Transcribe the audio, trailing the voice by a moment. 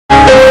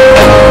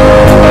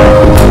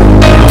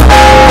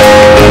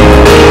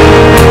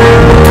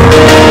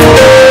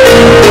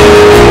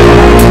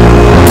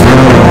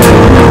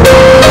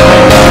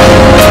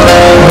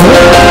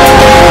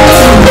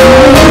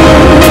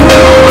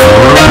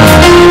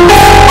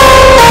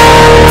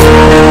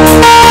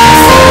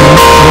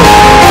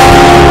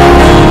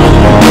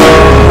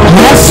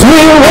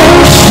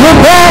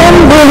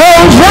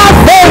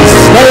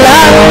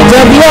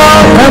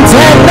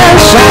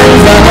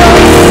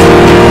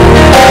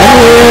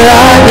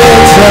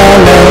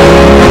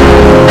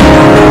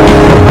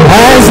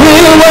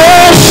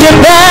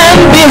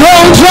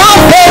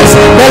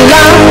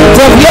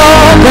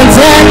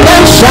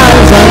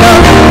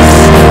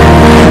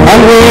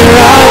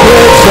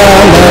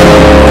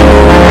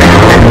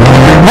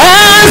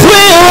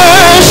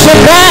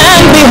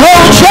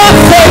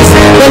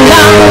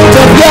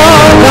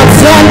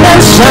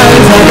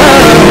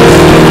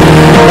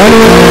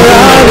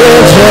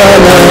your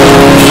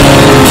love.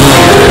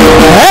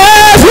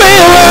 As we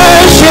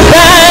worship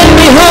and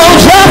behold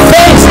your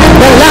face,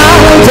 the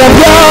light of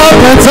your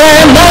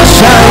contentment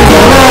shines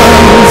on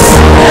us,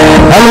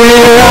 and we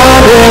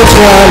run with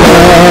your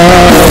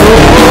love.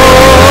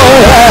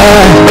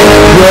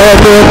 Your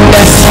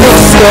goodness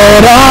looks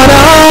good on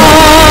us.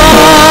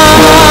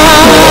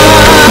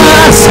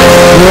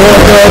 Your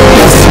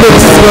goodness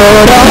looks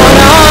good on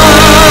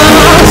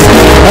us,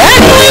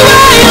 and we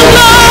wear your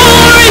glory.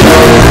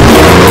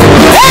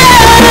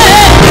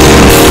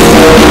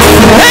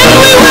 And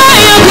we wear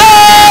your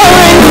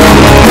glory.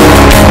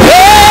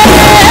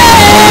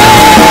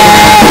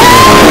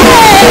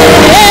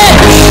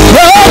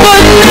 Your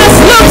goodness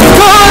looks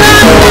good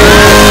on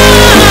us.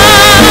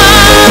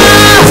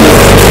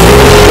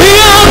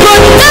 Your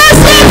goodness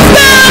looks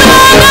good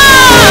on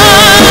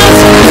us.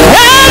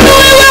 And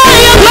we wear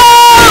your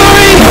glory.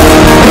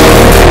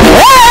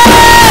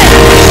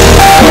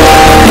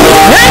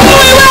 And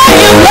we wear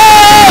your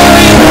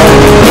glory.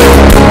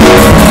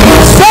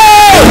 So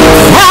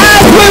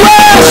as we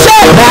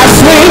worship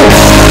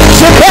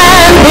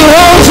and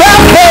behold your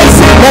face,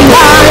 the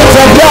light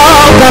of your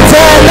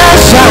contentment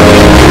shine.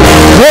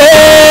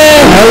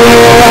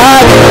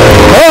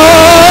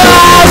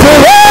 As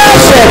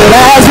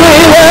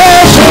we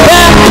worship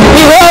and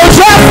behold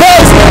your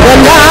face, the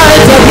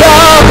light of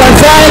your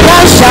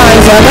contentment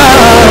shines on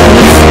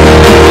us.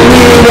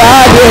 We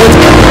ride it.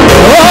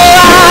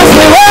 As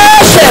we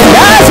worship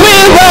and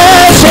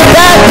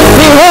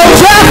behold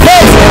your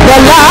face, the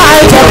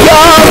light of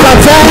your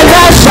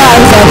contentment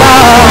shines on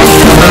us.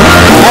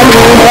 And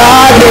we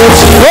ride it.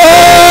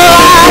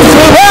 As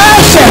we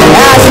worship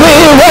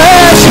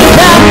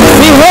and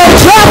behold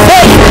your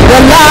face, the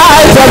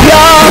light of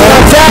your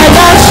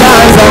contentment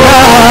shines on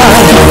us.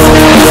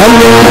 And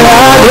we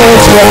ride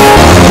it.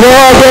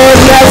 Your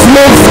goodness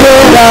looks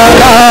good on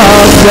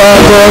us. Your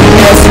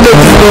goodness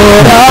looks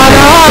good on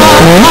us.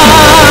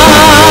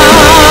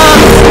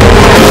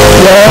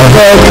 Your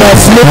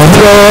goodness looks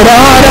good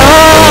on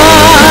us.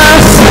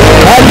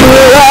 And we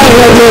ride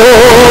it.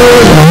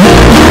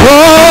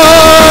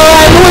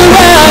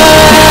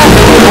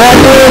 And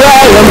we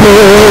wear your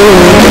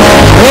glory.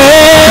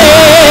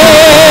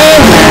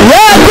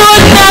 Your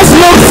goodness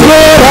looks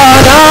good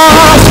on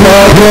us.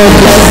 Your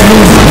goodness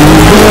looks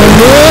good on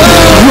us.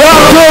 Your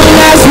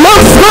goodness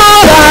looks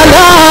good on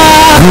us.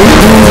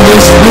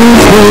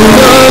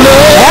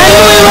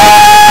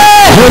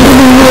 And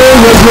we wear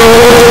your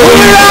glory.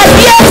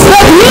 Yes,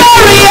 the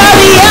glory of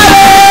the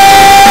heavens.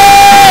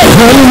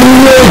 And we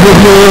wear your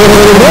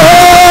glory.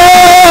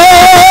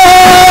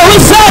 We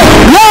say,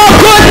 your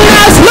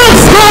goodness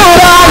looks good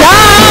on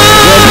us.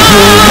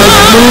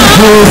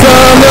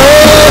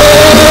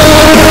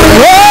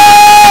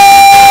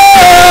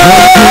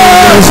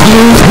 We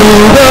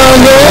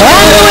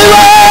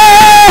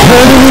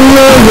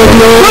look at the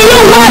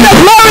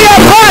glory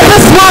of God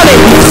this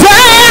morning.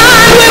 Say,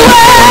 and we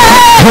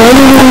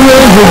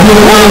wear.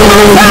 One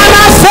more time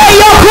I say,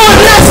 your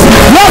goodness,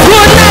 your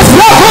goodness,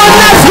 your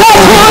goodness, your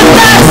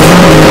goodness.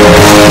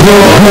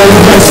 Your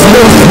goodness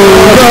looks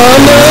good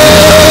on us.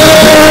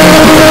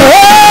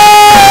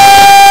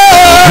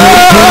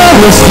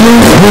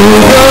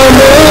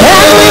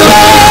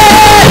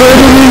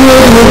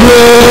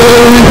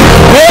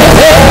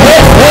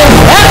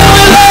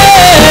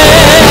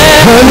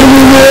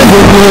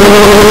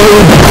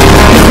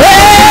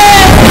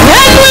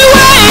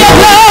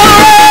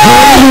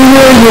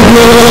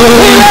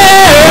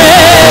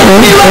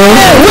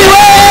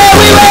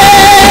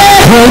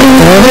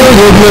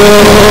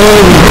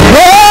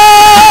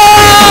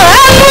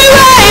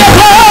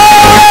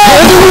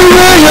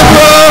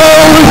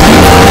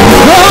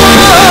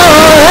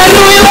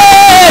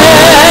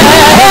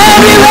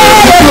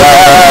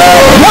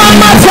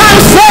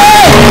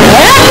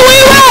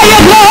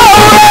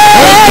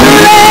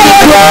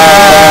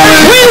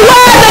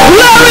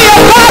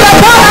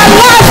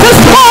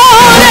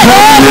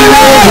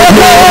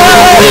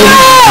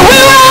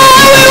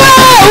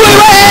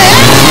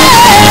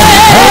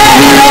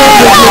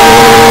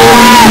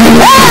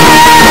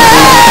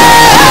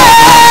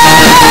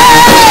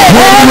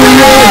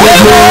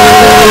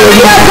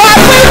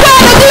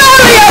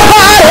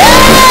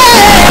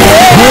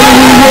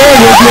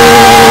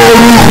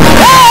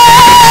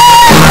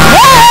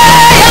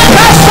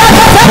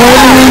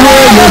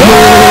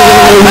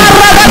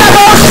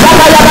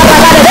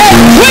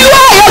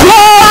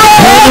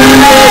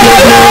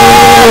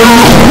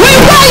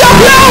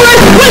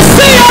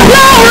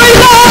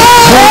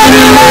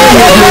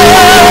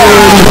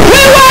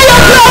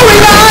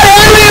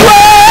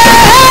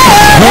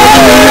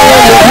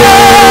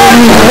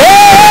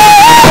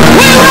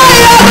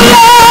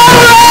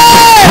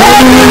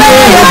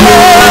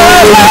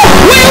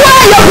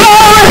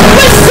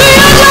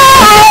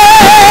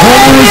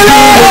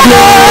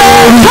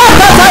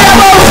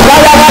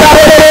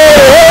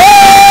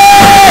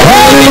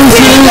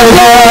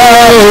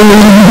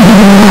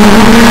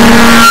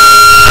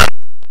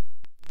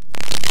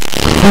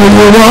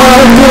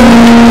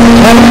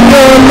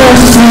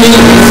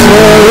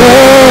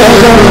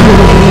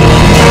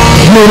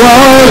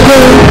 are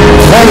good,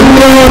 and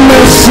your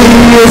mercy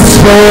is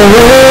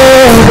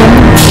forever.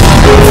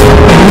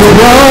 You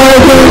are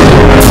good,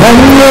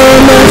 and your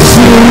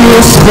mercy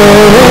is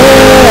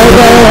forever.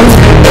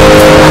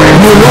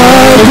 You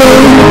are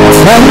good,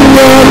 and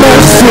your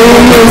mercy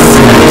is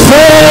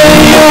say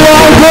you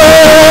are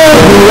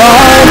good,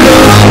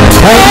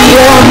 and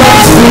your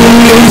mercy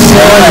is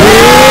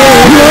forever.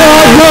 You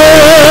are good,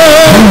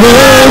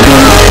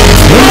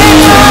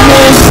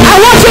 I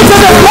want you to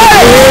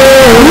declare it.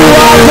 You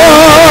are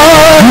good,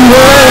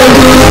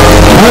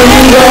 and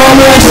your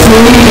mercy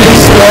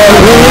is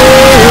forever.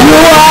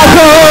 You are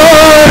good,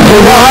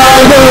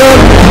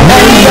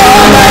 and your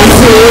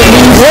mercy is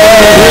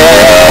forever.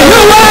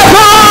 You are good,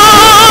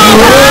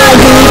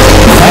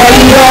 and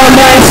your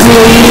mercy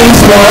is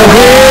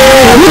forever.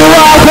 You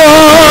are good,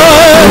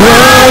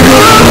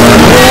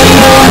 and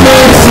your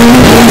mercy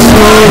is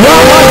forever.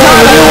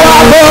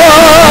 You are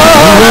good,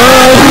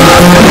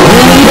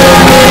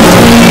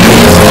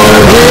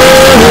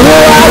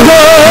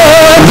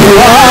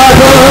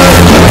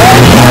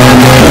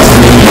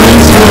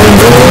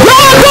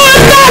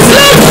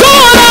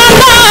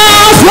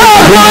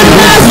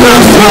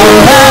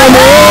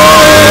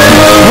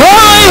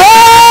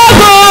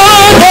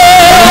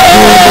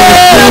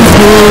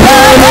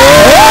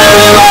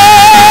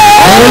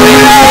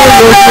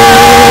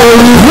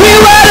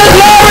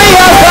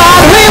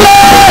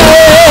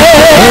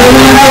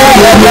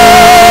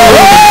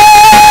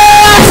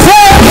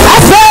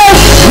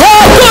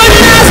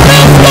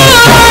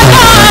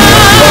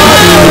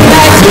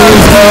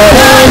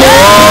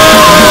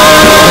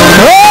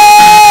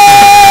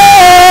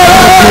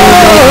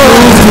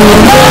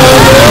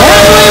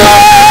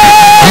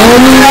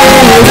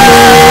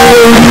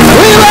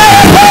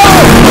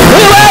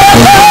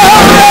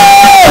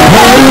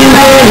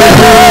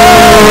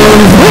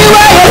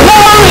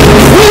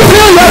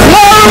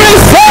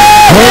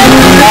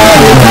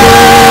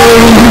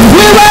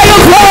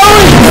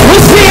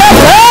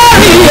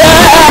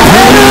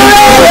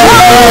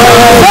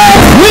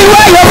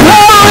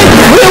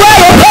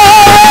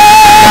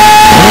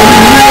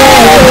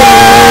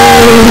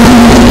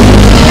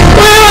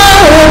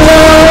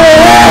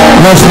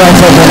 let's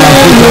rise up and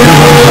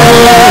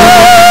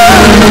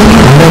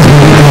let's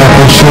begin to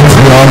appreciate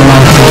the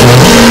Almighty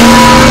God.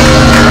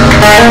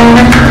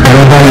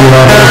 Wherever you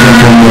are,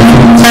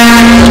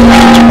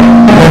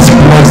 let's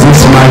bless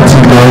this mighty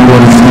God.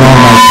 There is no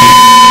like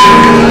him.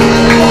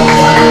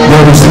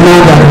 There is no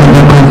that can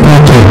be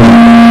compared to him.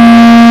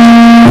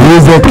 He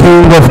is the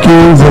King of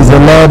kings, he is the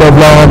Lord of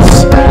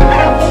lords.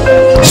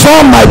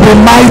 Some might be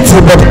mighty,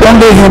 but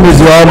only him is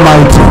the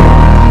Almighty.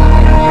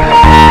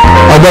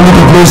 I want you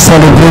to please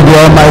celebrate the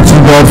Almighty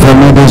God for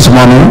me this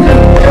morning.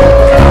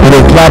 With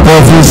a clap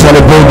of you,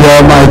 celebrate the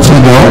Almighty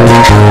God.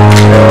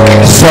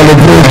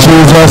 Celebrate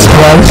Jesus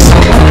Christ.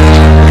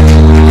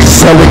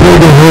 Celebrate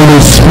the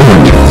Holy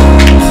Spirit.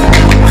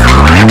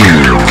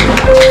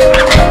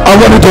 I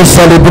want you to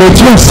celebrate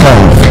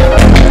yourself.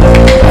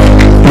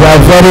 You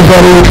are very,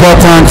 very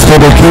important to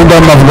the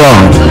kingdom of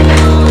God.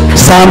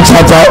 Psalm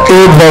chapter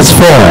 8 verse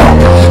 4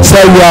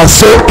 says you are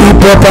so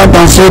important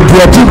and so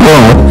dear to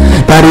God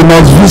that he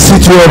must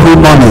visit you every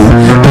morning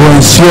to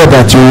ensure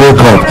that you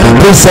wake up.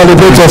 Please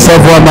celebrate yourself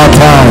one more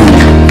time.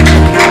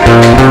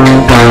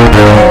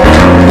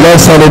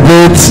 Let's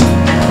celebrate.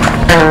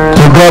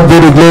 To God be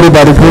the glory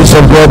by the grace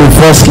of God, the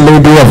First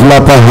Lady of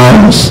Lappa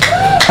House,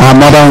 our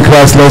mother in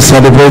Christ. Let's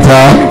celebrate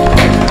her.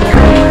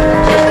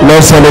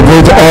 Let's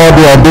celebrate all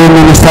the ordained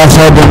ministers,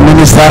 all the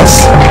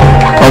ministers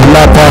of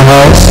Lappa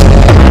House,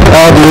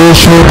 all the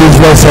HODs.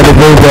 Let's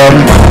celebrate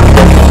them.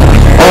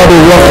 All the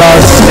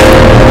workers,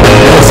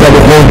 let's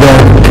celebrate them.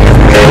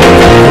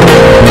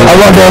 I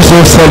want us to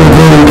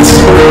celebrate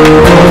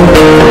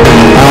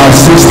our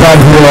sister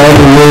here all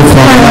the way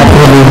from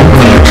Napoli.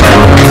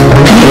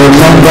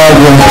 Remember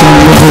the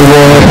unchangeable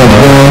word of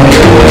God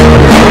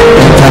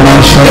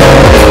international.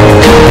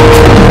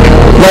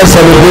 Let's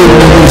celebrate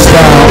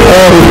Minister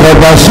all the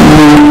brothers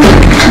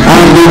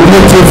and the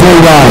beautiful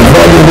wife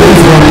all the way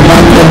from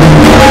Napoli.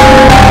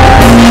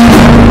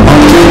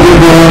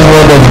 Unchangeable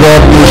word of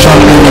God nation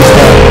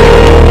minister.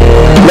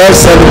 Let's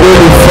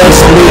celebrate the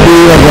First Lady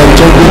of the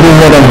unchangeable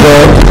word of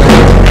God.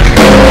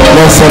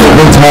 Let's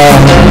celebrate her.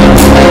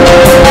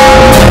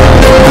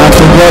 And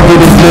to God be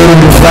the glory,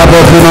 the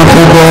Father of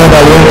the God.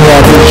 I want to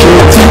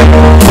appreciate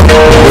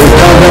the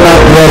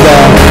covenant brother,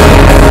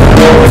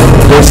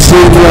 the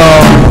senior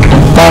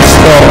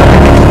pastor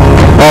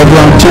of the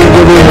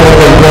unchangeable word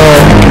of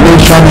God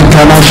nation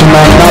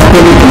international,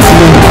 Napoli,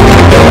 Italy.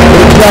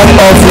 The grand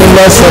offering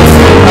lesson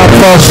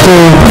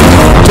Apostle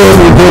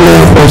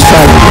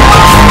Bello-Osagie.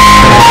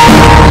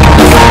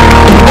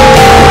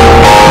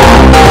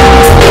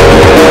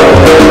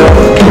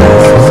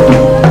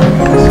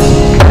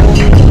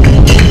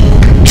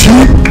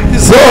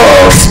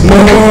 Jesus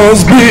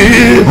must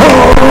be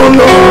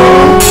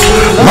honored,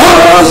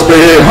 must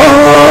be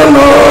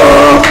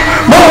honored,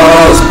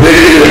 must be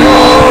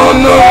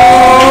honored.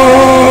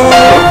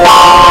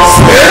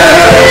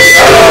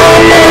 Special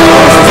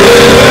must be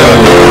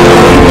honored.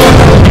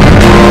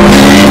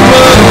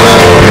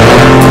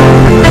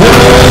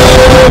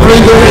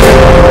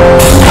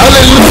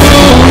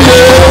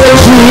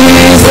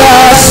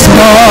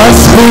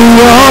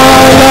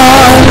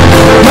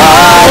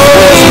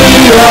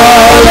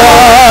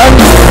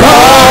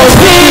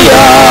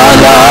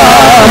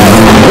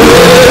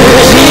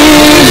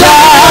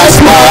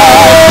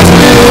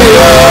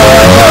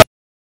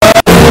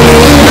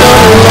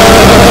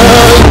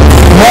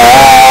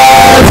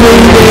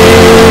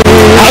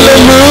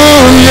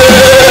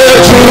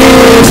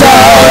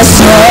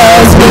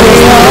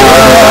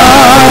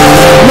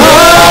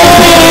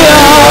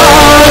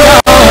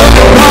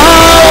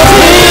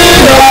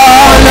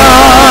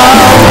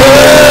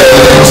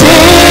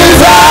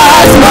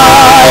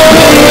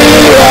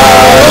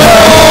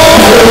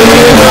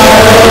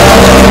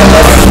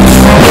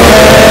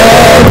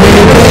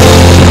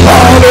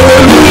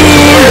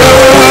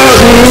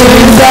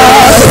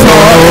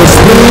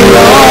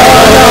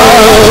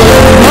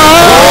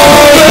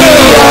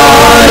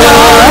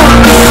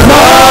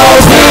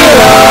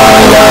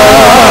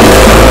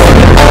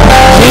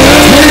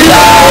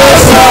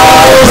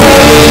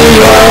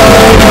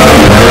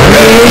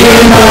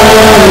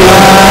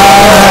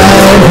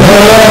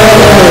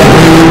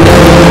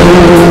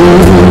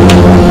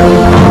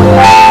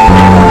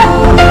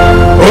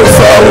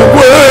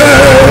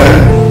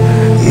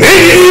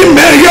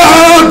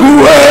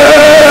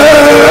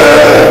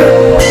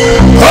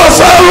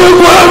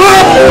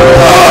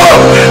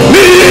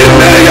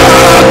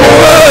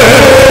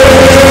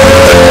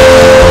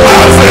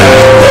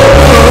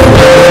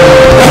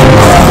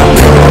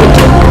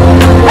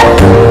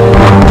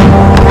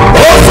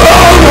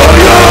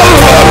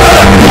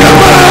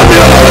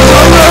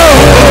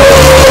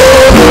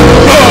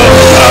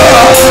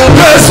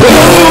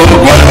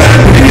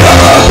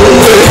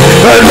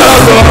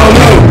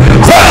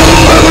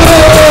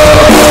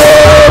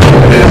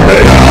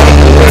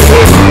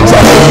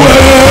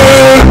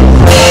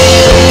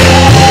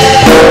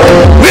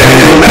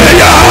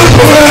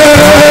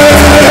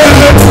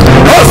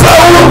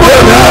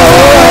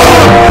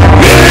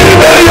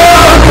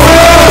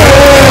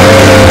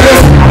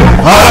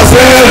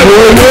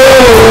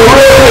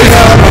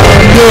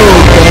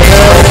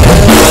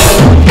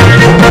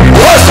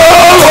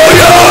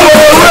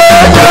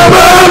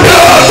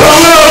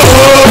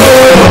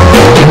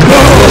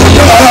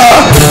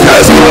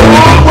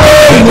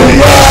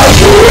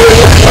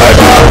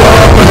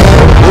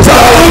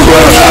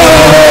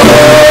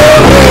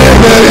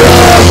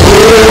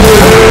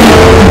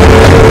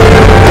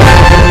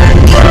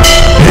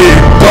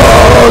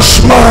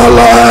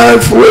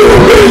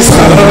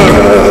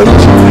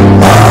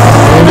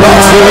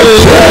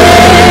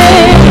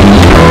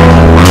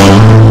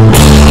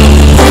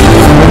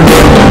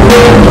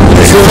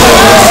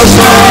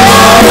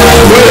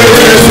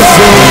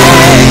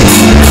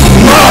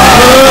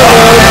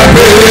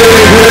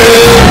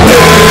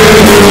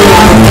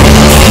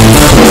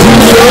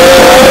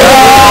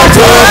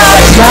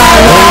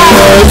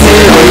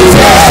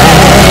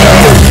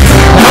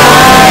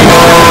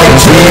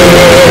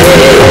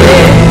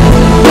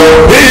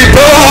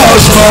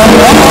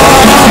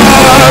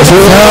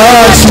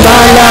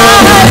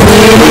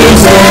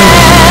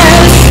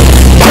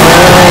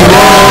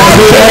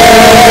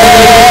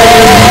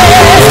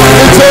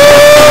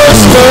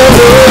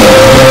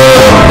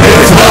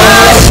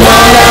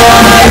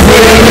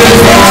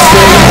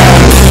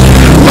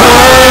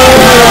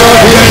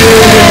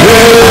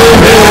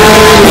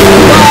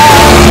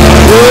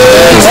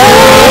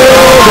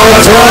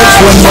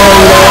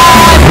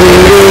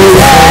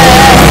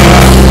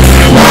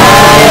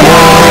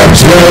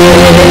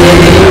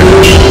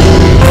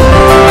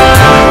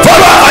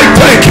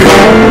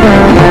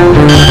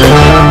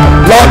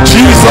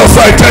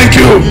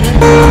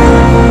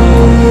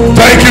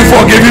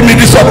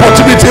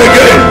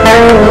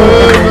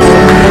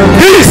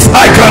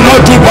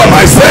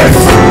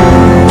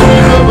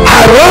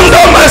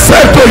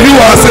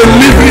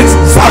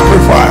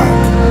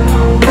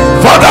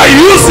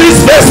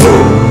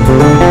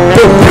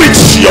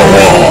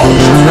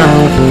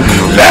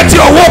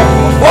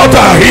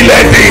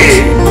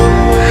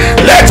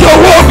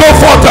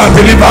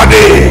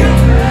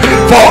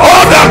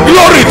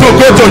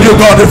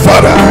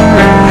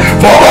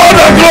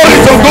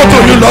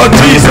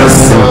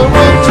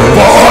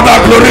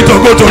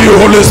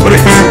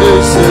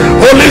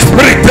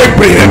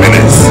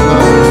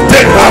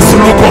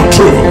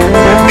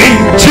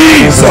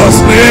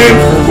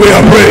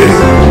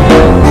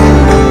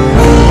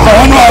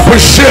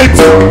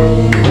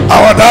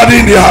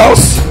 In the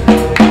house,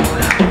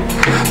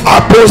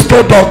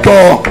 Apostle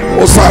Dr.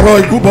 Osaro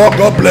Igubo,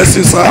 God bless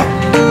you, sir.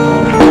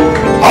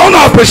 I want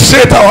to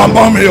appreciate our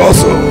mommy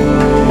also.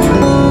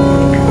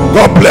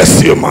 God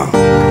bless you, ma.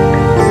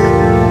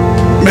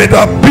 May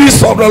the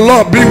peace of the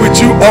Lord be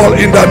with you all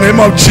in the name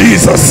of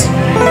Jesus.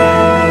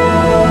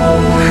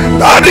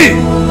 Daddy,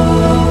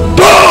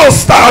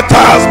 those that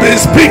has been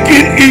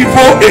speaking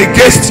evil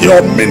against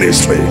your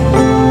ministry,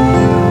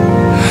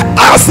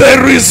 as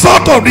a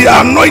result of the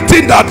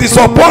anointing that is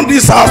upon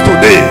this house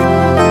today,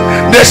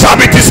 they shall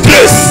be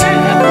disgraced.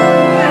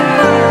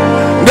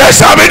 They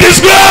shall be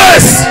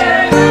disgraced.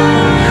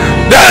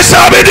 They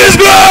shall be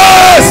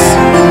disgraced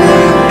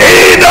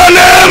in the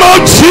name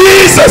of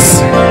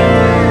Jesus.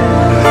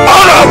 I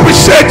want to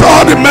appreciate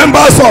all the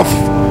members of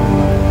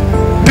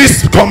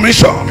this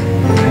commission,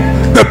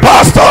 the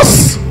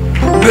pastors,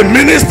 the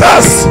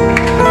ministers,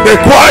 the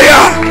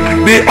choir,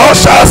 the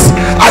ushers.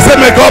 I say,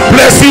 may God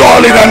bless you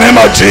all in the name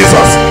of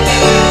Jesus.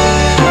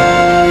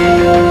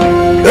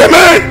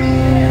 Amen.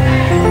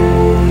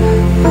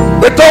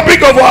 The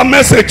topic of our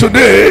message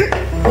today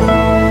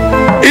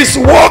is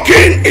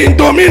walking in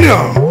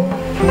dominion.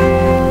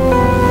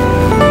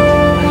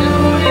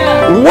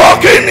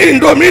 Walking in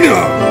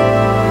dominion.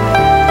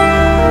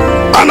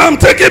 And I'm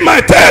taking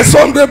my text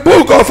from the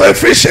book of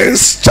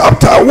Ephesians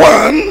chapter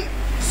 1.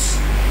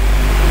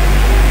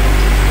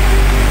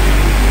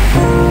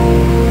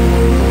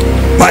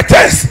 My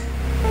text,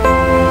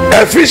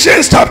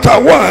 Ephesians chapter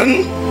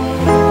 1,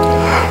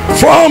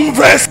 from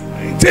verse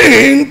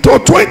 19 to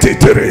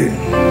 23.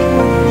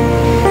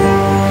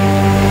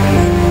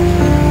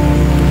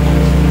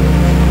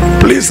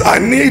 Please, I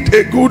need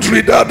a good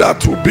reader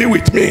that will be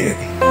with me,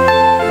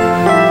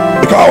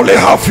 because I only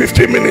have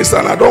 15 minutes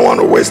and I don't want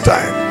to waste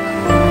time.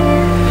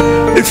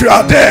 If you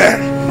are there,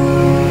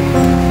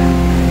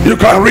 you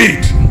can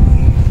read.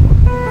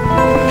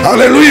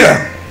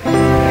 Hallelujah.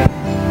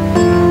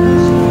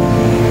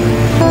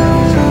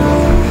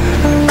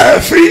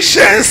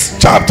 Ephesians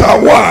chapter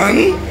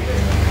 1,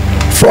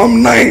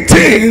 from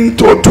 19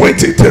 to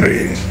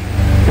 23.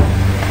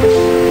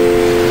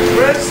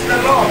 Praise the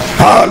Lord.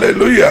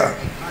 Hallelujah.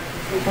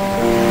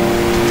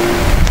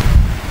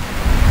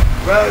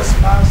 Praise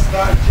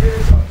Master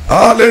Jesus.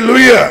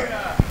 Hallelujah.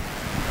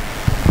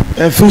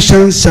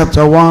 Ephesians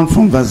chapter 1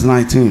 from verse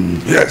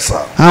 19. Yes,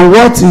 sir. And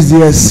what is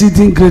the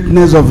exceeding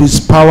greatness of his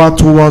power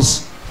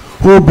towards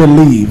who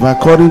believe,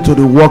 according to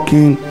the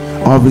working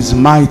of his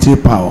mighty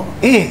power,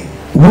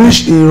 which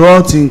he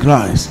wrought in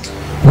Christ,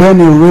 when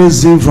he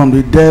raised him from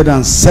the dead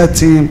and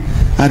set him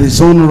at his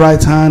own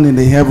right hand in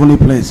the heavenly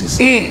places,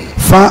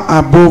 far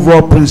above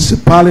all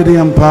principality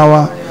and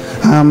power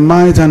and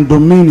might and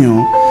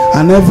dominion,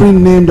 and every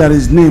name that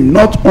is named,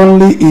 not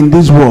only in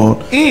this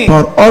world,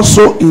 but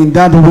also in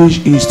that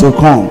which is to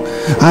come,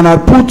 and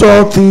had put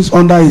all things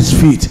under his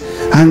feet,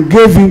 and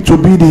gave him to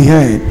be the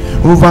head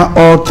over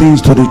all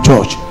things to the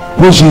church,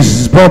 which is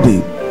his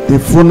body, the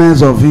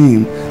fullness of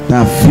him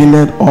that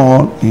filleth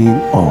all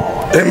in all.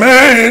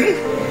 Amen.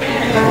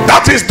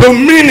 That is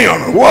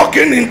dominion,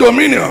 walking in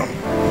dominion.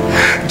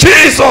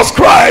 Jesus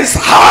Christ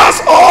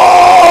has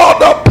all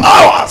the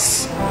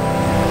powers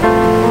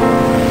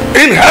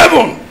in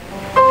heaven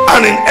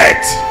and in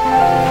earth.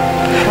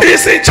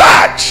 He's in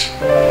charge.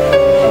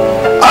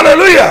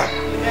 Hallelujah.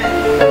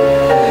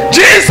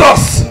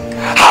 Jesus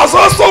has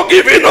also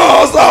given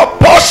us a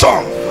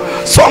portion,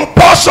 some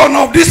portion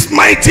of this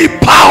mighty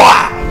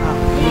power.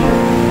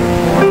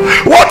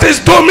 What is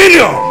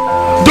dominion?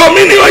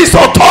 Dominion is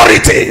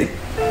authority.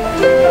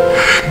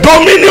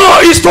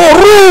 Dominion is to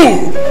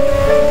rule.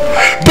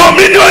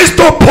 Dominion is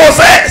to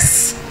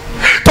possess,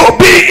 to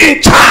be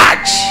in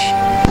charge.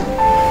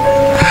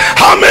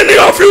 How many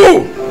of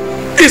you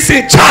is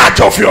in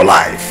charge of your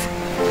life?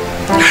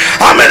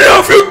 How many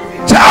of you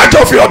in charge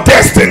of your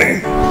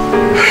destiny?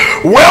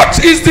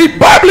 What is the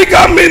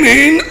biblical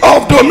meaning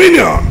of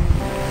dominion?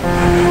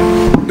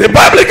 The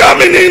biblical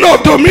meaning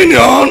of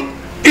dominion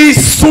is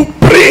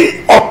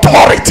supreme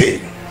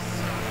authority.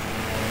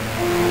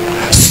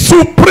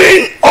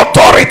 Supreme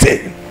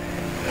authority.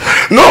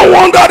 No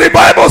wonder the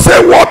Bible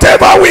says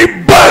whatever we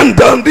burn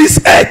on this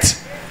earth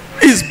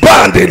is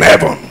burned in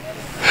heaven.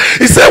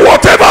 He said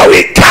whatever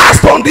we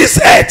cast on this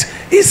earth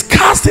is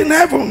cast in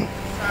heaven.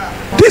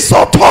 This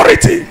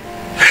authority.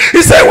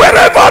 He said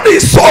wherever the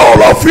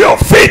sole of your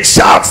feet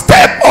shall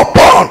step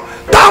upon,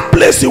 that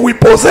place you will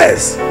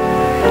possess.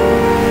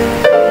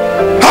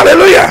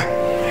 Hallelujah.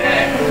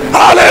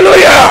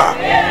 Hallelujah.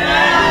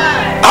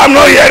 I'm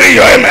not hearing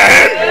your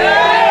amen.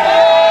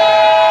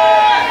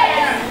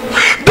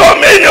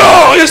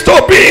 Dominion is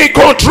to be in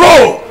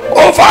control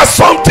over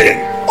something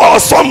or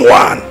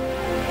someone.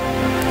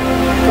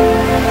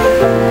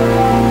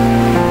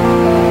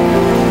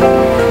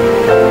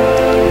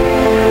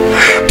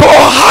 To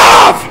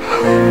have,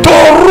 to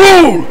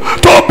rule,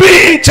 to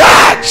be in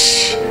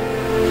charge.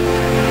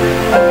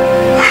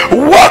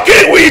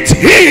 Working with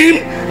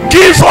him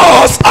gives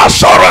us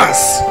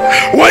assurance.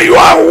 When you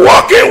are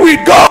walking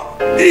with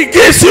God, he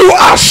gives you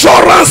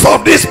assurance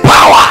of this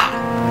power.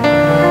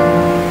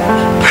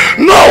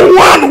 No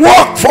one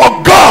walk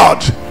for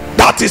God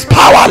that is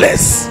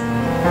powerless,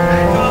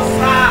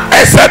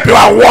 except you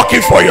are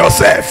working for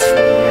yourself.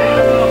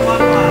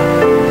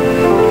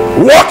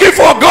 Working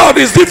for God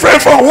is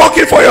different from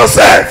working for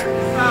yourself.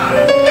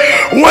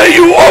 When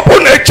you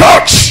open a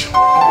church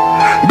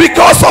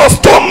because of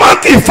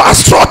stomach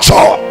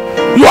infrastructure,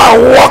 you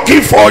are working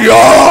for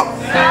yourself.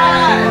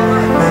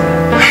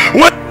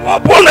 When you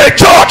open a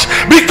church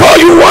because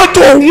you want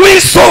to win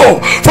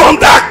soul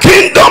from that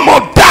kingdom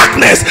of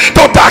darkness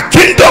to the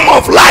kingdom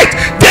of light,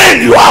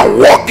 then you are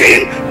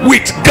walking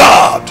with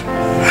God,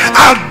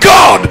 and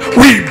God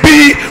will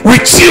be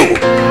with you.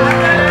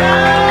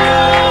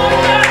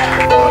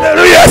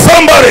 Hallelujah.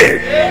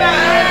 Somebody,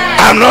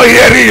 I I'm not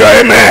hearing your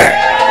amen.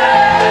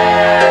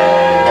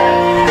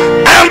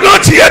 I'm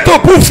not here to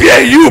put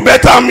fear in you,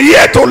 but I'm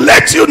here to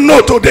let you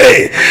know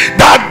today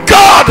that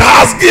God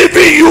has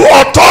given you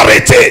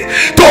authority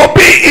to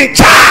be in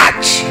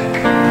charge.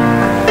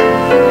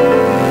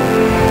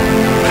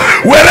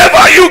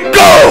 Wherever you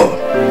go,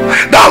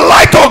 the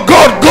light of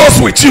God goes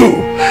with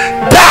you.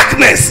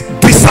 Darkness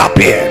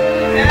disappears.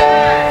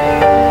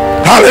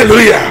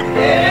 Hallelujah.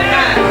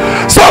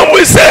 Some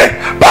will say,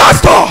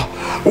 Pastor,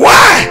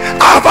 why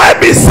have I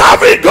been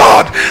serving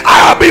God?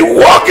 I have been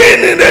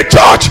working in the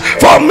church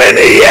for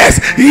many years,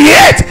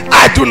 yet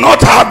I do not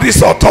have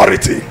this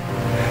authority.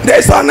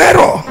 There's an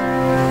error.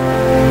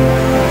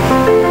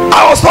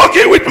 I was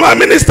talking with my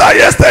minister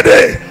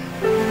yesterday.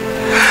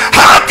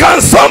 How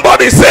can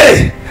somebody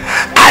say,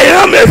 I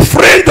am a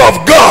friend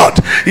of God,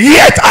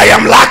 yet I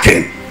am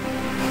lacking?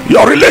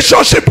 Your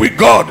relationship with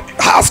God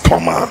has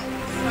come on.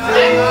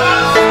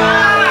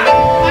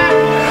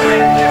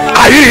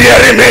 Are you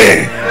hearing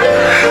me?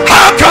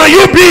 How can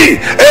you be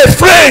a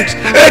friend,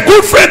 a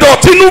good friend of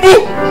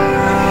Tinubu,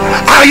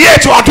 and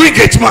yet you are doing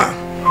gate man?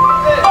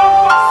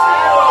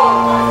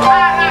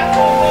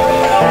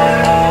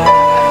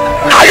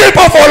 Are you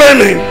following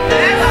me?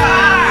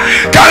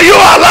 Can you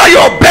allow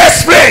your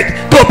best friend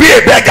to be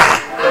a beggar?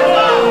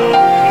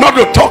 Not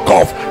to talk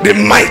of the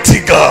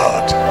mighty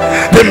God,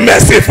 the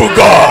merciful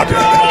God,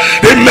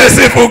 the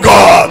merciful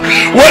God.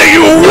 When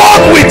you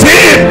walk with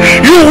him,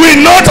 you will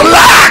not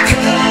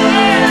lack.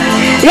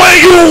 When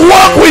you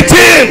walk with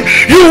him,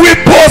 you will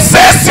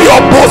possess your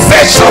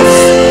possessions.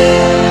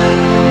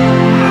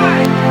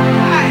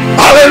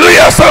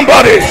 Hallelujah,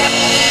 somebody.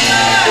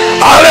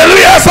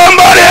 Hallelujah,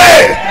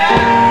 somebody.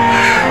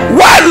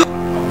 While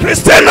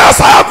Christians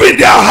are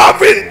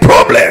having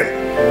problem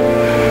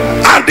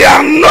and they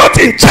are not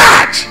in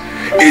charge,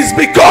 is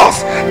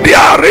because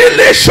their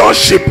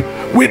relationship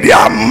with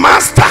their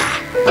master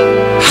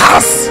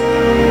has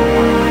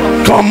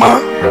come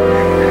on.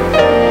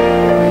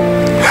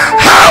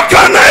 How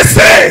can I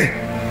say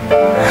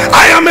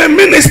I am a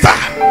minister,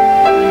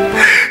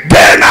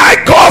 then I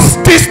cause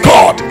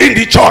discord in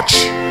the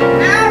church?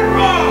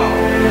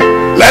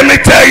 Let me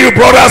tell you,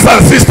 brothers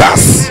and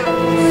sisters,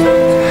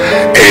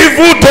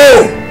 even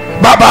though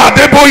Baba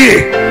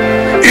Adeboye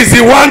is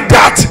the one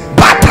that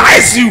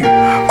baptized you,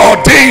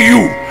 ordained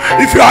you,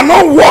 if you are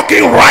not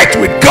walking right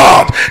with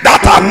God,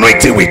 that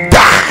anointing will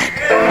die.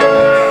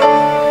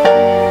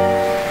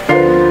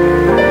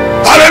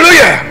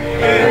 Hallelujah.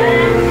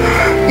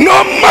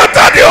 No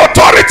matter the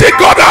authority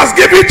God has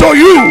given to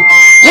you,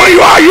 when you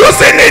are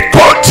using it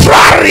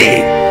contrary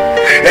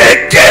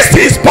against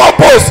his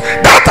purpose,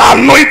 that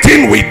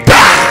anointing will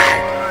die.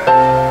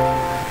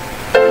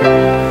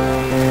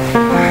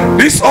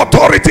 This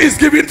authority is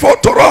given to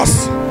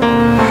us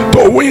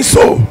to win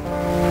soul,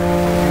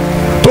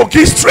 to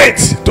give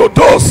strength to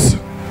those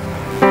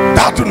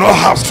that do not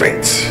have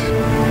strength,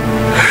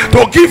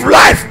 to give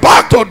life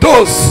back to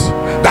those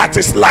that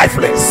is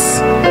lifeless.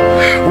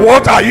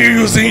 What are you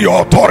using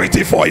your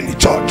authority for in the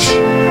church?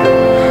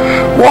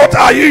 What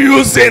are you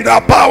using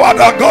the power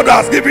that God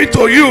has given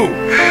to you?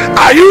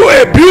 Are you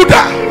a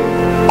builder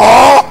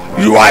or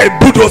you are a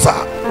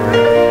bulldozer?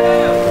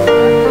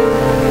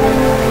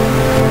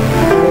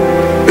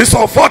 It's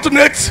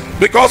unfortunate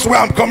because where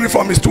I'm coming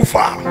from is too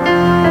far.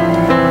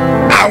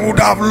 I would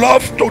have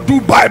loved to do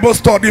Bible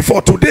study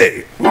for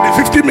today with the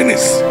 50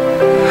 minutes.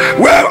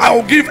 Well, I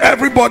will give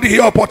everybody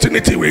here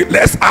opportunity.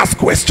 Let's ask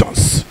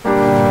questions.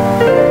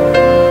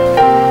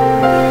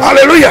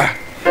 Hallelujah.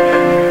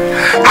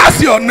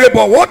 Ask your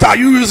neighbor, what are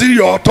you using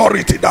your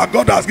authority that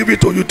God has given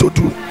to you to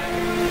do?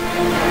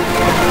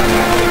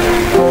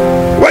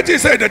 What you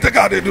say they take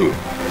out they do?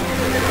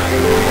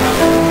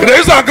 They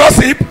use a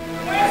gossip?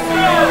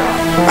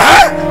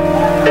 Huh?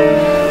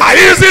 Are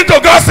you using to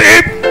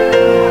gossip?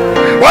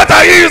 What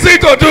are you using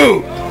to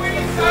do?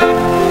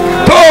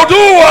 To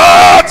do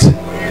what?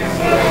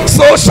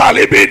 So shall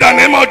it be in the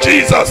name of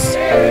Jesus.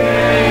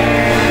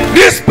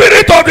 The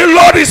Spirit of the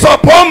Lord is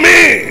upon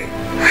me.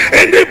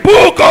 In the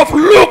book of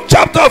Luke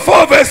chapter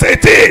 4 verse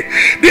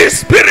 18, the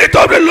Spirit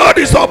of the Lord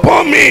is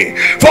upon me,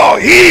 for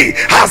he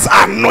has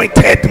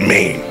anointed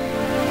me.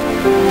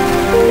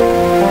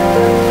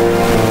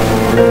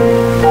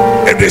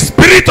 If the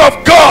Spirit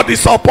of God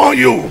is upon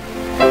you,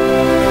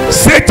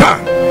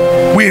 Satan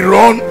will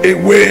run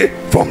away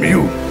from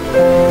you.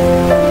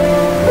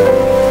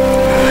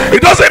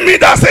 It doesn't mean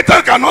that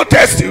Satan cannot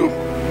test you.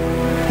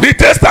 The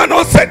tester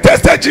not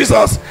tested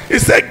Jesus. He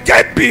said,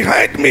 get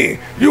behind me,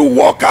 you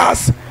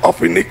workers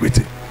of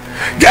iniquity.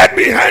 Get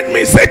behind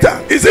me,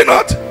 Satan. Is it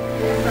not?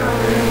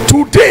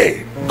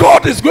 Today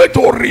God is going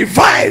to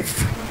revive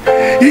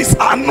his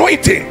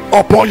anointing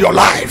upon your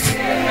life.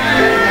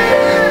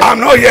 I'm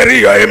not hearing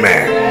your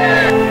amen.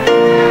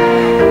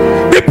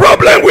 The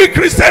problem we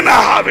Christians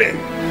are having,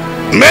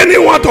 many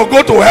want to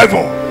go to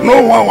heaven,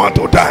 no one want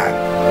to die.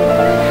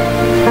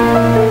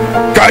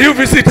 Can you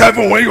visit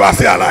heaven when you are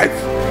still alive?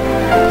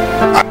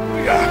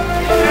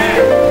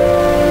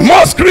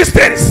 Most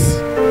Christians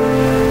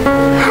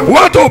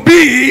want to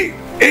be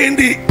in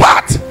the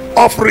part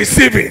of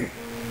receiving,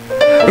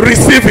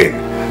 receiving.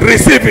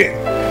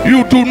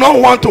 You do not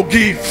want to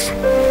give.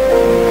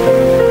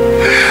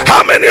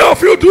 How many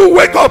of you do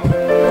wake up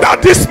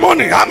that this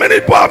morning? How many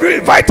people have you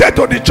invited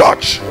to the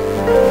church?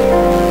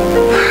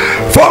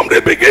 From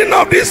the beginning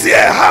of this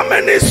year, how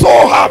many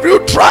souls have you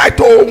tried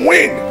to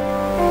win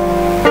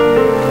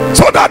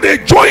so that they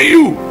join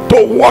you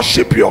to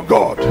worship your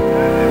God?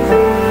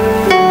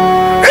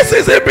 This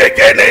is the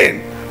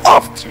beginning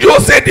of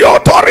using the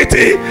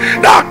authority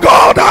that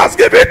God has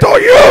given to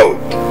you.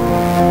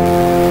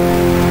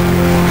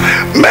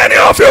 Many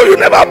of you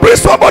never bring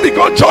somebody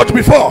go church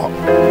before.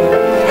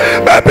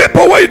 But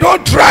people when you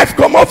don't drive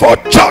come up for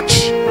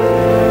church,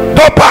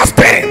 don't pass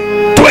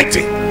 10, 20,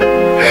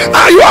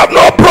 and you have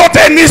not brought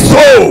any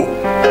soul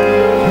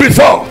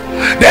before,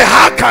 then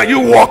how can you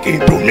walk in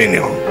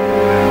dominion?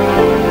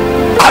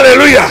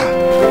 Hallelujah.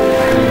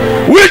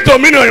 Which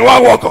dominion you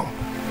want to walk on?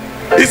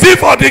 Is it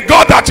for the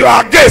God that you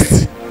are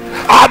against?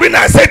 I mean,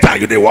 I Satan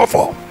you they work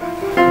for.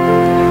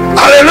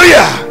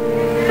 Hallelujah.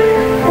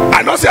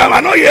 I don't say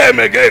I'm not hear him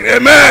again.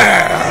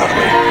 Amen.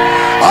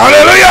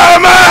 Hallelujah.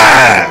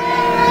 Amen.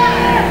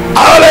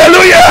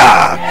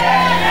 Hallelujah.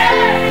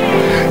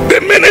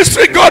 The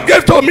ministry God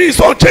gave to me is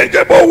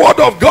unchangeable word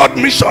of God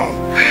mission.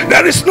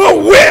 There is no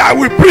way I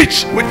will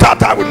preach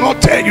without I will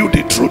not tell you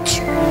the truth.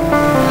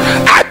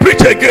 I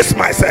preach against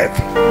myself.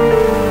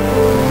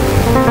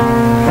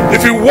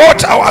 If you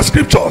watch our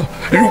scripture,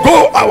 you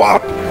go our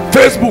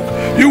Facebook,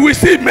 you will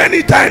see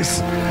many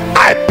times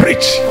I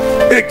preach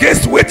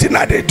against waiting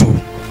that they do.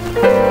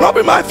 Not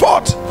be my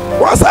fault.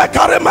 Once I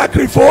carry my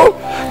microphone,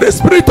 the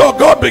Spirit of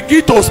God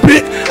begin to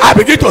speak. I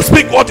begin to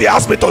speak what He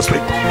asked me to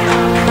speak.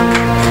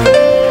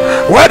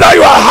 Whether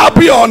you are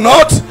happy or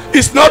not,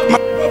 it's not my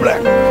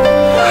problem.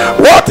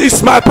 What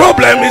is my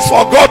problem is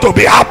for God to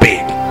be happy.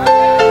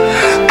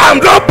 I'm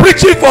not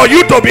preaching for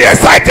you to be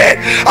excited.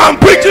 I'm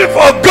preaching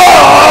for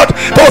God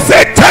to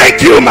say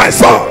thank you, my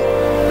son.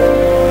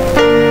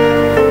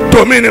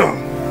 Dominion.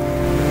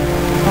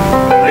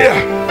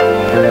 Yeah.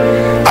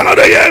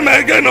 Another year,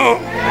 man, again, no.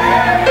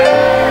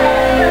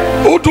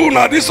 Who do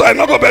now this? I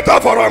not go better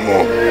for him.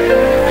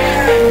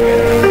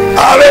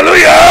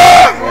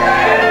 Hallelujah.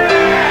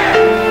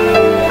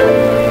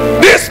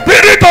 The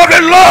Spirit of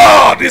the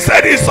Lord, He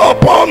said, is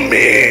upon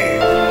me,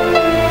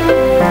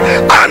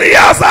 and He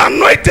has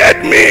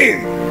anointed me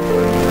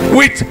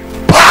with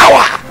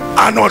power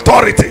and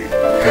authority.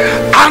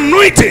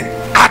 Anointing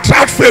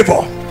attract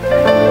favor.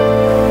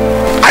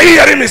 Are you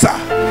hearing me, sir?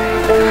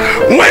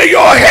 When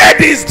your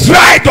head is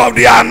dried of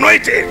the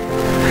anointing,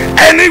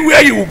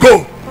 anywhere you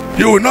go,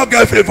 you will not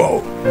get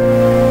favor.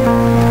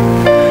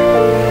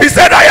 He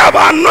said, I have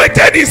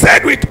anointed his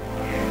head with,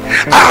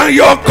 and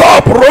your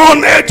cup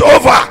runneth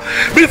over.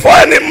 Before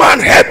any man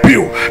help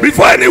you,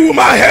 before any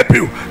woman help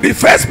you, the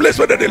first place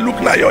where they look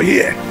like your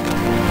ear.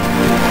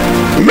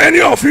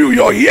 Many of you,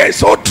 your ear is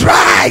so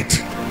dried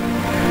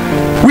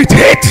with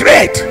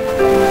hatred.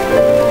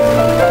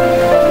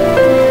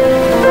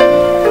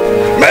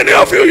 Many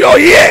of you, your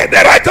ear,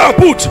 the right hand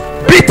put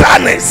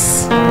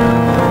bitterness.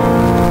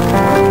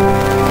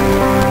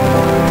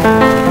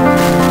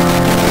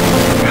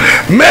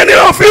 Many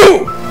of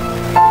you,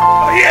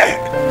 yeah.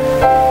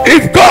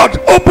 If God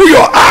open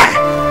your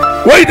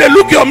eye, when they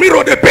look your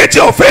mirror, they paint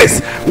your face,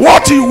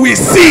 what you will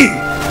see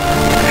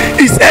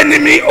is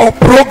enemy of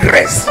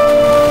progress.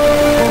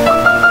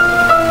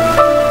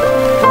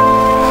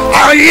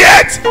 And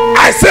yet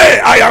I say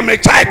I am a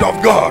child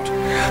of God.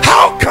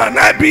 How can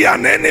I be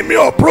an enemy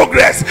of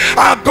progress?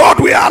 And God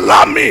will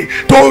allow me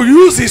to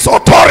use his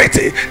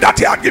authority that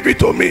he has given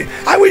to me.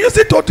 I will use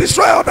it to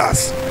destroy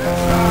others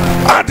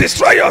and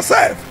destroy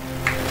yourself.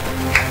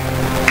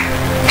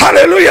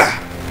 Hallelujah.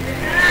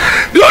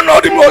 Do you know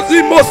the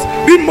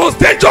most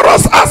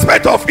dangerous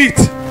aspect of it?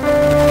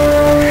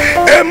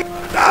 A man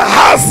that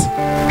has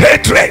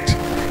hatred,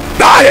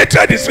 that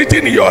hatred is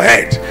written in your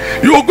head.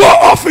 You go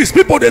office,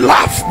 people they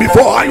laugh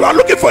before, and you are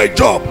looking for a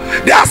job.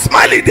 They are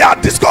smiling, they are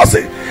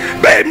discussing,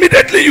 but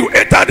immediately you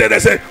enter there, they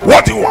say,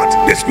 what do you want?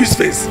 They squeeze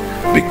face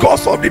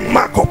because of the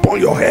mark upon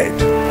your head.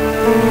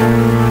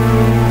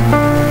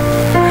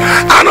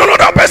 And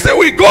another person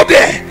will go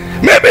there,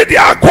 maybe they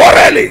are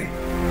quarreling.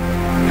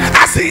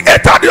 As he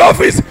enter the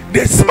office,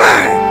 they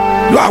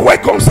smile. You are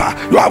welcome, sir.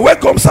 You are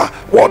welcome, sir.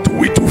 What do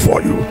we do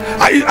for you?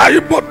 Are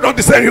you both not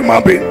the same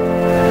human being?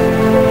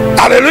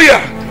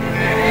 Hallelujah.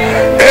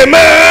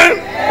 Amen.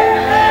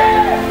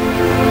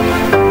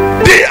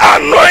 The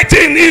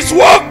anointing is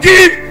what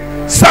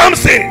gives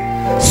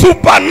Samson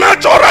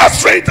supernatural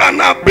strength and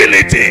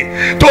ability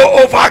to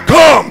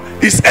overcome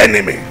his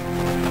enemy.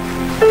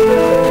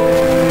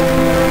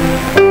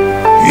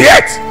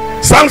 Yet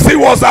Samson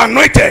was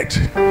anointed.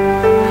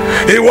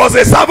 He was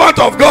a servant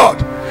of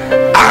God,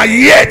 and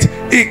yet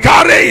he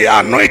carried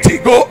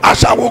anointing go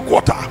Ashawo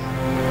quarter.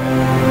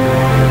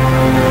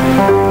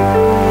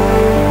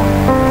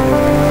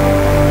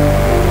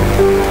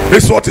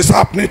 This is what is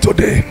happening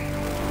today.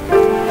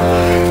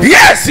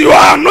 Yes, you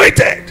are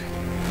anointed.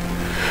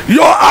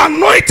 Your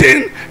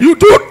anointing, you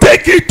do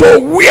take it to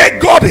where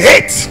God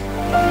hates.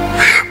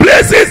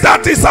 Places that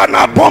that is an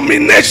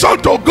abomination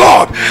to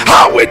God,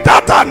 how will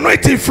that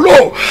anointing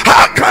flow?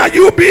 How can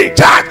you be in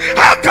charge?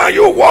 How can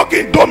you walk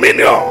in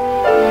dominion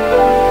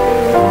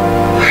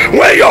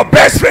when your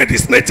best friend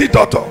is native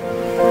daughter?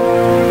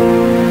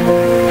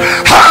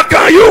 How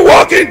can you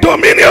walk in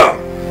dominion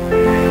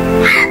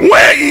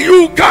when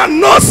you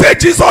cannot say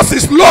Jesus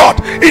is Lord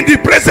in the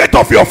presence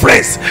of your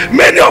friends?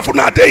 Many of you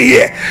are there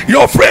here,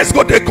 your friends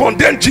go, they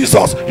condemn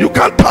Jesus, you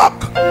can't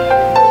talk.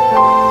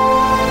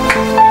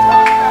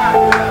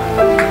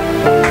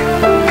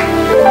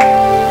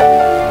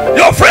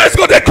 Your friends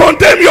go, they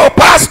condemn your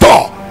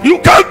pastor, you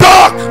can't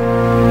talk.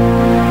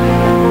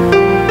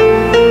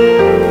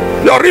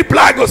 Your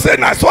reply go say,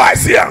 "That's why I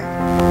see him."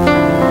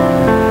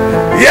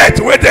 Yet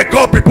when they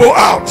call people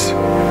out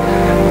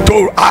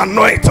to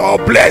anoint or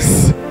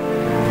bless,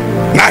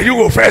 now you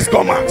will first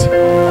come out.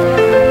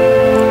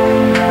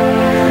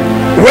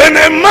 When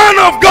a man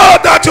of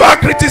God that you are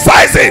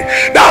criticizing,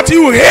 that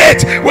you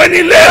hate, when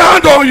he lay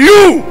hand on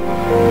you,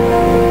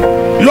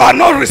 you are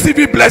not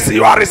receiving blessing,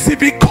 you are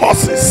receiving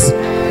curses.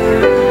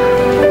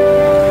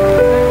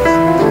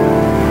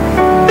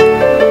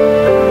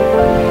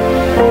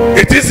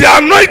 It is the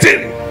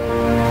anointing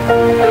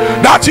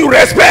that you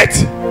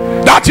respect,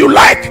 that you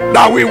like,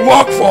 that will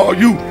work for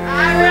you.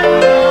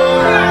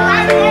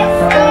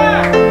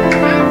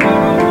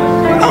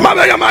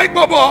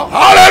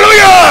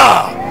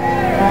 Hallelujah.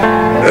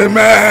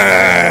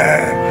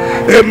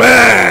 Amen.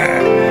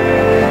 Amen.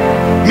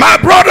 My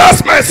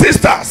brothers, my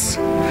sisters,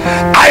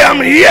 I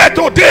am here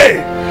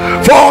today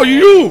for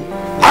you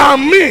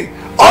and me,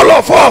 all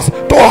of us,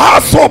 to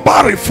have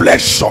sober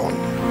reflection,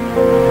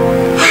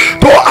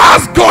 to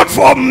ask God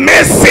for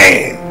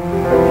mercy.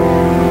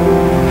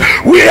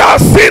 We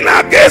have sinned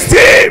against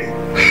him.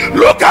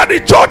 Look at the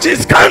church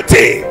is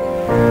scanty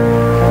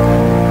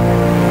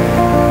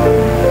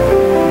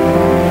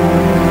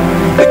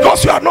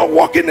because you are not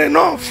walking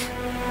enough.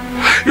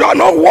 You are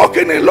not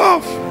walking in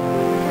love.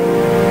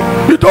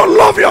 You don't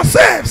love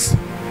yourselves.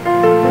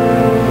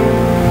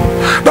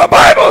 The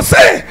Bible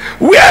says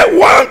where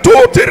 1,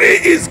 2, 3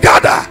 is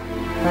gathered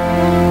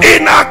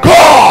in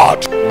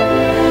accord.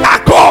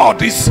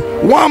 Accord is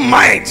one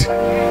mind.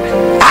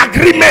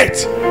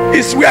 Agreement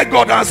is where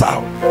God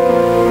answers.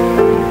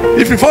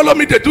 If you follow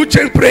me, they do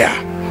change prayer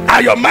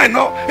and your mind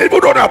now, if you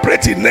don't pray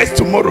till next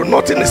tomorrow,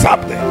 nothing is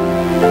happening.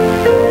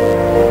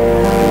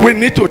 We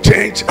need to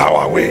change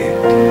our way.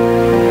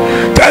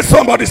 Tell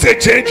somebody, say,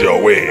 change your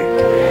way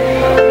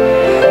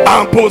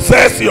and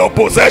possess your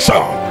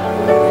possession.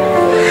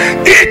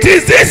 It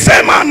is the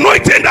same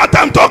anointing that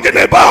I'm talking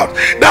about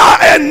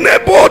that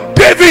enabled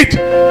David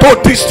to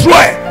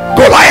destroy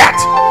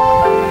Goliath.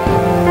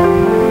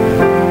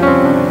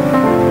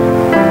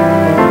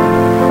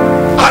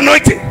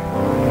 Anointing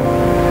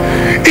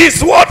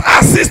is what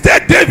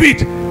assisted David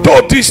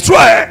to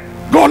destroy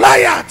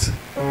Goliath.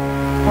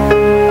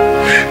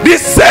 The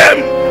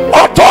same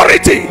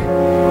authority,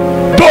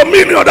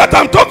 dominion that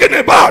I'm talking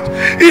about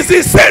is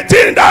the same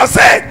thing that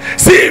said,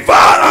 silver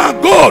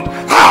and gold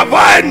have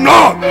I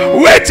none,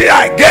 wait till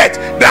I get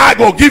that I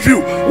go give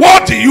you.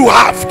 What do you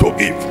have to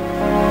give?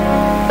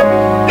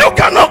 You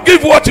cannot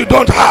give what you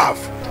don't have.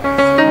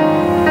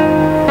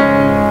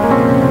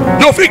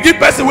 No, if you give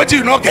person what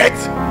you not get,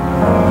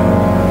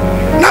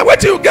 now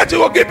what you get, you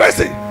will give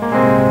person.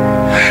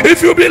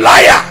 If you be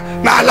liar,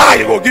 now lie,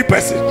 you will give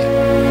person.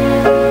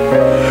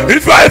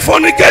 If you are a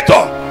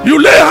fornicator, you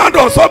lay hand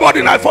on somebody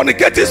in a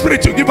fornicating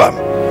spirit, you give them.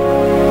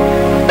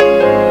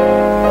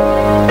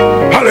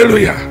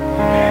 Hallelujah.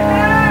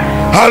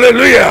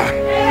 Hallelujah.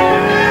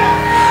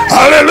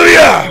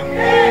 Hallelujah.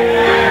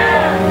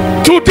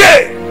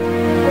 Today,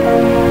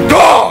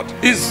 God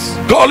is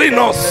calling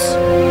us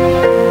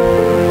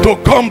to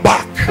come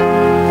back.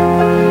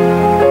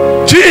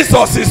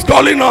 Jesus is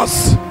calling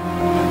us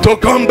to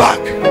come back.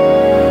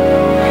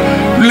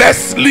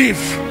 Let's leave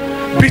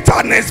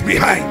bitterness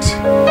behind.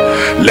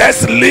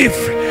 Let's leave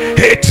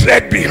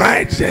hatred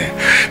behind.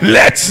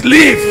 Let's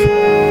leave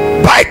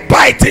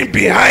backbiting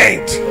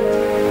behind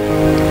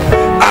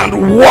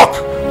and walk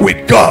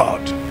with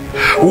God.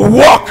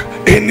 Walk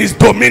in his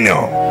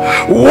dominion.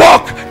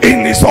 Walk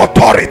in his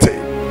authority.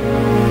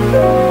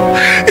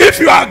 If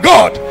you are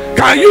God,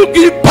 can you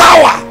give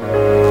power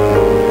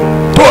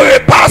to a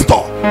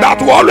pastor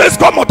that will always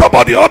come on top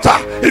of the altar?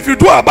 If you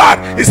do a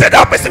bad, he said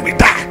that person will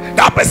die,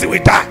 that person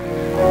will die.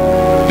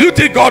 Do you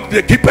think God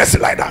will keep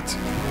person like that?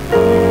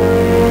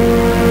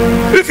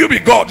 If you be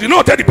God, you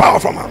know, take the power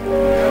from him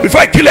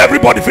before I kill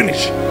everybody,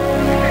 finish.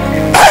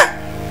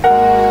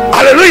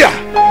 Hallelujah.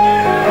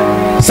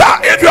 Sir,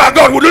 if you are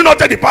God, will you not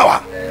take the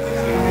power?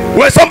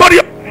 When somebody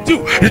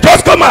you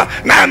just come out,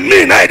 now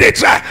me, now they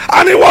try,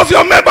 and it was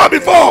your member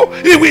before,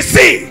 he will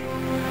see.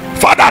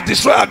 Father,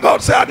 destroyer,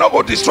 God say, I'm not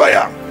going to destroy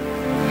him.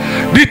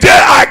 The day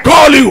I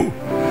call you,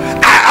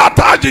 I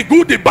attach the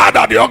good, the bad,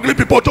 and the ugly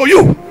people to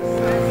you.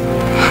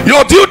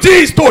 Your duty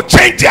is to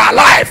change their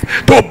life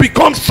to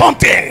become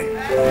something.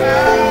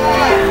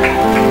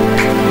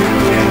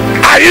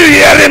 Are you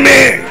hearing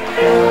me?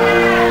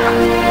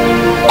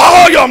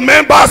 All your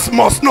members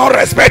must not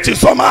respect you.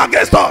 Some are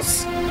against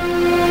us.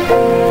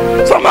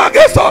 Some are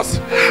against us.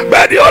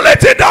 But the only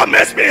thing that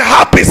makes me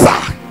happy,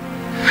 sir,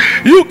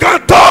 you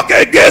can talk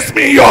against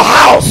me in your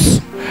house,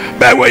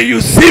 but when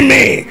you see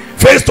me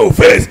face to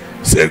face,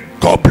 say,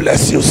 God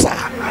bless you, sir.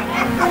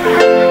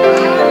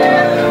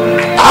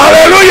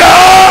 Hallelujah.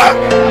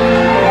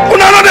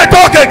 They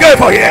talk again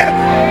for here.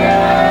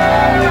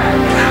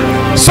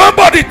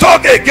 Somebody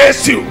talk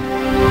against you,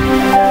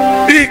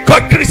 he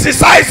could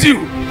criticize you,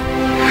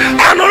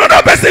 and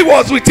another person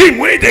was with him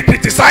when they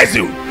criticize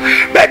you.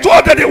 But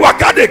told that they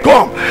work out, they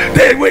come,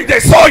 they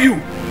saw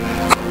you.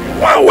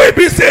 One way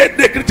be said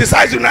they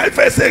criticize you, now if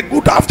I say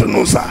good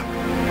afternoon, sir,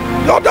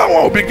 the other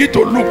one will begin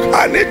to look,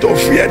 I need to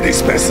fear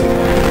this person.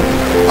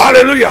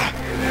 Hallelujah.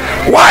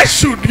 Why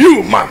should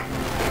you, man,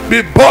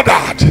 be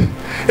bothered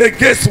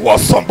against what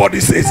somebody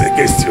says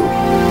against you?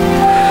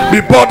 Be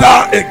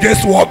bothered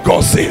against what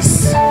God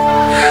says.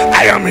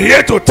 I am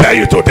here to tell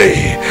you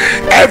today,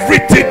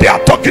 everything they are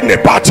talking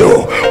about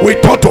you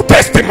will turn to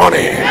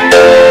testimony.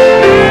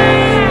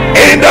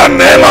 In the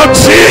name of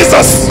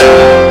Jesus.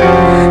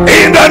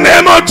 In the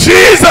name of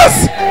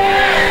Jesus.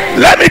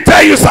 Let me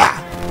tell you, sir,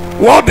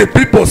 what the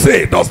people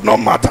say does not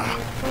matter.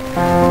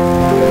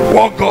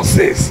 What God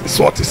says is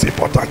what is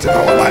important in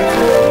our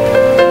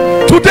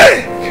life.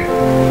 Today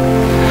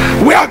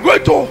we are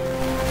going to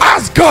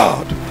ask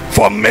God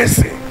for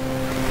mercy,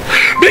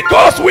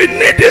 because we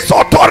need this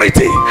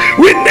authority,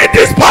 we need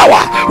this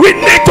power, we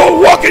need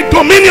to walk in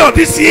dominion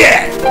this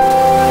year.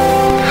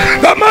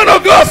 The man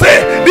of God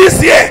said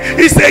this year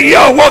is a year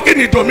of walking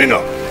in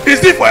dominion.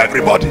 Is it for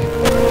everybody?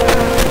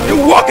 You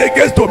walk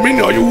against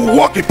dominion, you will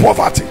walk in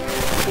poverty.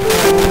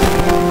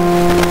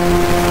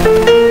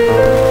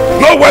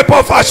 No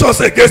weapon fashioned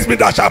against me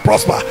that shall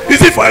prosper.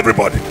 Is it for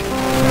everybody?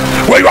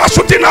 When you are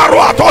shooting arrow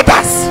at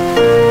others,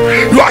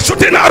 you are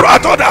shooting arrow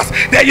at others,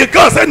 then you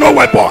can't say no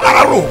weapon,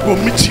 arrow will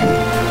meet you.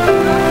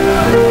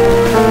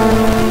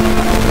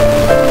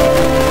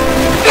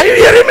 Are you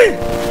hearing me?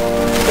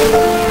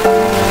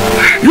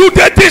 You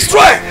get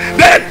destroyed,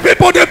 then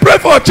people they pray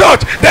for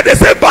church, then they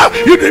say back,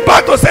 you the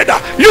back to say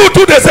that, you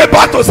too they say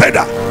back to say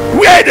that.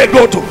 Where they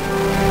go to?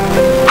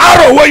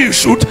 Arrow where you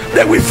shoot,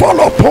 they will fall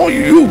upon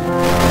you.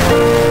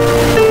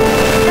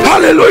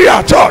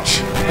 Hallelujah,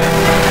 church.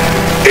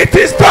 It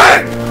is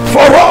time for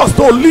us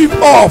to live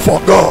all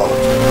for God.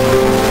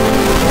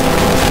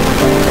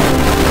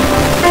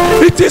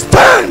 It is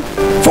time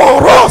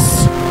for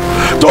us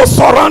to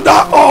surrender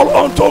all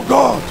unto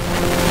God.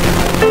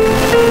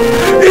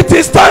 It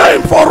is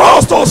time for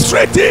us to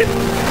strengthen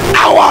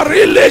our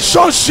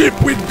relationship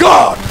with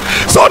God,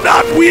 so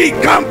that we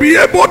can be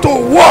able to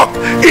walk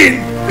in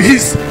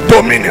his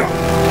dominion.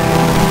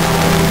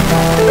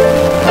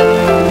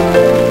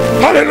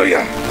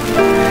 Hallelujah.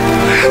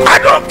 I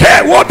don't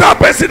care what that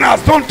person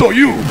has done to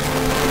you.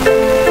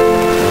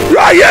 You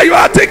are here, you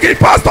are thinking,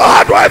 Pastor,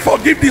 how do I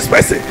forgive this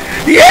person?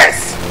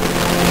 Yes,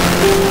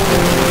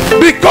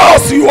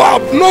 because you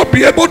have not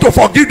been able to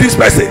forgive this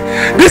person.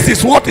 This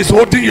is what is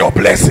holding your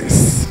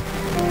blessings.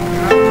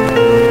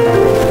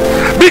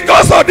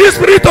 Because of this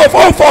spirit of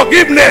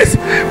unforgiveness,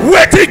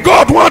 what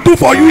God want to do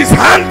for you is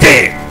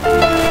hanging.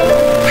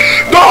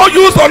 Don't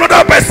use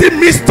another person's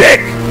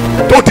mistake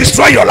to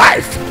destroy your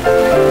life.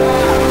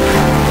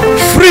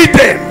 Free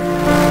them.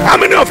 How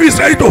many of you is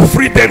ready to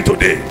free them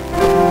today?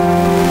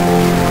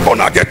 Oh,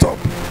 now get up.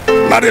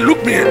 Now they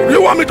look me.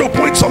 You want me to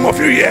point some of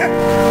you here?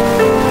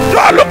 You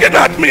are looking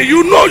at me.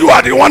 You know you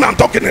are the one I'm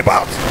talking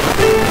about.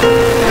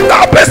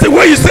 That person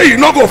where you say you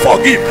not go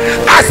forgive,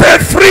 I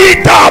said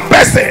free that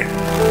person.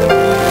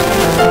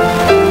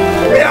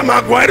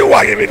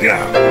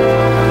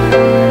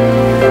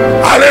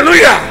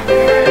 Hallelujah.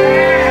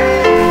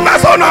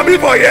 That's all now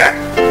people here.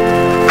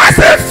 I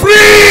said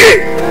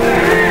free.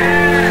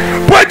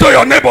 Point to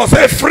your neighbor,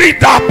 say free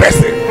that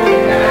person.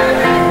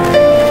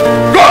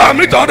 Go and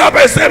meet the other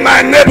person,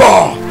 my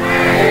neighbor.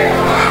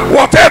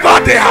 Whatever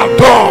they have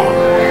done,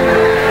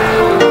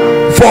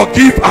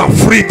 forgive and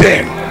free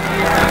them,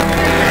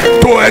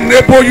 to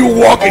enable you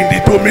walk in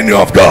the dominion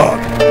of God.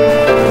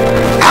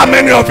 How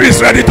many of you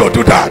is ready to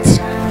do that?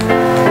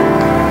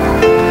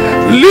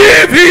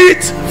 Leave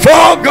it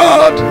for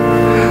God.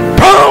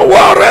 Don't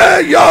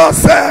worry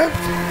yourself.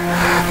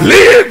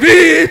 Leave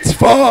it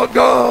for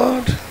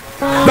God.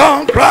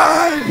 Don't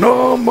cry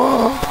no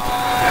more.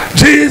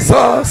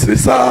 Jesus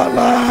is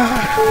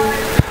alive.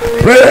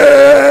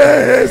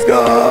 Praise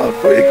God.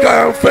 We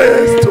can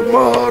face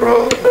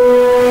tomorrow.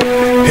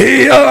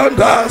 He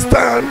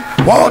understands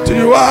what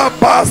you are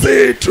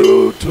passing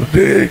through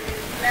today.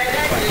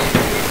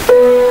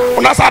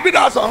 When I sabi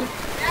that song,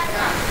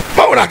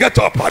 but when I get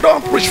up, I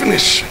don't preach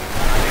finish.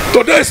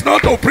 Today is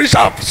not to preach.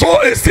 I've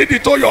sow a seed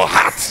into your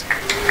heart.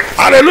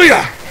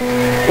 Hallelujah.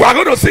 We are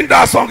going to sing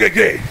that song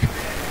again.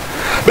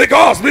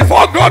 Because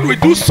before God will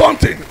do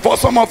something for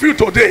some of you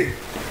today,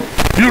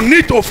 you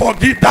need to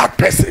forgive that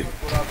person.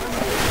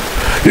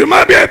 You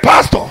might be a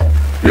pastor,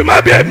 you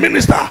might be a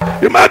minister,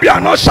 you might be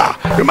an usher,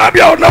 you might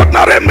be an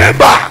ordinary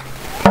member.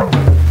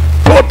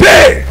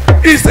 Today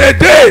is a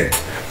day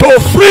to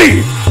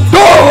free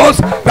those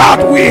that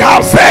we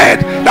have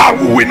said that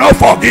we will not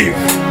forgive.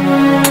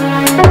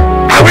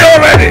 Are we all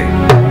ready?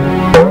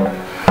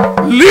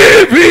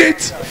 Leave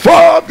it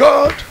for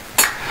God.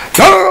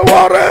 Don't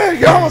worry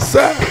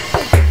yourself.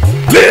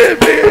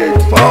 Leave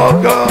it for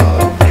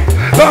God.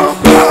 Don't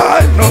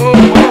cry no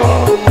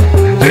more.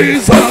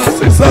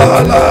 Jesus is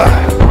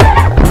alive.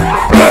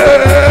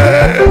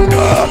 Praise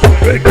God.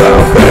 We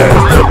confess.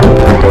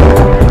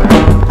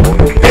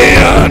 He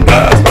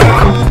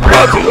understands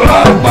what you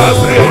have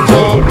passed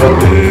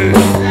already.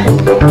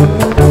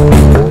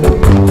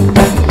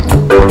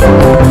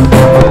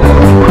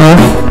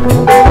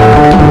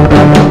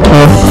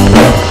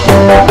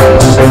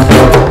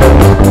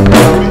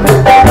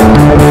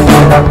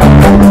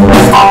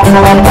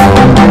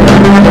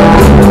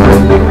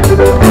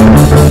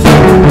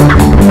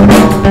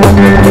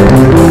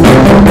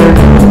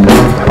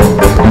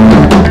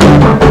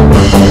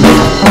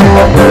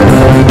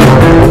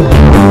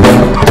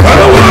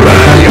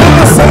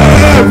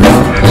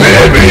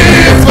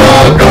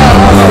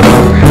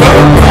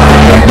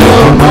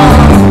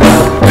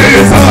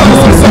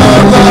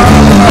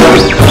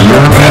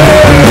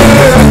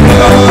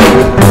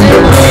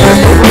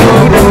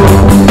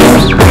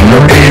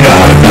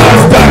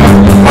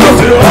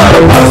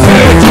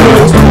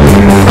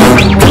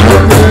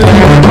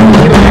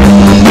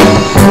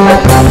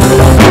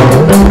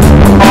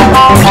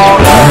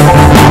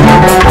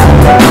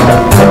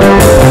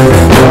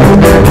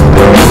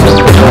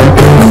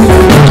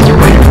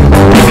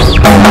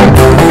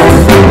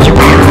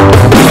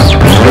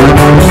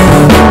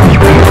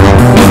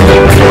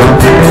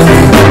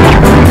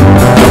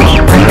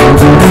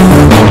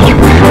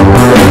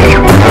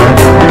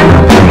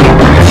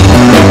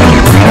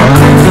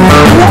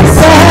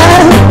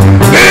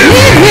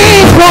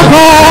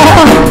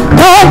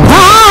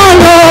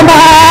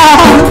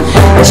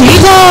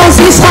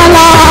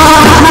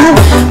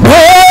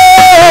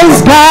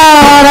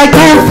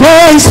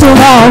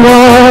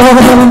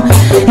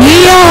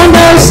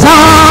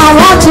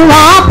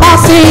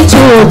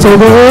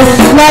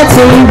 Let's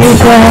sing it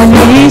when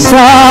we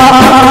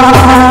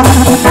start.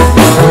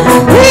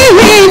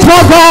 Leave it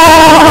for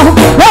God.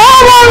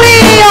 Don't worry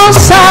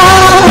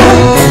yourself.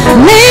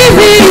 Leave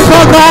it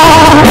for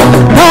God.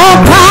 Don't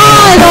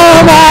cry no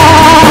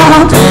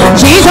more.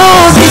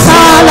 Jesus is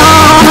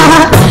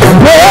alive.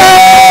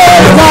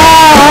 Praise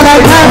God. I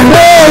can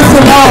praise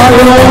the Lord.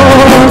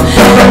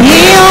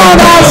 He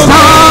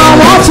understands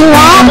what you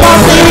are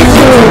passing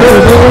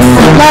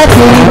through. Let's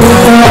sing it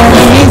when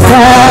we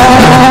start.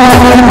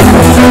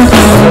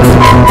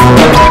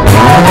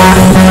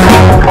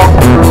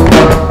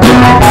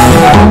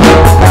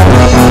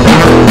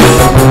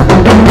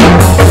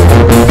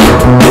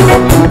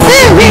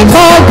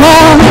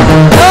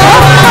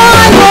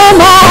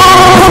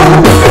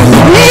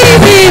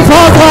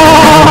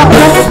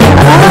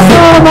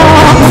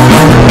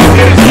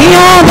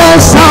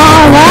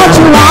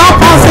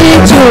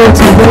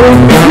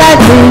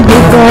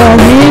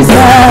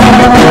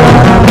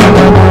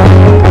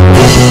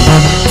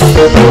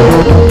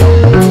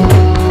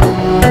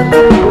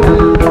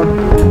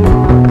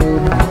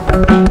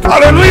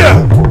 Hallelujah.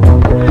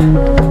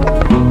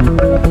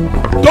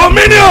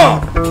 Dominion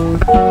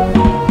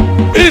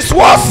is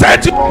what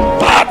sets you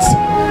apart.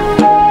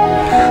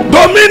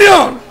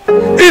 Dominion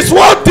is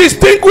what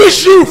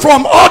distinguishes you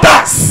from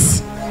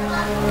others.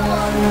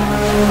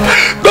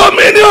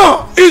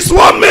 Dominion is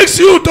what makes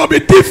you to be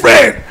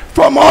different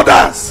from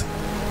others.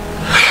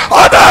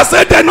 Others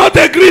say they not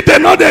agree,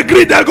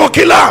 they go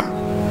kill him.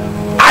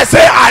 I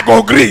say I go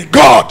agree.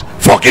 God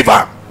forgive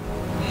him.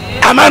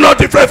 Am I not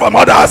different from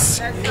others?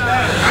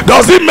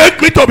 Does it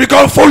make me to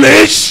become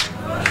foolish?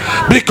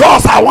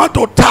 Because I want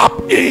to tap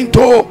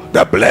into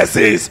the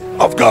blessings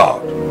of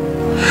God.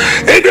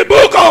 In the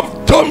book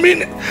of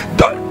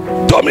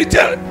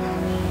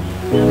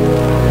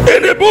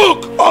in the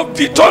book of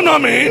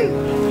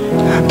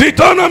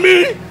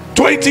Deuteronomy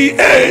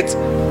 28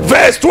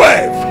 verse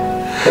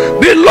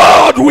 12, the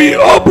Lord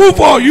will open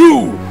for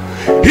you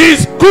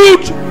his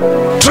good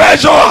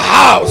treasure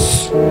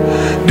house,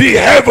 the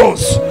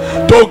heavens,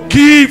 to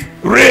give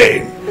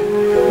rain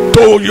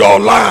to your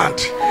land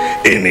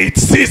in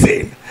its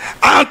season,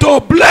 and to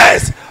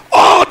bless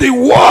all the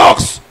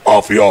works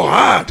of your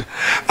hand,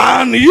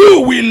 and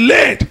you will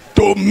lend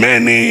to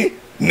many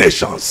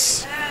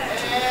nations.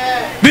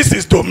 This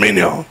is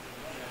dominion.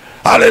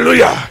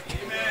 Hallelujah.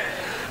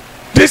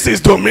 This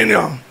is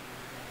dominion.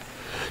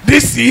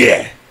 This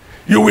year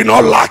you will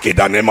not lack it in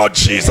the name of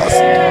Jesus.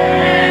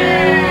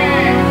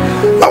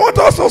 I want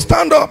us to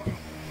stand up.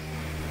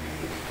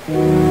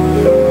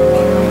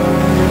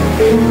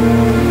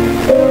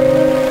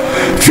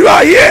 If you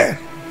are here,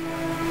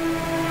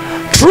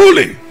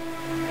 truly,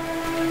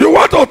 you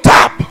want to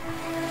tap,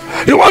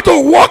 you want to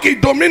walk in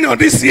dominion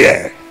this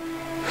year,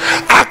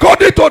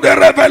 according to the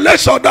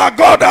revelation that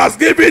God has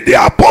given the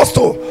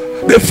apostle,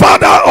 the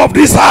father of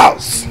this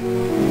house,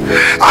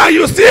 and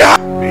you still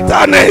have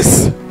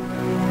bitterness,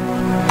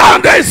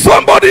 and there is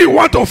somebody you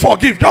want to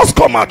forgive, just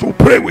come out to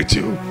pray with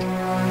you.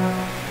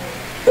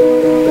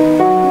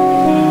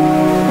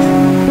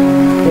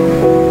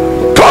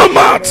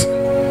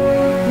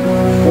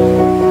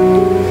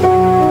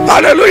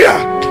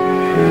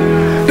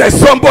 Hallelujah. There's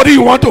somebody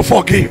you want to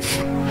forgive.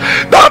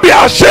 Don't be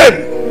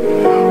ashamed.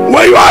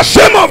 When you are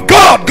ashamed of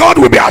God, God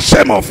will be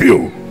ashamed of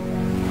you.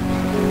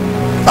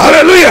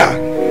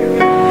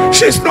 Hallelujah.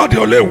 She's not the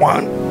only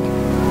one.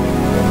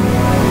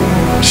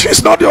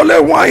 She's not the only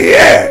one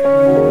here.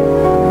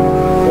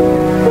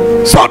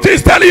 Something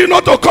is telling you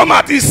not to come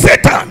out. It's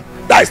Satan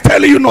that is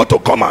telling you not to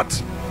come out.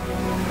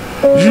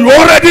 You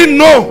already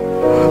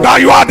know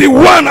that you are the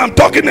one I'm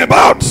talking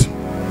about.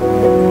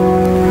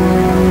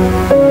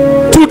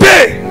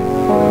 Today,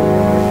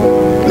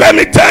 let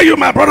me tell you,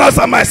 my brothers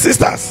and my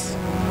sisters,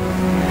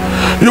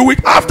 you will,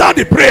 after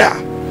the prayer,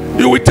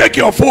 you will take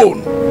your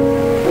phone.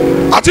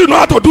 As you know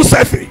how to do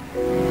selfie.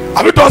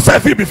 Have you done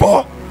selfie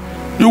before?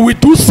 You will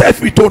do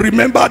selfie to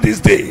remember this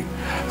day.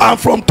 And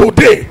from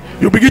today,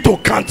 you begin to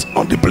count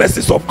on the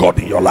blessings of God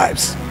in your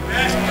lives.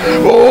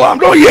 Oh, I'm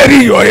not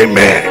hearing your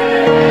amen.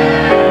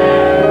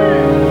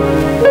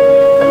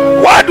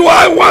 Why do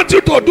I want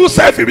you to do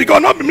selfie?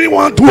 Because not me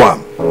want to do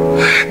them.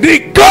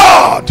 The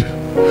God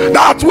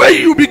that way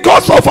you,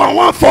 because of I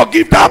want to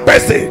forgive that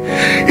person,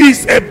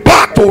 is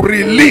about to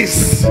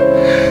release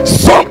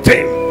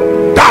something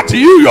that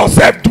you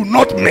yourself do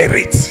not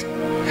merit.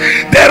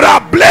 There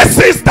are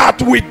blessings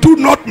that we do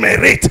not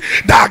merit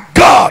that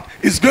God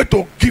is going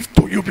to give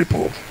to you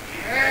people.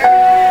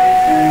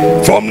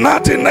 From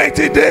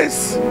 90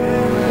 days,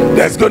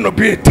 there's going to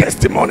be a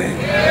testimony.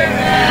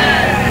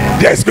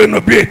 There's going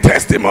to be a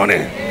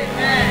testimony.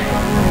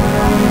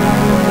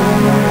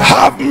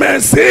 Have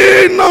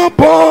mercy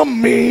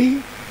upon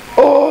me,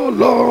 oh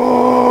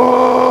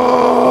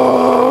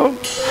Lord.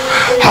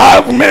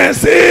 Have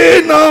mercy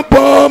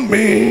upon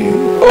me,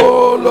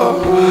 oh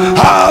Lord.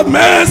 Have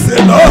mercy,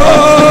 Lord.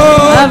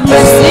 Have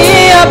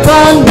mercy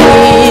upon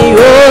me,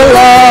 oh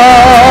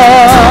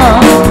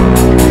Lord.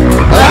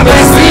 Have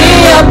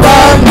mercy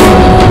upon me,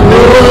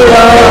 oh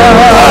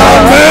Lord.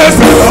 Have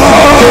mercy,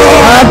 Lord.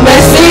 Have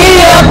mercy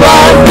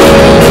upon me,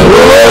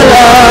 oh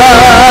Lord.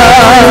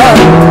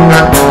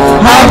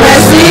 Have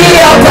mercy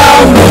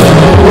upon me,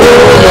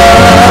 oh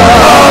Lord.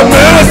 Have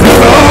mercy,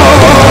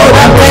 Lord.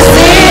 Have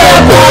mercy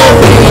upon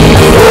me,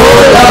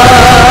 oh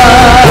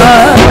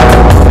Lord.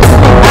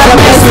 Have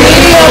mercy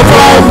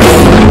upon me,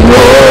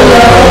 oh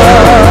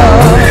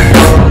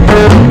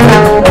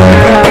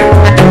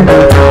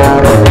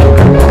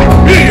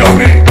Be your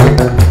name.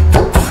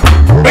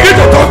 Begin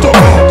to talk to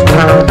God.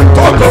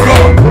 Talk to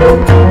God.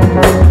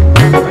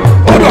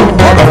 Hold on.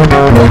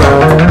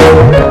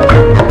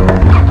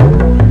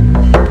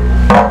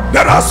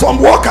 There are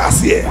some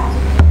workers here.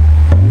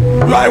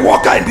 You are a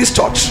worker in this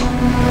church.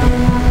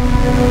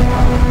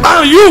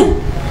 And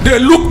you, they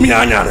look me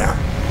anyanya.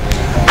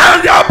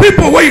 And there are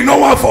people where you no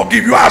one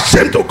forgive. You are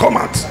ashamed to come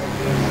out.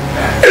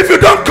 If you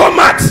don't come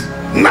out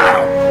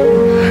now,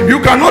 you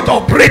cannot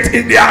operate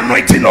in the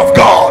anointing of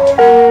God.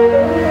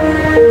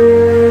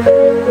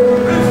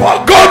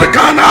 For God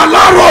can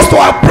allow us to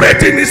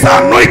operate in his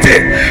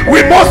anointing,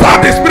 we must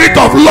have the spirit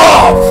of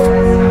love.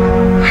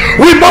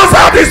 We must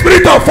have the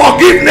spirit of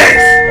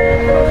forgiveness.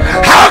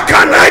 How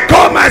can I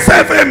call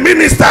myself a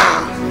minister,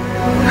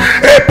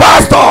 a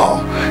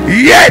pastor,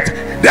 yet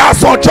there are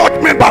some church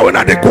members when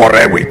they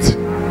quarrel with?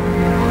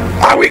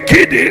 Are we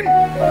kidding?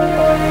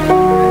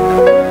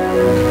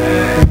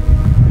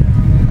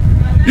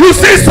 You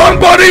see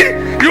somebody,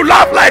 you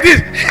laugh like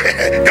this.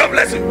 God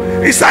bless you.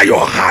 Inside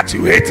your heart,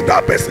 you hate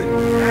that person.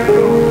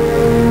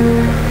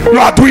 You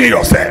are doing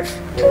yourself.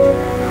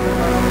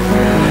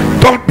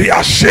 Don't be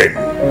ashamed.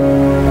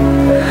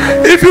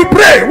 If you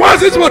pray,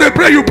 once it's what they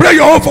pray, you pray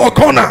your own for a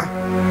corner.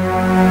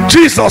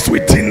 Jesus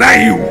will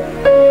deny you.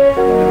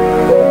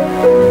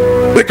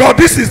 Because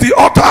this is the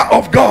altar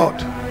of God.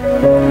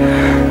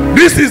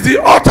 This is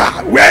the altar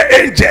where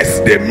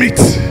angels they meet.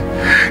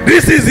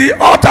 This is the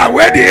altar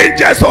where the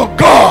angels of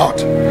God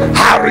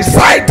are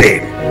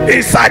residing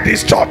inside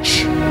this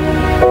church.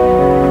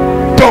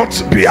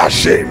 Don't be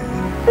ashamed.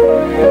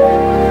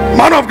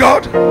 Man of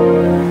God,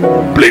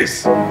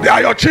 please, they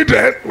are your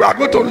children. We are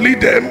going to lead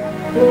them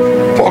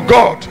for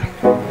God.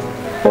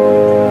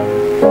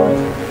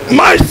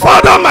 My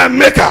Father, my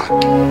Maker,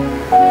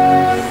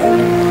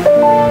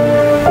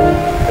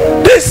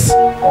 these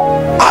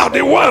are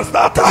the ones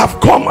that have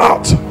come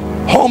out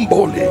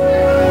humbly.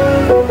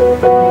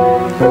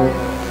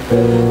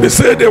 They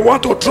say they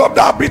want to drop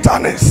that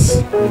bitterness.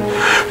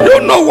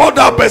 You know what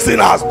that person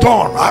has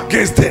done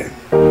against them.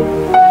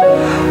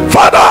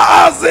 Father,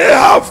 as they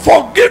have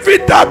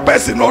forgiven that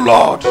person, oh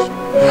Lord,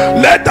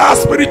 let that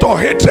spirit of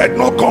hatred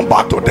not come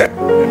back to them.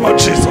 In the name of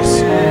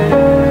Jesus.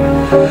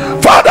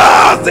 Father,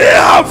 as they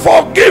have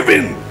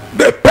forgiven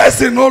the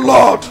person, oh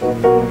Lord,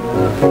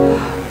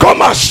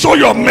 come and show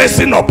your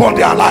mercy upon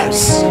their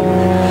lives.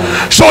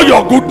 Show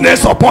your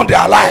goodness upon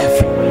their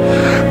life.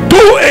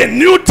 Do a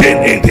new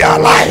thing in their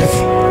life.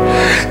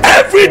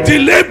 Every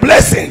delayed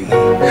blessing,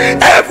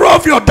 every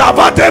of your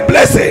diverted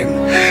blessing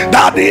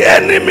that the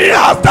enemy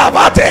has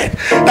diverted,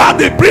 that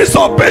the prince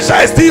of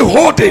Persia is still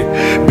holding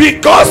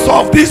because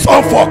of this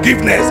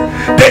unforgiveness,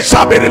 they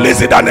shall be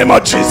released in the name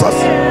of Jesus.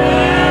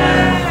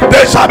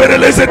 They shall be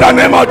released in the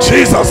name of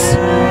Jesus.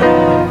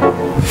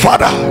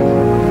 Father,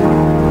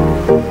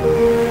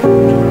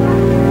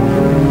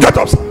 get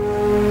up, sir.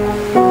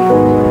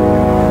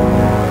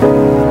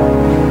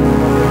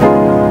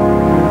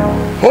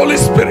 Holy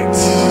Spirit,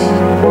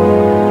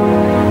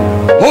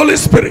 Holy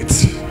Spirit,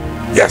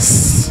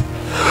 yes.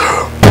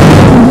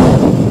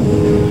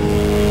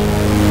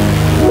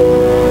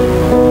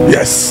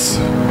 Yes.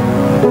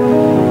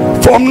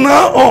 From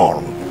now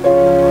on,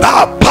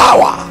 that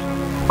power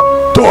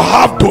to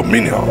have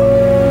dominion,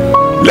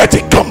 let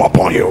it come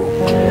upon you.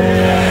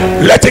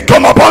 Let it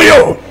come upon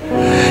you.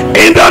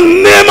 In the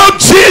name of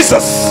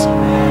Jesus.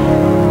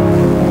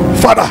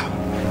 Father,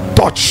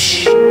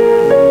 touch.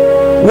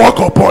 Walk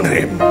upon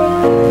him.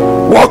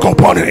 Walk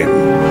upon him.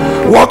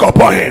 Walk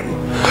upon him.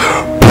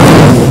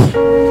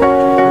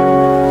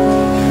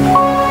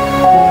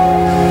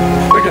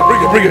 Bring it,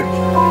 bring it, bring it.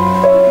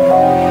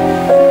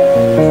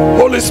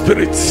 Holy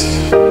Spirit.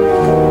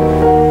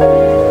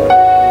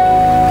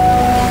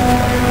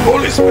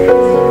 Holy Spirit.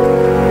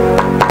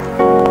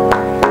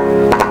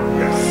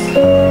 Yes.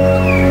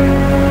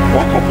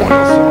 Walk upon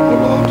your son, O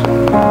Lord.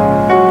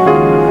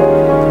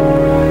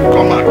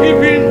 Come and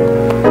give him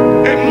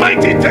a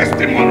mighty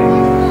testimony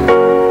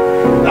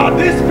that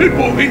these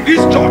people in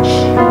this church,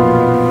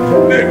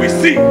 they will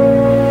see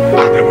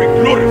and they will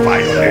glorify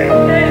your name.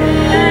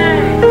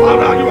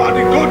 Father, you are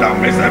the God that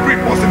makes every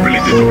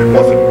possibility to be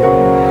possible.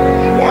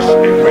 Wash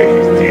away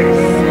his tears.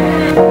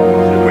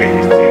 Wash away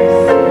his tears.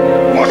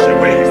 Wash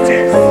away his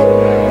tears.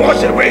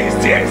 Wash away his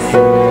tears.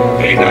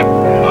 In the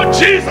name of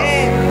Jesus.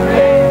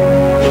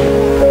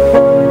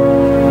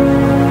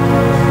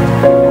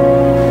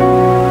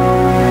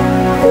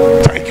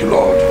 Thank you,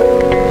 Lord.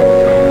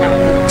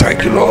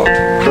 Thank you, Lord.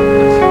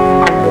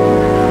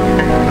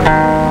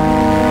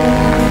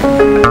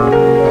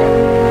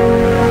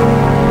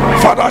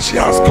 Father, she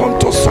has come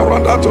to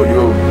surrender to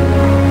you.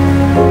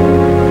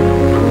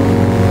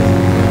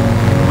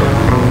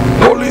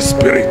 Holy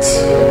Spirit,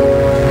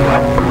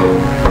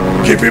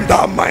 give him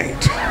that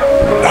mind,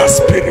 that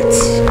spirit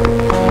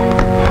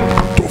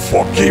to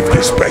forgive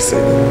this person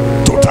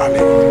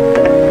totally,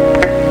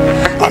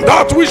 and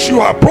that which you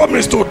have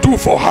promised to do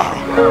for her,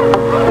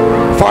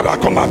 Father,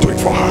 come and do it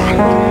for her.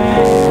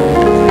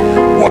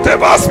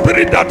 Whatever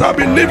spirit that have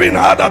been living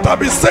her, that have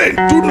been saying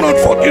do not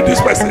forgive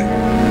this person,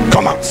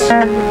 come out.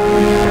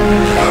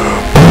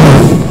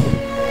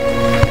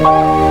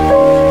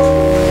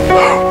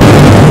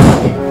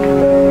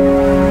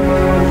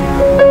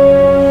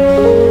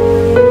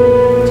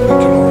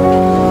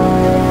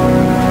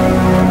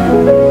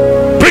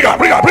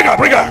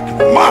 Bring her.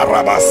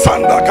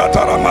 Marabasanda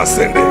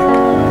Kataramasende.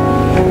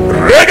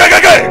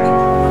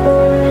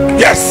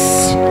 Yes,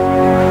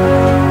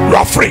 you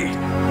are free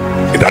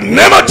in the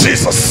name of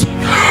Jesus.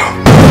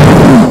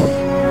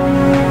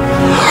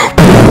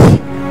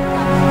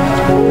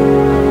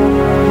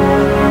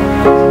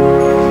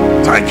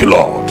 Thank you,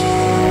 Lord.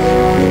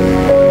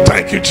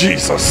 Thank you,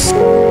 Jesus.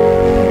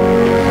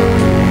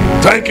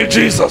 Thank you,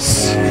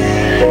 Jesus.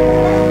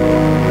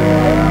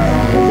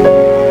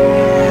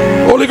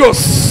 Holy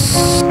Ghost.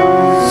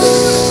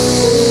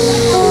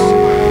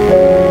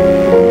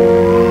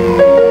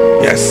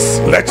 Yes,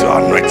 let your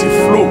anointing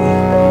flow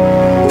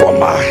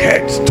from our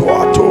head to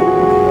our toe.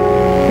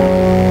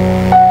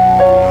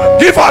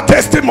 Give our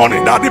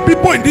testimony that the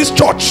people in this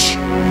church,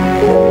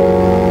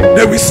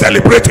 they will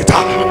celebrate with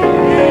her.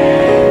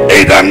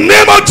 In the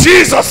name of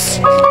Jesus,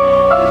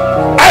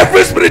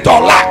 every spirit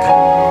of lack,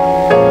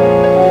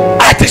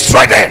 I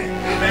destroy them.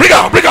 Bring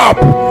up.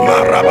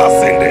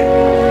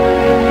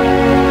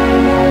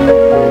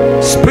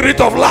 Spirit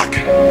of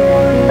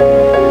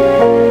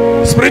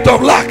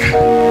lack,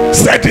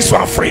 set this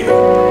one free.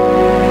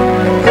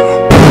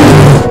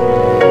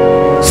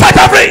 Set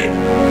her free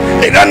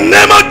in the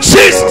name of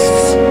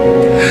Jesus.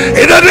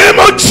 In the name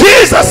of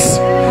Jesus.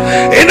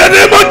 In the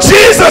name of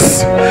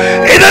Jesus.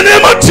 In the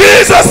name of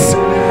Jesus.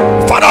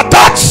 Father,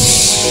 touch.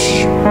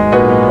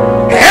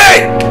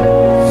 Hey,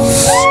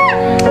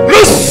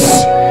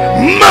 loose.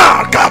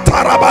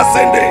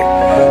 Markatarabasende.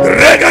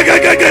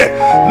 Regagagage.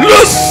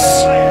 Loose.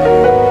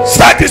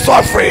 Set this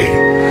one free.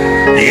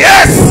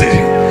 Yes.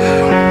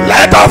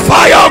 Let the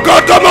fire of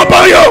God come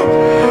upon you.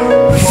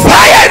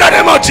 Fire in the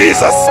name of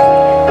Jesus.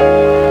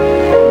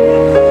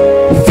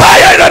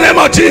 Fire in the name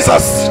of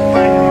Jesus.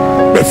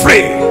 Be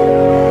free.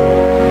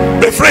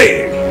 Be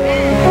free.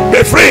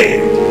 Be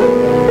free.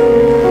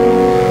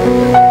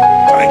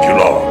 Thank you,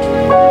 Lord.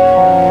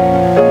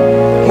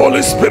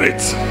 Holy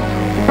Spirit,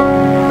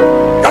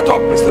 get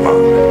up, Mr. Man.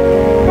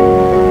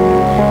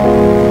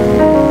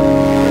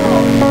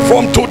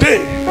 From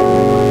today,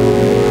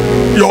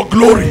 your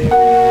glory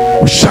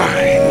will shine.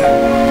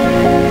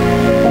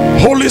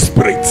 Holy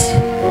Spirit,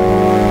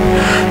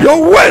 your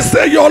word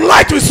say your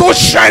light will so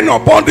shine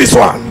upon this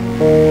one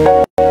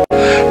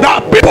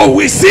that people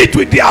will see it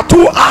with their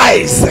two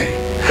eyes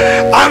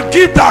and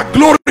give that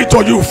glory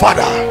to you,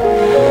 Father.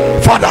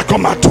 Father,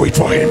 come and do it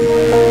for him.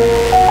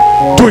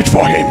 Do it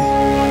for him.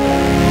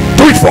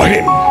 Do it for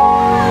him.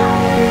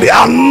 The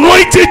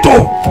anointing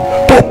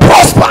to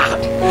prosper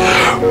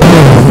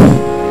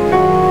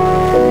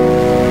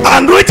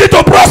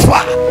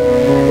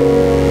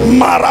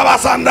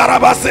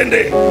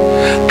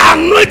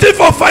Anointing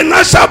for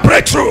financial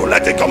breakthrough.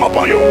 Let it come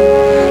upon you.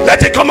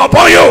 Let it come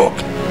upon you.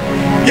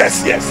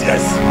 Yes, yes,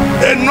 yes.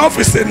 Enough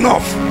is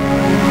enough.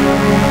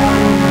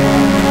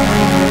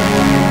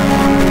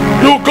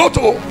 You go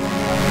to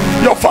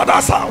your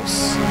father's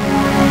house.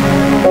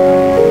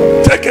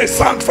 Take a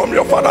sand from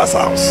your father's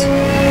house.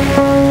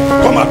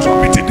 Come and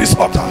drop it in this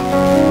altar.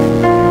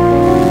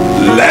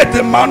 Let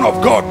the man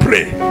of God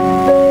pray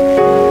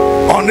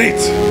on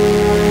it.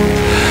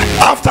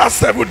 After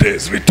 7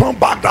 days, return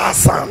back that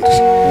sand.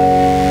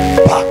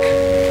 Back.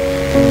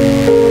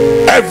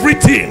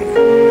 Everything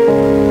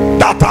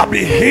that have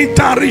been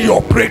hindering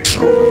your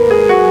breakthrough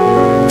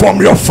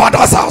from your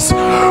father's house.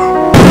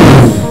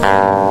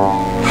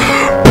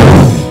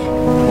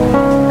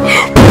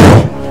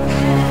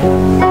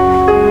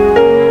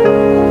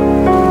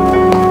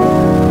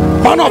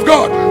 Man of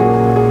God,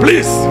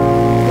 please,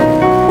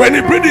 when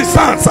he brings his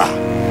sand, sir,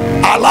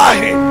 allow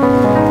him.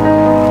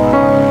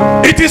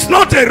 It is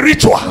not a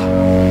ritual.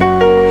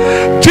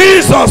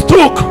 Jesus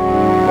took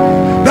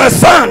the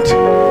sand,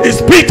 he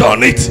spit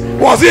on it.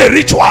 Was it a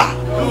ritual?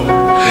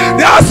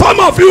 There are some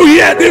of you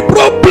here, the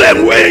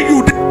problem where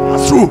you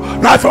pass through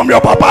now from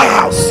your papa's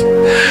house,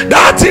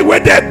 that thing where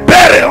they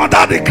bury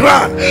under the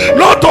ground,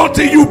 not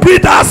until you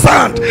bring that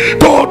sand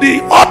to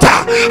the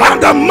altar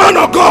and the man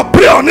of God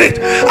pray on it.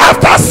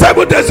 After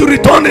 7 days you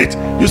return it,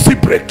 you see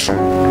breakthrough.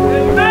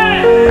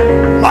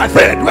 My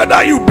friend,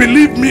 whether you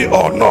believe me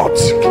or not,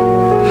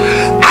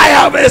 I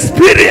have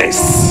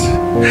experienced,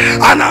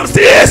 and I'm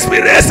still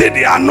experiencing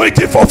the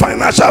anointing for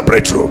financial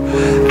breakthrough.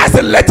 I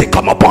said, let it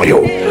come upon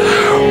you.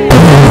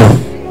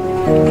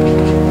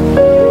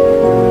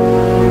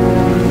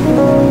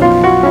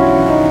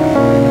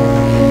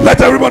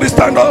 Let everybody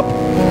stand up.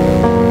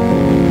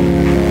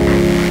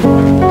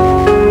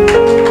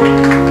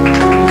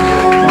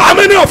 How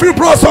many of you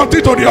brought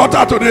something to the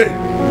altar today?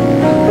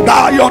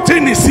 That your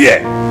thing is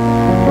here.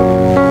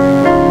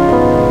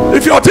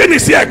 If your thing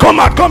is here, come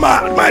out, come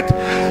out.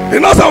 You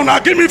know, so now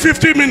give me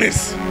 15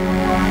 minutes.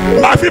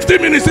 My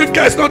 15 minutes, if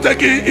guys not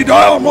taking it,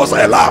 almost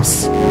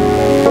elapse.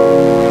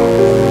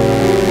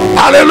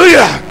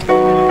 Hallelujah.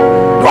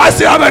 Do I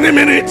still have any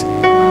minute?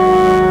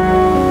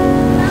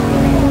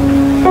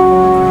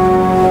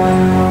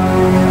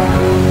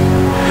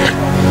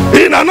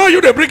 I know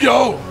you, they bring your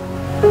own.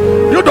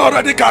 You don't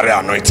already carry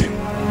anointing.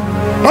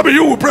 Maybe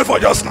you will pray for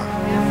just now.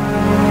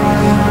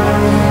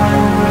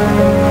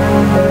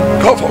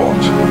 Go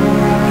forward.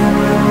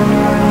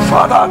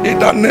 Father, in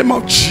the name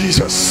of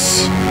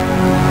Jesus,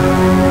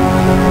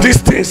 these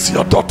things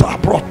your daughter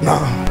brought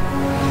now,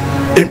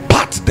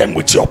 impart them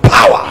with your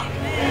power.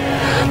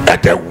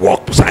 Let them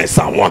walk signs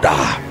and wonder.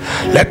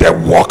 Let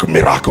them walk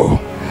miracle.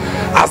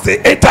 As they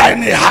enter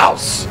any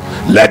house,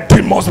 let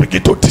demons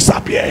begin to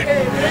disappear.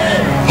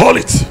 Hold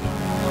it.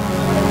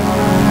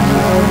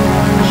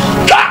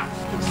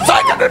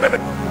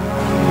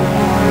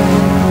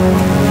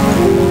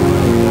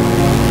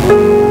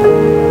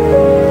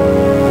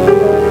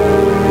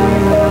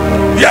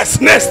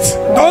 Yes, next.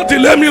 Don't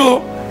delay me.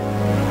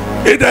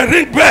 If they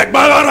ring back,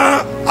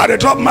 and they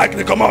drop mic,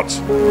 they come out.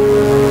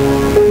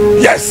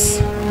 Yes.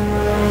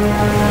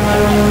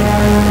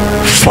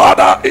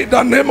 Father, in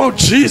the name of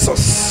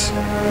Jesus,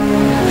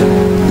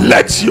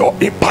 let your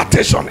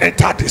impartation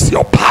enter this,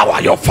 your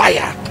power, your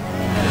fire,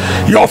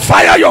 your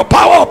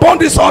power upon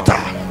this altar.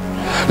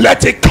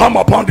 Let it come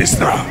upon this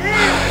now.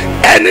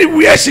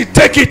 Anywhere she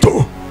take it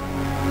to,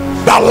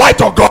 the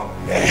light of God,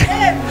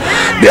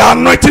 the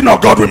anointing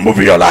of God will move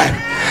in your life.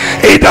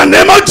 In the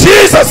name of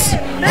Jesus,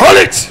 hold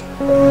it.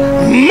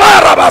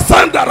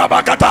 Marabasanda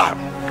rabakata.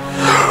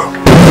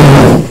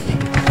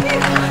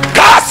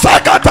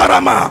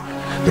 Kasakatarama.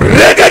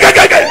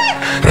 Regegege.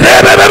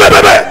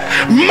 Rebebebebe.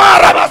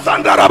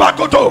 Marabasanda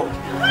rabakoto.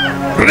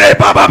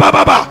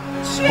 Rebabababa.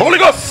 Holy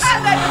Ghost.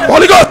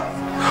 Holy Ghost.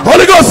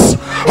 Holy Ghost.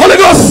 Holy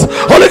Ghost.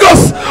 Holy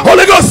Ghost.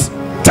 Holy Ghost.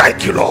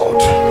 Thank you,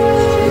 Lord.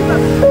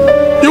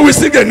 You will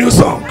sing a new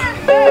song.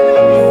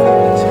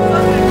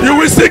 You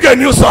will sing a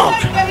new song.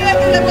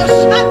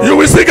 You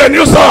will sing a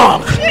new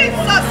song.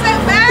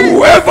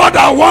 Whoever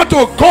that want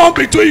to come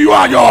between you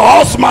and your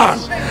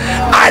husband,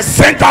 I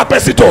sent that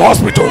person to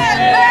hospital.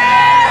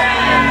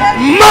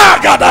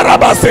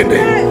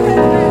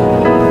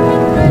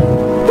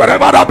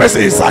 Wherever that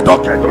person is, I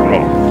don't care to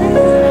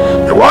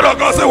know. The word of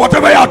God says,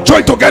 whatever you are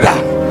joined together,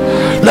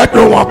 let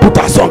no one put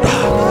asunder.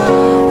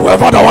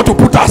 Whoever that want to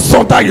put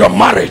asunder your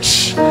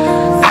marriage,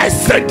 I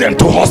sent them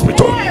to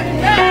hospital.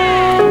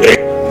 In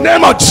the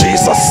name of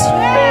Jesus.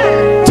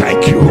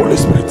 Thank you, Holy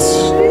Spirit.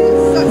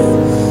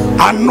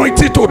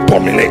 Anointed to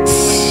dominate.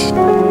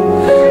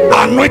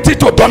 Anointed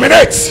to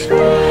dominate.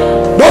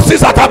 Those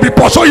things that have been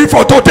pursuing you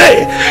for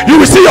today, you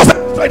will see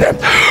yourself by them.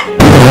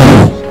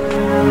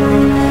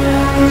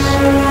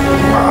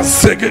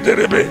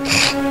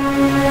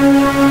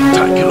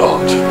 Thank you,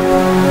 Lord.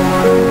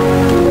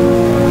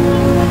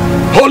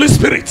 Holy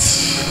Spirit,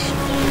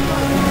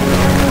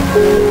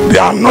 the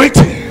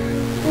anointing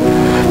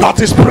that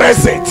is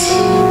present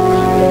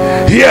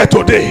here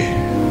today,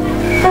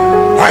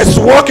 As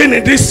working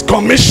in this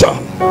commission,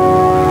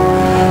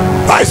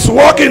 as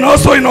working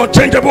also in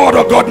unchangeable word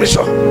of God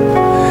mission,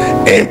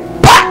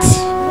 impart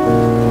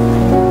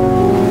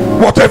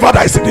whatever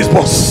that is in this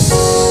box.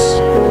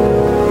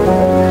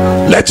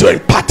 Let your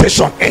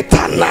impartation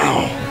enter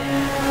now.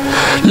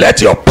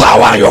 Let your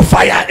power and your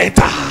fire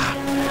enter.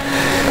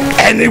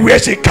 Anywhere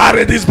she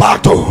carry this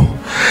battle,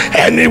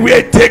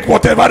 anywhere take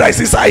whatever that is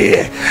inside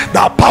here,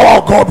 the power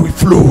of God will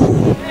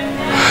flow.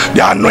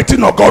 The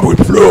anointing of God will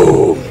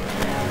flow.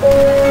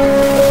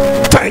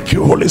 Thank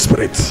you, Holy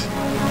Spirit.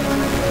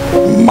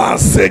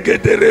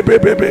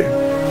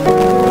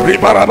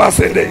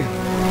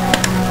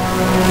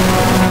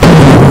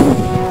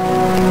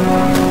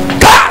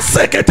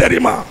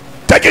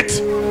 Take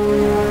it.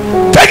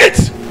 Take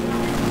it.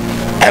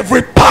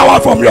 Every power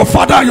from your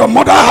father and your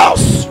mother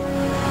house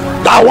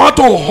that want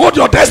to hold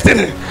your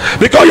destiny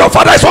because your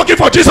father is working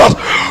for Jesus,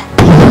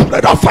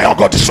 let that fire of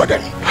God destroy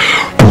them.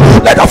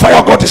 Let that fire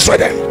of God destroy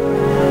them.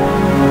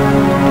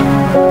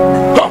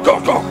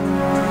 Go.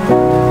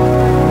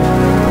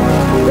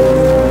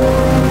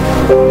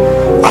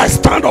 I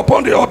stand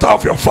upon the altar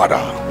of your father.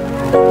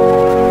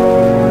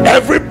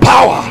 Every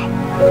power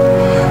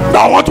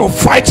that want to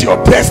fight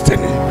your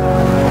destiny,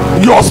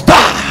 your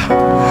star,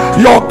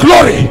 your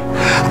glory,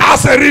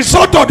 as a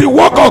result of the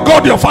work of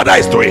God your father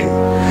is doing,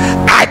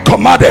 I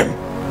command them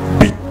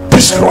be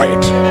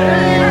destroyed.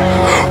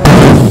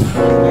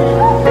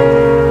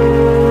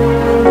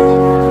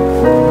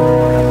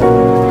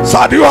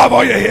 So do you have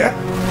oil here?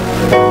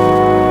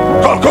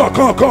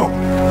 Come.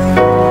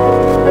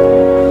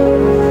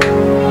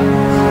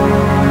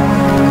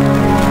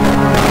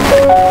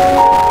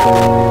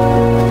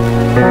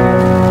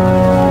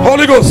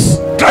 Holy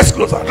Ghost, dress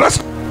closer.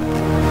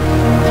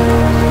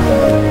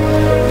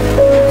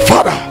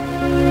 Father,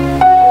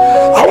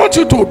 I want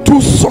you to do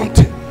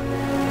something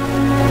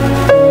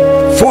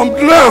from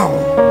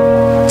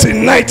now till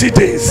 90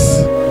 days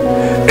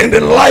in the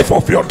life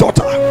of your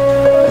daughter,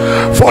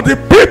 for the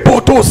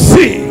people to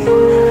see,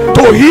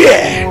 to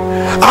hear,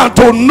 and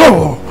to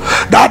know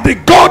that the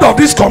God of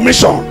this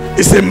commission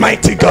is a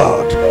mighty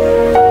God.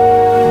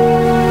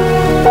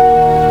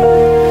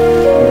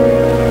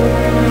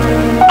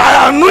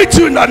 I anoint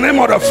you in the name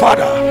of the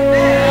Father,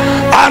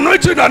 I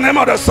anoint you in the name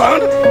of the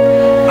Son,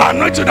 I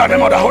anoint you in the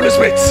name of the Holy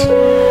Spirit.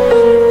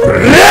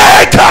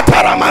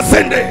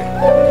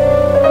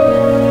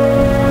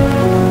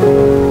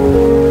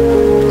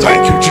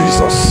 Thank you,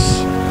 Jesus.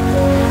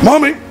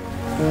 Mommy,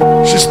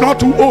 she's not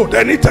too old.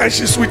 Anytime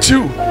she's with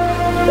you,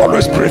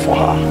 always pray for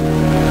her.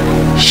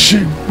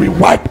 She will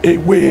wipe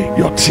away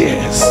your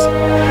tears.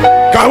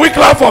 Can we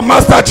clap for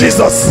Master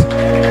Jesus?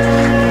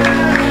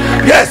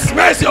 Yes,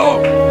 where's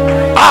your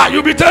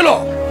you be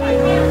tailor.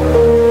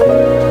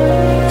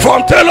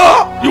 From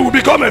tailor you will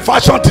become a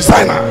fashion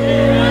designer.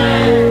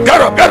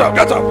 Get up.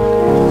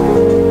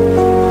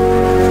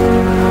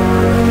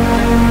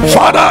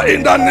 Father,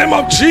 in the name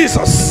of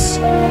Jesus,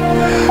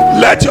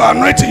 let your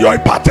anointing, your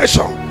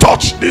impartation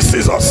touch these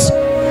scissors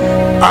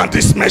and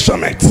this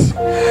measurement.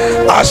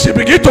 As she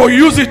begin to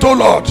use it, oh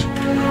Lord,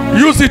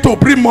 use it to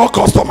bring more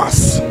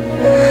customers.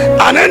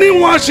 And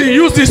anyone she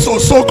use this to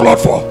sew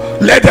cloth for,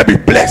 let them be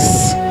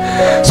blessed,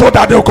 so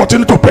that they will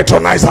continue to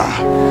patronize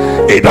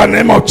her. In the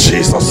name of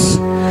Jesus.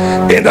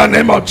 In the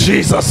name of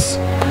Jesus.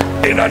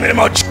 In the name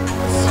of Jesus.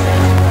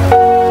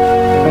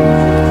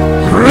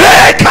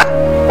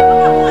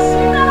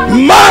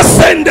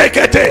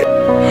 Masendekete.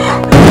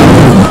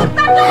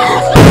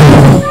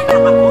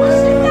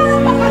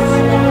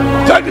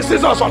 Take the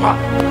scissors from her.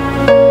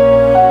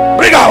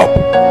 Bring her up.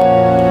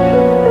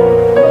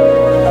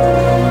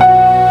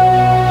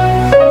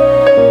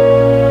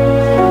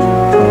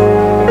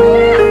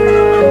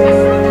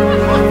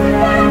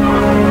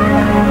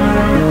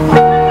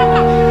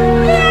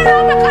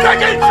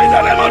 Take it in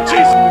the name of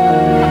Jesus.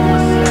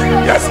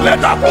 Yes, let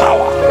that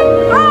power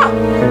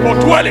to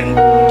dwell in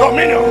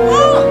dominion,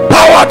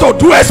 power to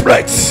do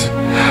exploits,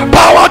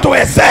 power to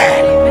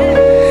excel.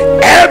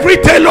 Every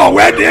tailor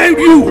where they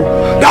you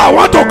that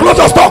want to close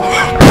the store,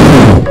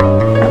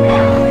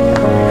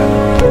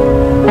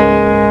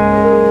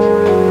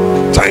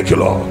 thank you,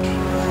 Lord.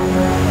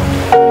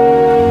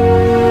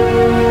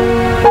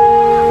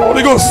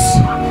 Holy Ghost,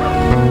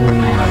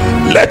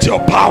 let your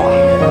power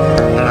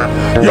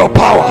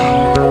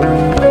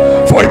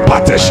for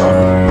impartation,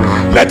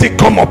 let it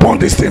come upon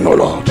this thing, oh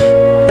Lord,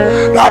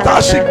 that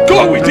as she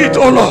go with it,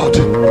 oh Lord,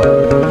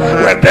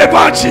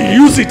 whenever she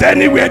use it,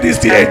 anywhere this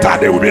thing enter,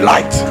 there will be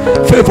light,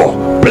 favor,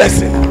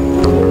 blessing.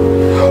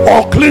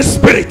 Unclean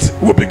spirit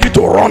will begin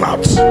to run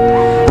out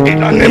in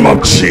the name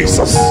of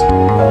Jesus.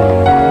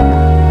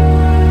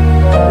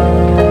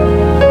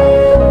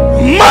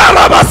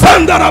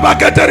 Malabasandaraba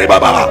keteri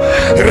baba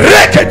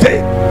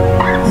rekete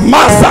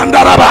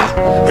masandaraba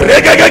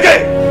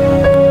regegege.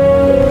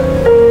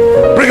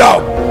 Bring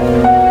out.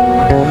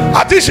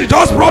 I think she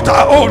just brought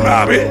her own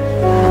now.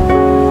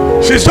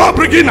 She's just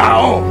bringing her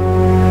own.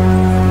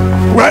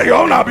 Well, your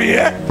own will be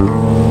here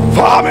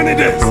for how many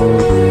days?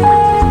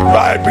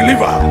 I believe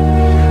her.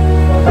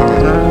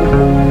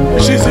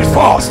 is the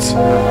first.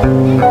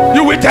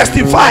 You will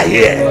testify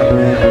here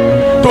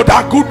to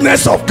the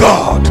goodness of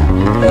God.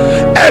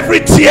 Every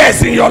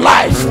tears in your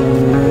life,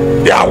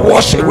 they are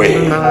washed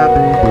away.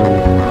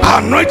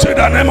 Anoint in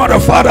the name of the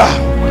Father.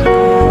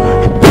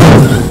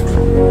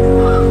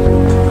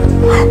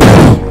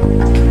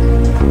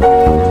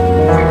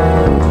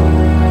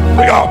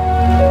 Pick up.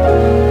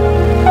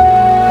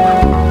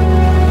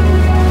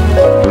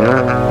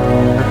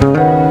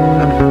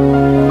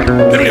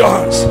 Give me your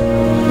hands.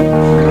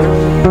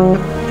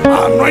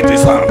 Anoint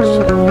these hands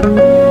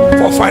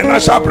for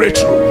financial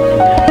breakthrough.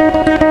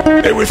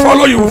 They will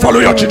follow you, will follow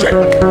your children.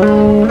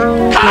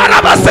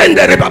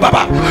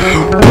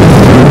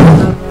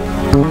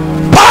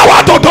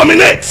 Power to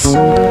dominate,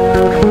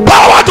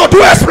 power to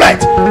do exploit.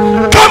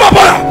 Come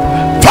upon her.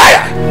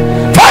 Fire,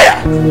 fire,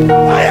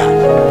 fire,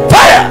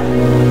 fire,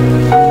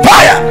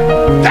 fire.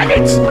 Take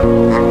it.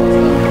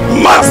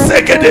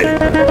 Masekede.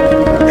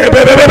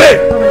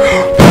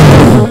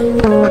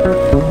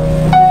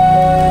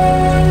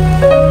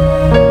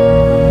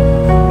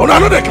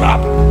 Another clap.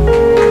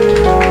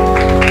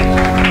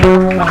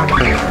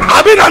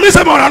 I mean, I miss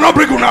him on another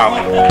break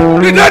now.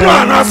 Did they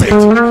not announce it? I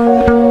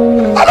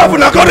don't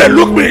know how they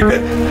look me.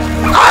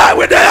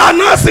 When they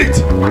announce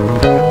it.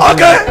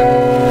 Okay.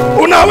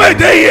 Una wait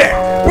they here.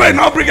 Wait,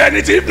 not bring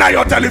anything. If now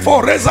your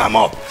telephone, raise them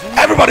up.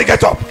 Everybody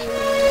get up.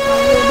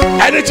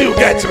 Anything you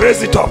get,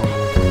 raise it up.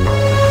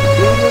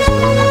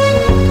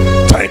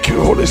 Thank you,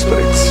 Holy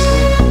Spirit.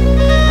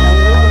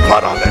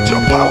 Father, let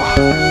your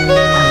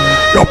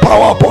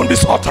power upon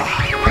this altar,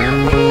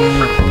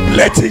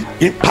 let it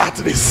impart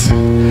this,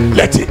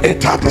 let it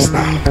enter this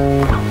now.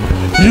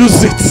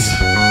 Use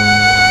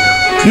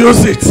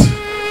it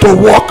to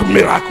work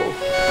miracle,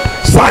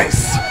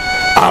 signs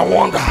and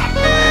wonder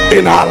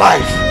in our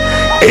life,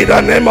 in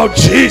the name of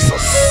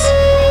Jesus.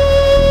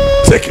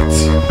 Take it.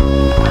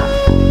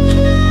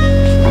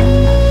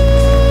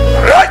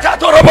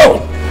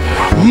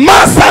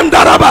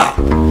 Masandaraba.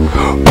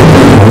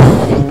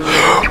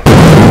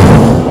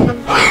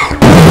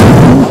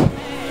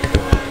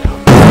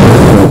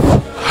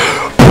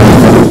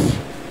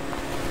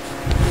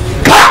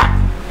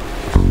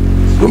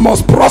 You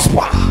must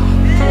prosper.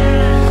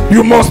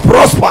 You must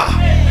prosper.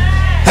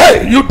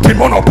 Hey, you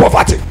demon of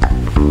poverty,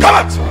 come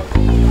out.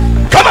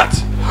 Come out.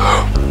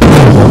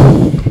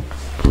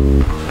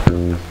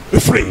 Be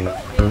free.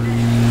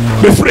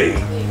 Be free.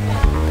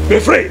 Be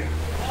free.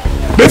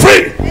 Be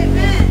free.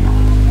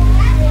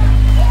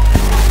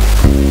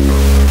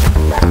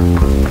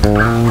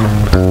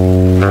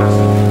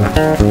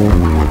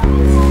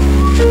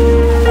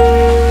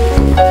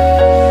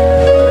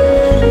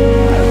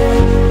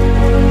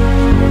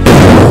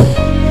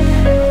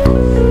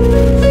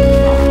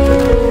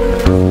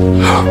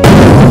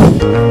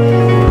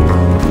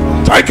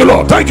 Thank you,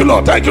 Lord. Thank you,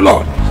 Lord. Thank you,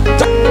 Lord.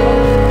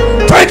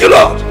 Thank you,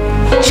 Lord.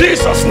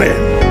 Jesus'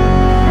 name.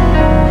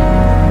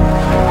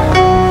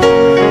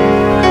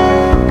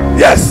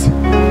 Yes.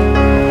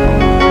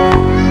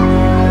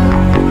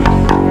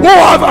 Who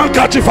have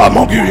handkerchief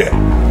among you here?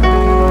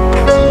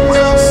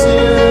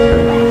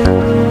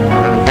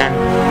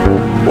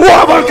 Who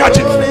have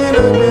handkerchief?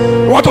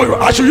 What are you?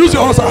 I should use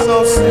your answer.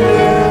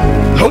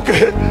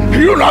 Okay.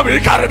 You not really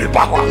carry the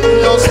power.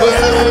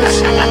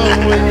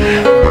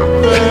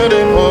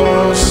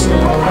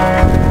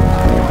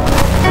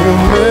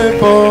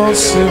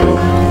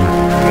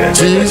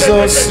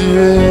 Jesus,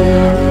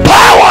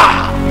 power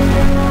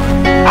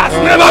as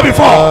never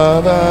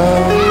before.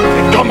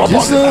 Come upon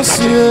Jesus,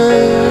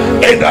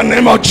 in the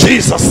name of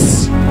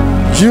Jesus. In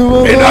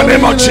the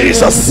name of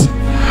Jesus.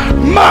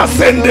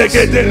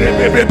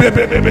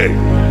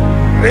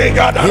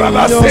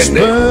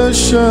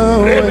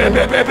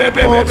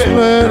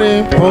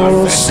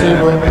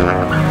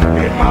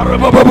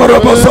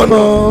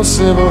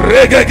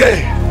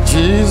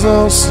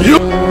 Jesus,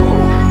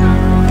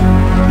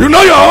 you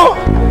know your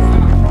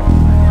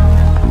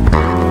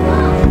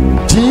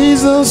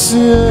Jesus,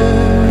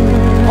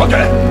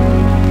 okay.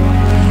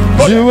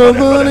 You are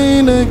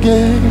burning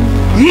again.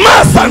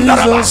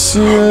 Jesus,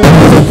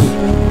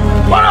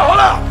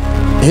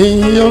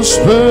 in your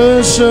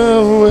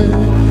special way,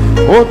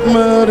 what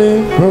made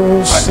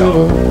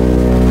impossible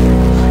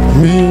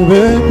be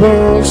made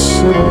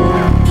possible.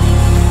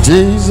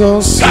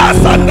 Jesus,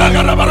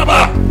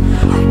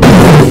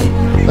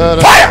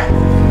 fire,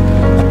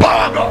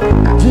 power God.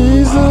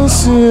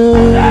 Jesus, you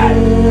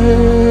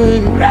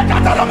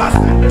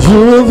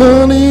are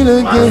burning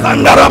again.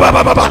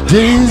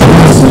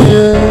 Jesus,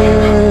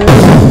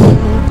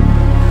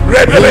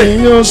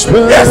 in your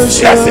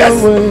special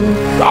way,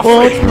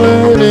 what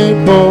made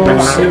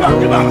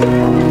impossible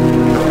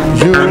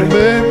you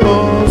made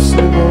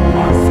possible.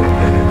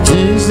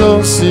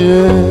 Jesus,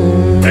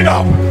 Pick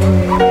up.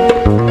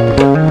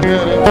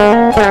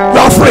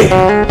 You're free.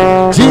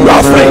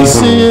 You're free.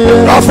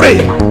 You're free.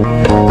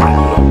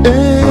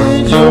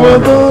 And you are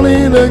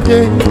burning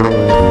again.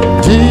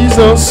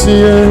 Jesus,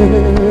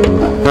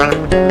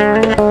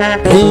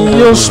 in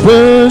your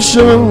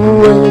special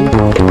way,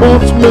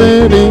 what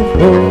made it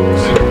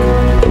possible.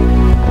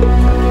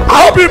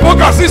 I hope people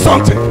can see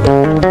something.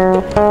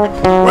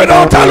 We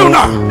don't tell you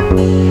now.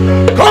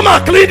 Come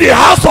and clean the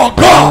house of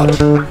God.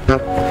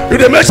 You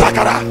dey make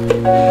shakara.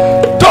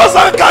 Those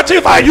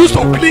handkerchief I used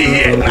to clean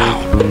here now,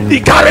 he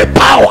carry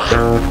power.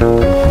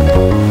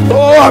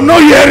 Oh, I'm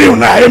not hearing you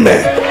now,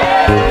 amen.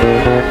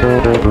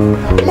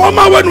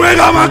 Mama, when we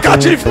have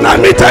handkerchief, now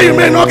me tell you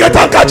may not get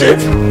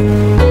handkerchief.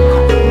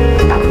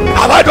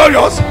 Have I done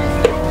yours?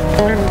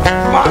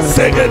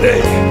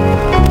 Masegede.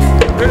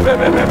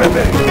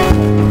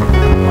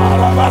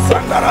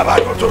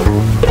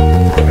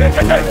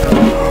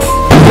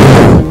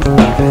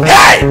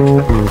 Hey!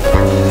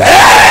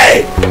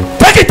 Hey!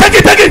 Take it, take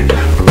it, take it!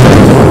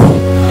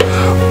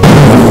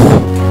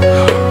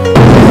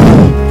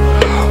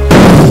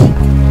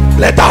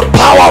 Let the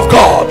power of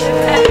God,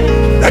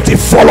 let it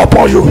fall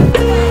upon you.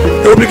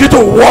 You will begin to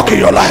walk in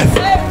your life.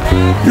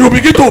 You will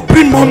begin to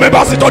bring more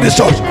members into this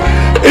church.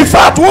 In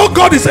fact, what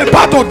God is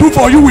about to do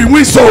for you, we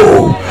win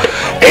so.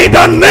 In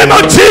the name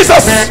of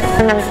Jesus.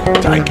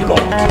 Thank you,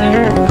 Lord.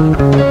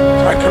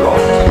 Thank you,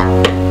 Lord.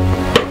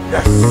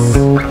 Yes.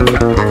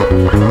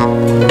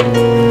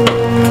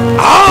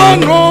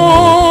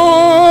 Anointing.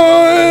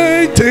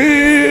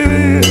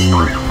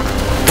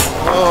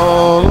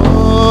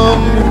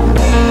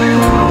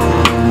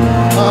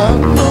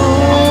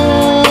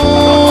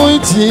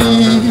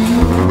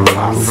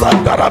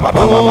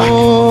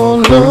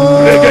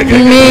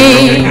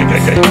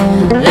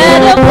 Let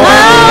the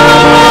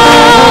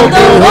power of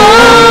the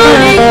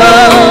Holy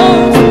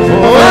Ghost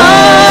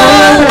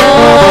fall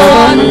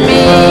on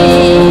me.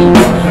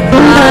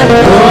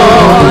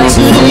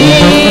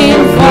 Anointing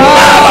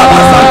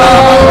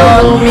fall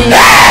on me.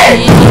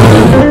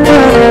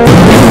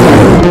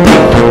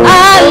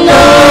 Anointing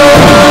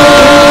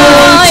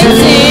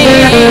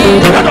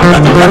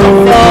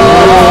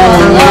fall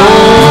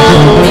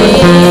on me.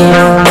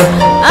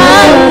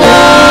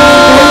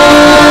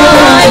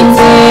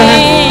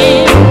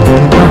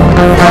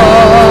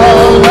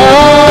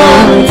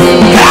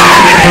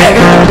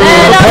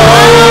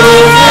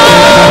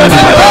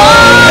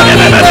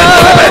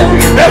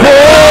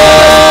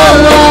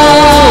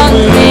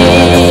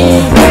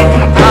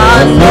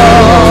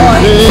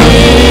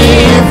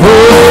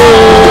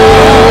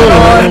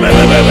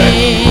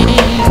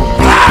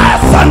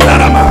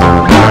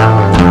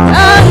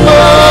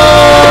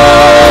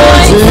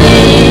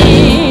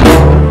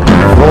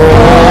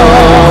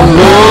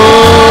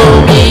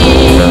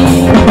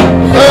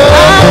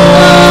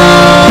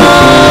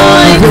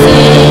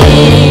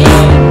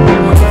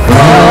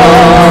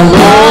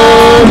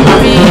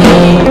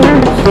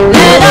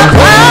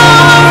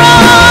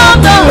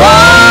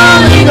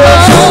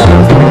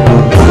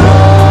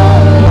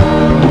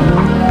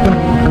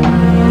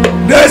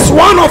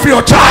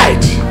 Your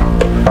child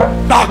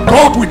that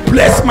God will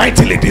bless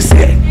mightily this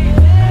year.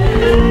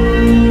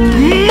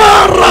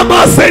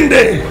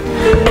 Marabasende.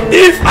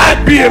 If I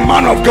be a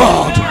man of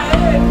God,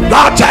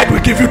 that child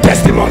will give you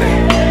testimony.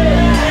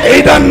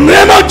 In the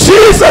name of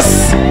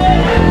Jesus.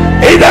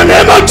 In the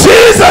name of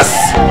Jesus.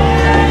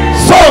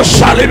 So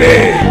shall it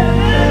be.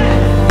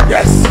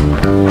 Yes.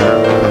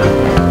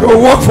 It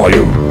will work for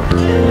you.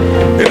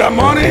 In the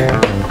morning,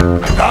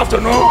 in the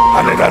afternoon,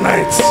 and in the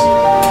night.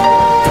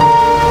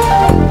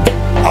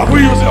 Have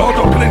we used the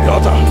altar to clean the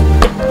altar?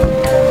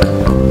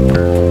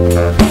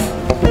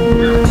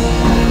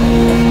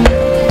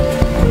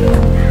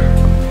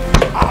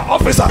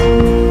 Officer,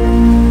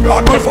 you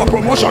are going for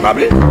promotion,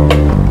 Abi?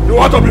 You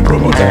want to be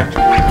promoted?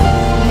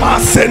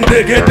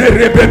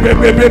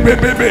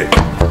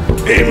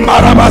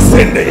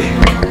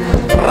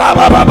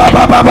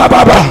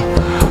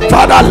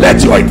 Father,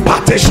 let your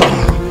impartation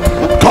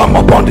come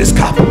upon this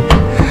cap.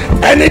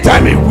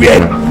 Anytime he wear,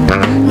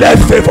 let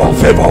favor,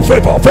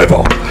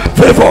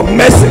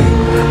 mercy,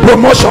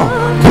 promotion,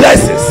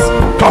 blessings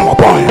come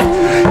upon him.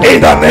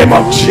 In the name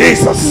of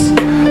Jesus.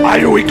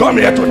 And you will come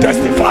here to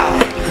testify.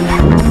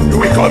 You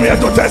will come here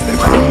to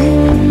testify.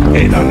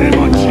 In the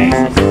name of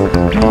Jesus.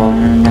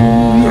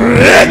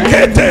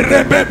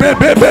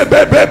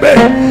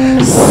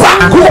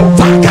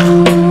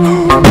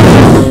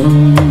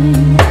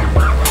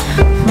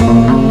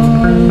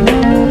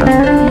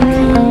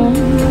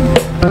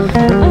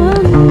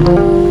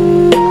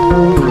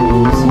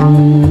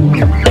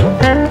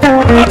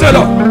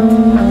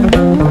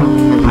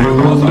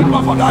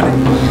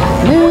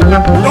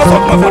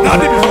 For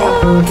daddy before.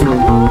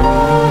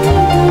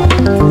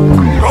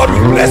 God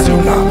will bless you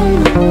now.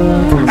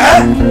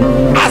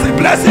 As the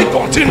blessing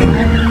continue.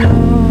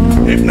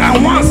 If now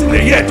once in a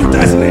year, 2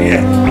 times in a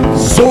year,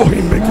 sow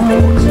him a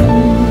good word.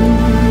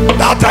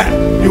 That time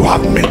you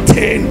have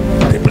maintained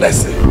the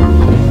blessing.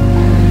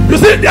 You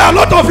see, there are a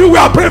lot of you we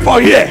are praying for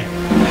here.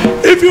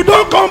 If you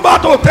don't come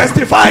back to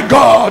testify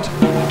God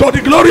to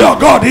the glory of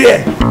God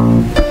here,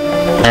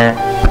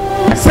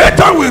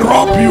 Satan will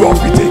rob you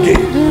of it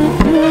again.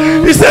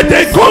 He said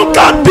they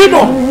conquered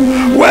demon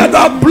with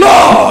the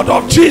blood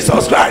of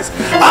Jesus Christ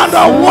and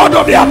the word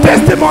of their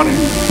testimony.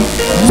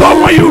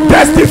 So when you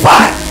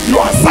testify, you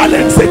are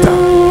silent Satan.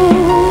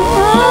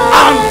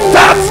 And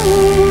that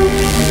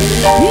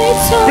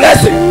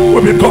Blessing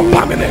will become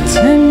permanent.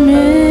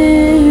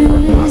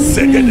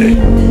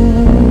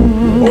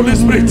 Holy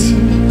Spirit,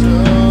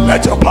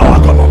 let your power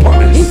come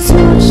upon it.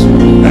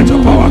 Let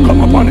your power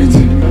come upon it.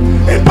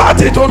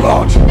 Impart it, oh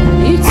Lord.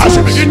 I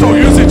should begin to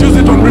use it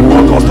to bring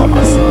more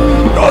customers.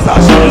 Those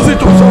that should use it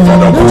to solve for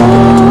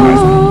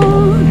them.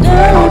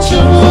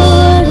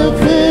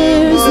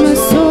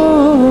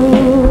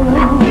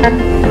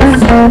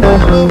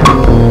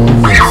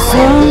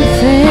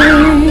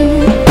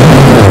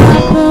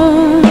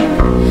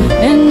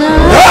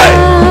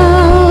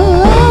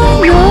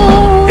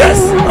 Yes,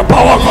 the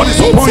power of God is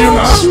upon you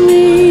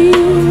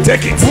now.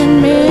 Take it.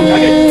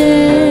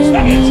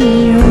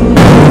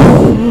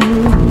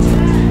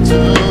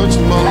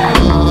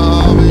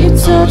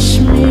 Touch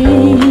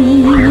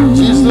me.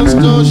 Jesus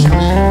touch me.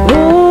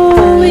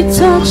 Oh, it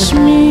touch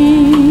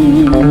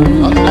me.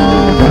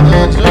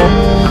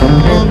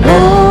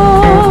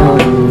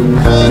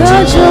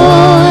 The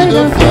joy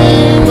that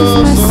fills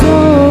my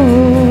soul.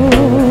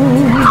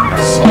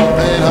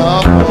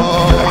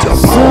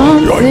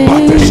 Your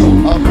impartation,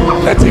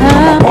 let it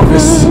come upon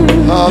this.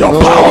 Your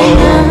power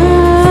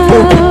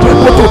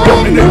to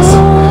dominate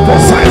for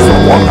signs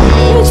and wonder.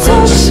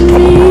 Touch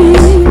me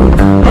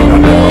and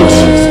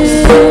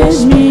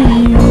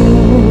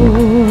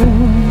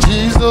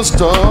Jesus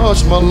touch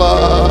my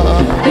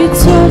life. it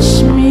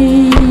touch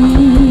me.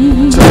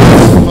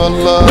 Touch my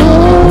life.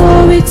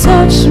 Oh, it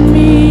touch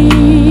me.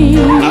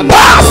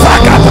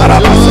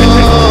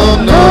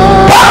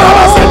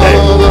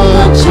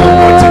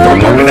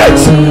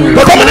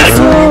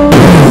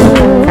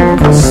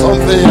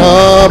 Something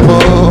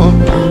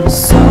happened.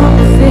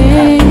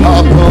 Something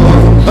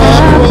Happened.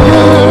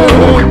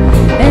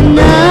 and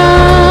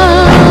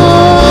now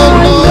I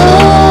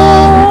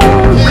know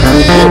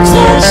it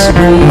touched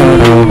me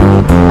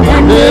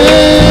and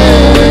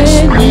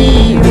made me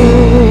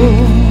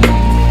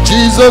whole.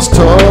 Jesus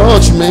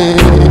touch me.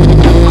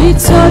 It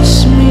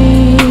touched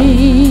me.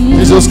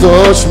 Jesus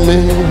touch me.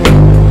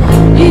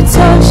 It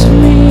touched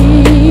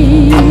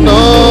me.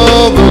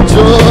 Another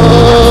joy.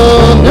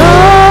 No,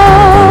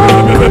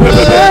 the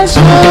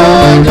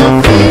joy that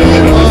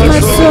fills my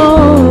soul.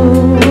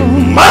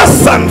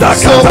 Masanda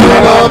Something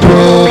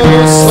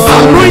happened.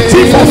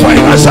 anointing for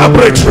financial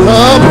breakthrough.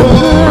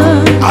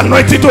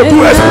 Anointing to do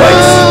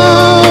exploits.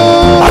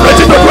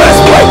 Anointing to do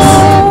exploits.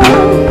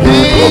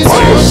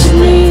 Upon you.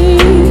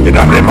 In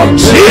the name of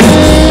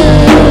Jesus.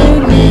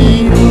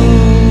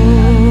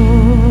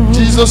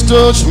 Jesus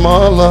touch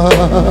my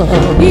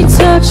life. He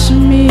touched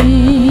me.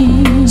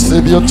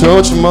 Savior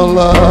touch my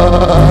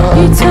life.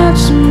 He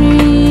touched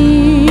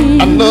me.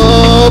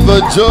 Another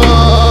joy.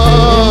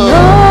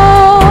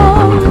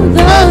 Oh,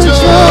 the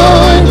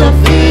joy that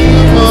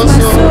fills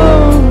my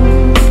soul.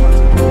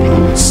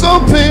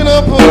 Something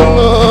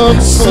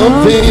happened.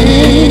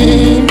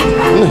 Something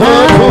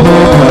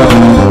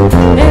happened.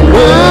 And now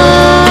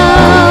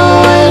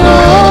I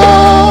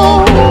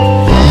know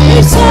He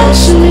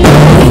touched me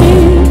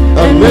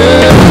and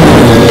made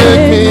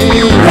me.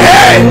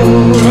 Hey!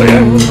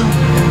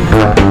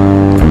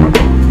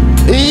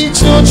 He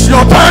touched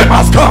Your time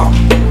has come.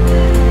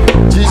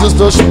 Jesus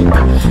touched me.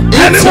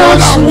 Anyone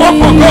that walk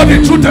for God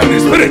in truth and in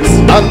spirit.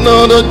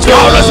 Another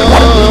joy.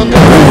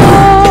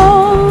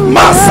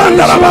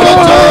 Masanda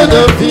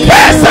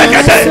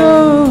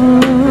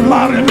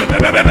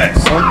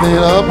Something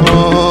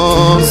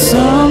happened.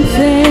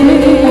 Something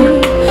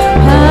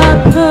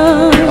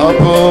happened.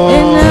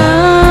 And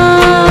Happened.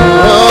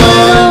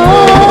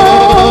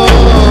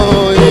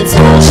 now He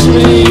touched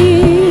me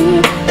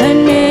and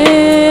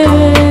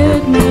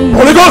made me.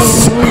 Holy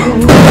Ghost.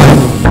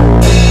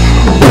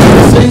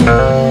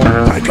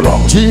 Thank you,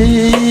 Lord.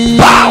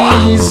 Power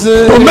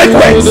to make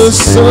ways. The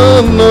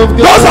Son of God.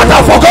 Those that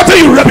have forgotten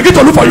you will begin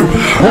to look for you.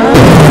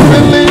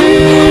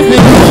 Believe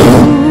in you.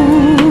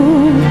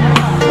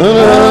 And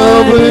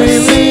I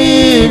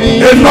believe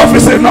in you. Enough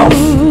is enough.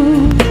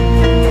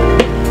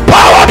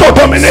 Power to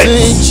dominate.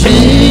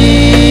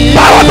 Jesus,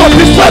 Power to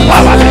destroy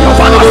power in your the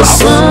father's house.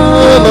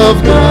 Son of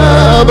God.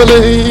 I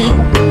believe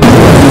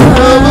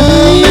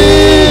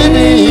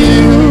in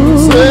you,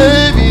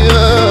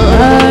 Savior.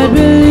 I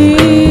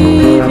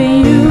believe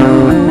in you.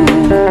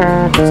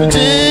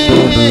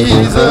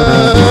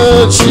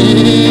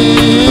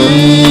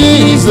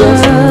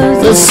 Jesus,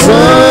 the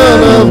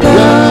Son of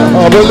God.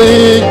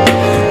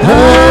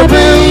 I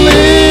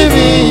believe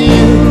in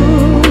you,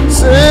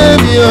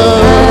 Savior.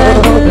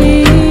 I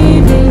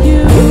believe in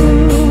you.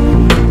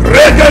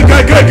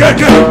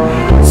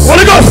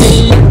 Holy Ghost.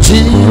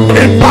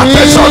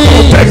 Impartation to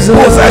take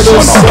possession The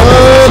of.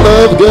 Son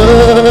of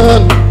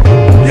God.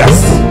 Yes.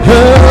 I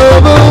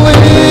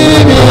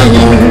believe in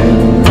you.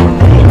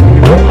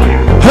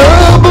 I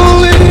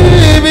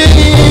believe in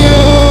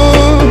you.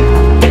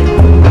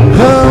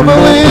 I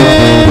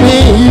believe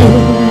in you,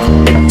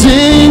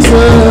 Jesus.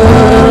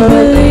 I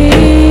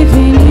believe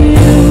in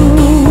you.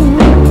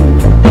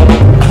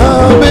 I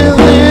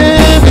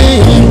believe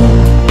in you.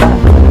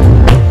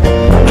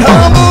 I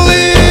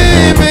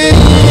believe in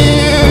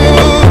you.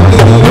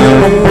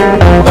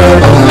 I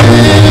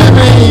believe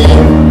in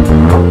you.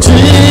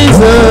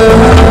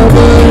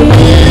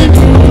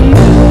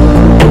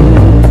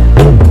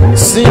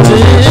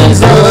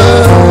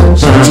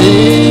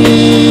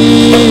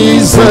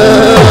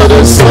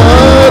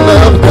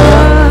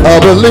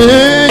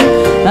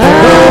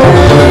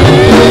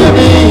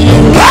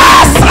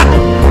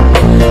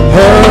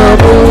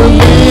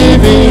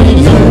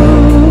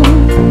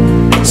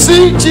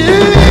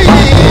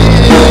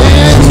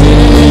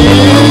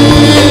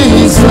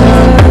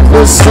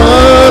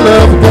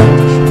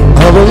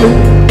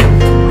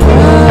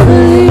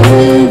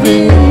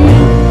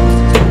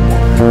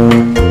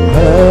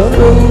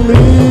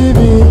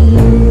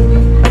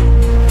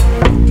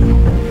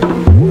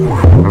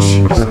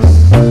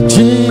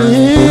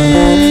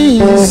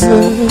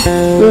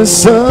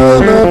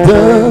 Son of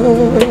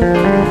God,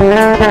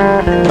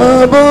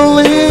 I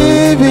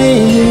believe in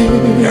you.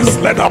 Yes,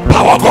 let the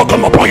power of God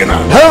come upon you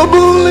now. I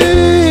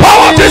believe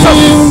Power of in Jesus.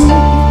 you.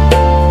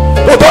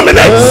 Who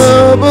dominates?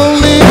 I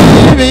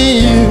believe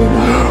in you.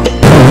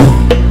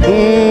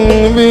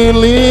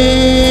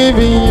 Believe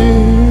in you.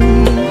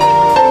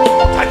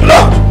 Thank you,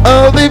 Lord.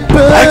 I'll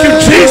depend Thank you,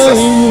 Jesus. on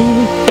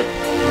you.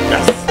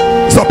 Yes,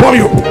 it's upon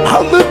you.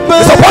 I'll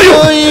depend It's upon you.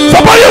 on you. It's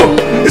upon you.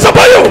 It's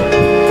upon you.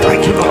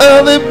 Thank you, Lord.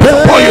 I'll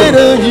depend on you.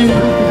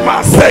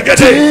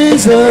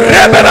 Jesus, I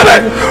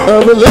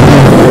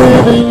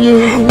believe in you.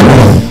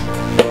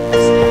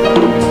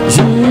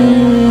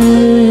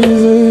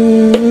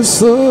 Jesus,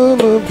 Son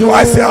of Do God,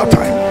 I say our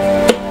time?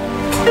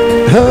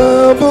 I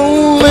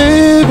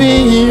believe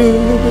in you.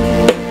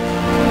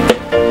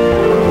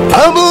 I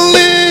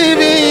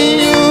believe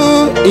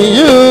in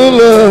you,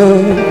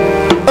 Lord.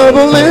 I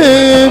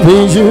believe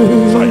in you.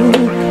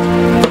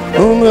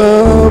 Oh,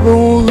 I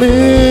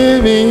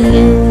believe in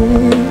you.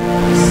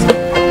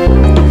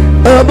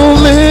 I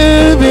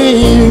believe in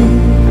you.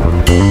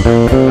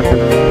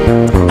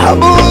 I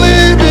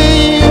believe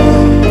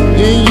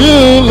in you,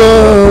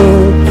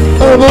 Lord.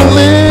 I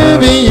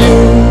believe in you,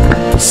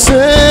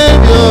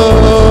 Savior.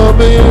 I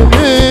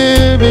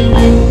believe in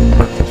you.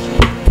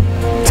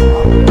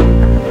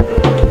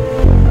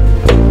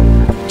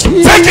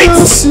 Take it.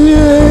 Jesus,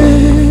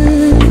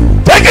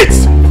 yeah. Take it.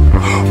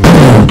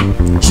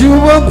 You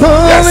are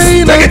Yes,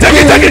 born take it, take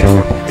it, take it.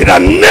 In the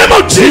name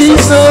of Jesus,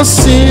 Jesus,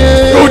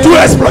 yeah. you will do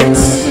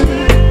exploits.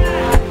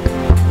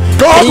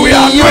 God, we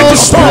are going to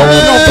stop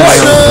your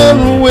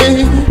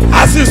voice.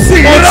 As you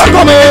see,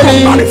 miracle begin to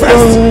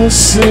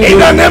manifest. In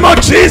the name of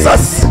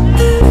Jesus.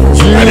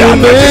 And the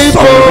anointing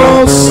stop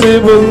now.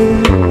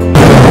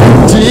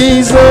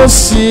 Jesus,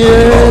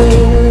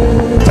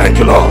 yeah. Thank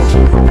you, Lord.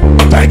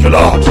 Thank you,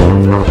 Lord.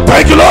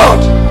 Thank you, Lord.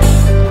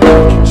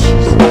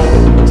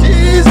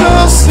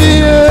 Jesus,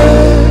 yeah.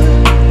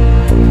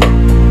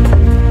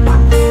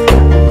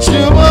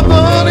 You are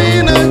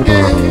born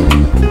again.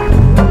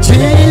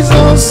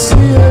 Jesus,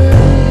 yeah.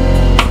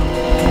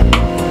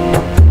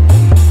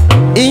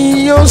 In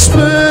your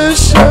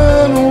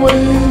special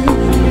way,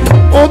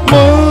 what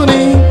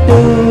money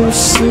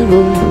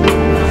possible,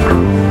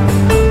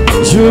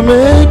 you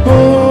make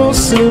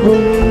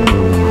possible.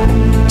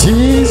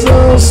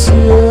 Jesus,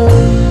 yeah.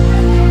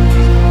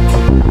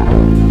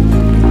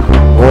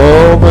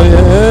 Oh, my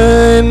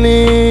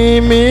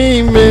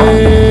enemy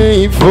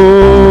made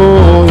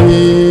for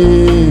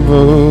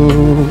evil,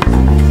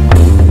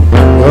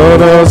 God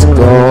has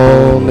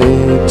done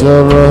it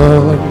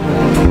around.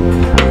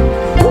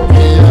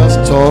 He has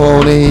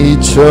done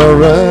it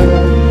around.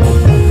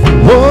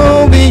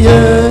 Oh, the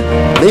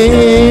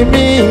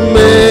enemy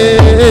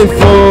made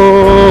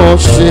for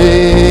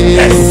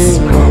shame.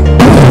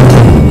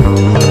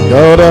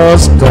 God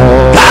has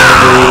done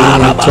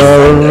it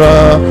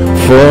around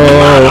for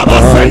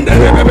my good.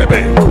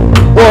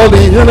 All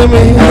the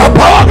enemy,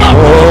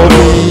 all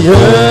the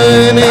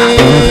enemy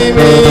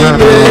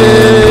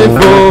made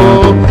for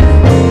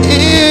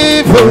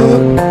evil,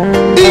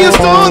 he has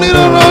turned it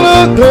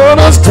around. God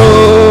has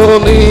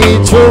turned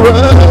it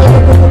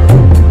around.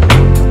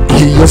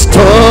 He has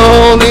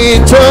turned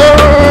it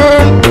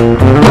around.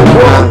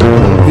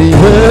 The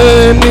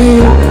enemy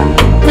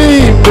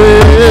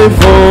made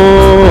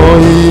for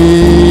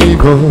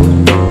evil,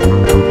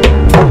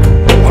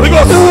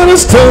 God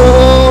has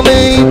turned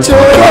it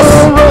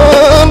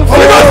around for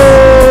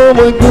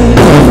my good.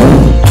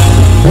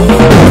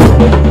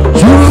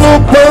 You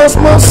look past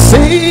my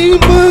sin,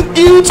 but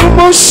you to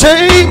my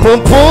shame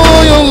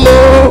upon your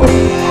love.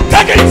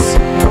 Take it.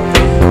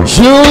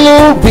 You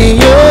look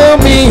beyond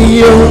me,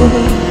 you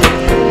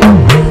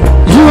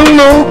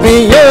look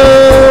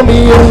beyond me,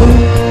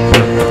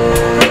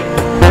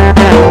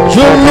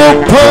 you look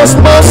past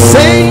my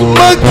sin,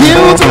 my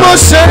guilt, my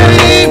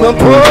shame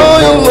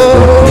upon your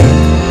love.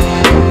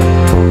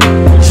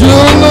 You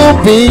look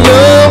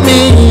beyond me,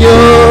 you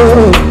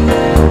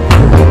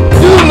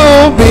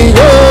look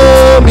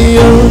beyond me,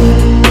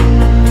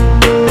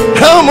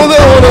 I'm the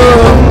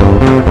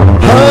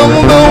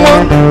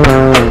one,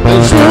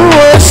 and you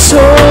are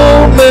so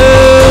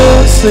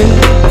mercy,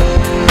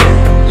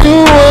 you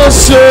are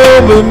so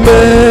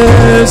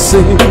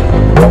mercy,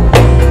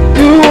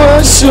 you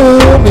are so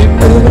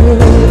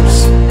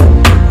mercy.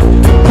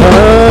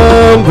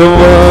 I'm the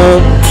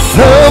one,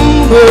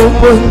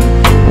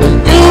 and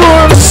you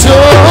are so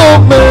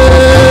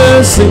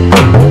mercy,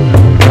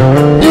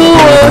 you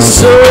are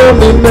so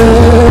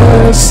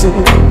mercy,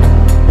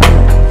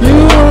 you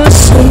are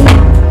so.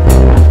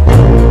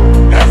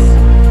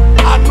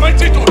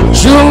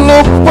 You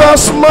look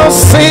past my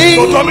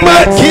sin,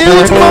 my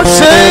guilt, my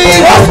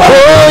shame,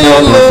 for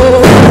your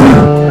love.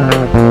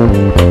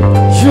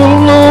 You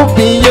look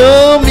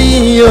beyond me,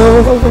 you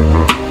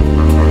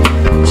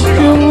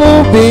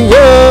look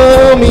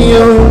beyond me,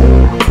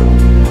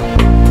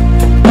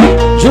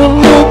 you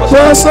look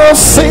past our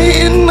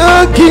sin,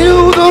 our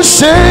guilt, our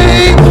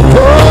shame,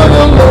 for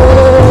your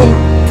love.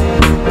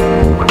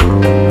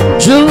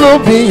 You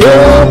look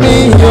beyond me,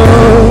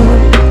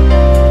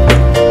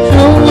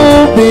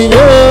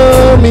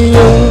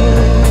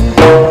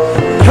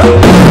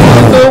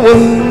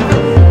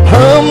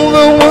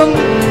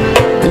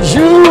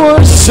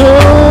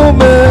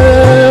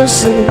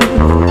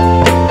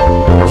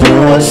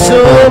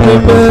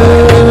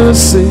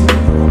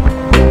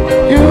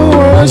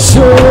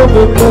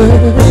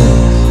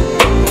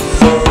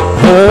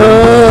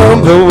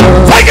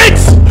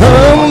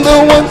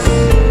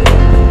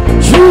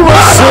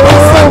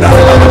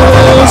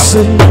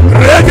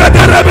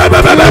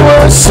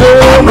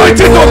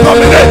 Anointing to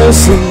dominate.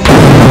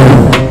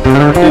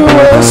 You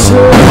are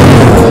so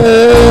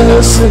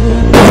mercy.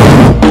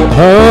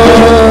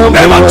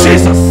 Name of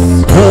Jesus.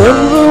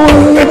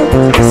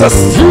 Jesus.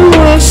 You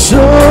are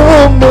so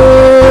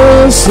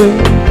mercy.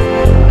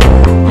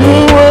 You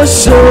are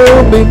so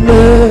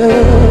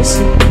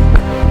mercy.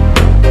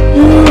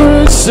 You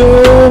are so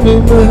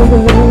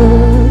mercy.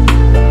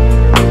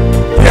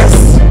 Yes.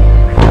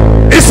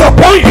 It's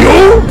upon you.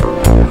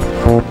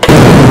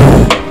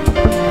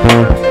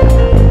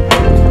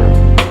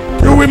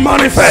 You will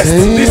manifest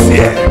this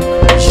year.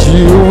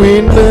 You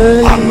will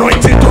never,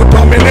 Anointing to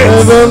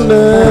dominate.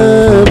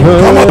 never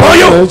Come upon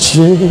you.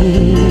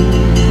 change.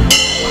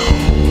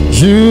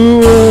 You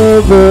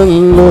are the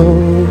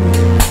Lord.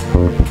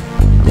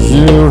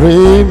 You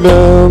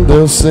remain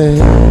the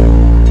same.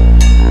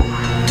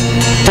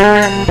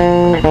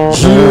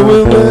 You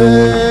will never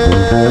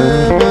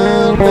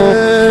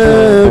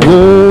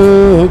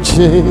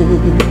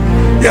change.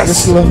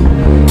 Yes. Lord.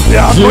 The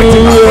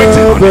anointing on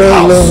the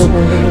house.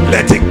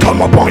 Let it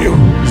come upon you.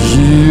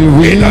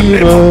 You In the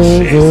name of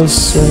remain the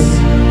Jesus. same.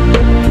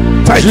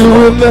 Thank you, You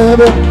will Lord.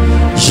 never,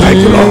 Thank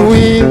you, Lord.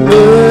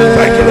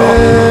 Thank you, Lord.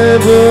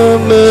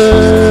 never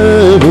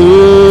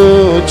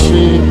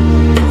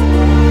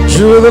change.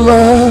 You are the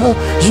Lord,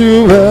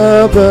 you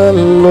are the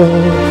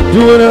Lord,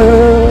 you are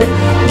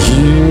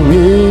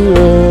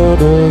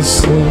the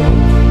same.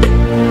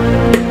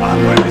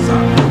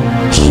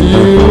 You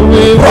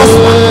will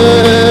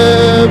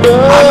never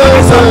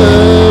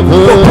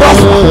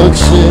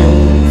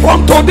change. From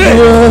today,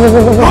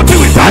 nothing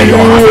will tie your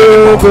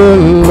hand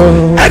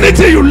anymore.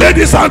 Anything you lay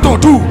this hand to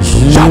do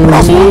shall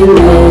prosper.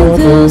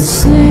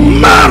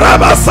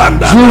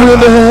 Marabasanda. You will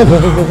never,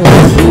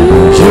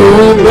 you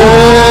will never,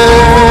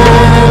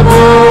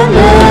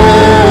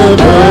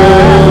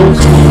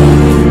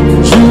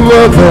 you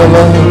are the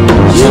Lord,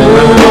 you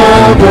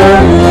are the Lord,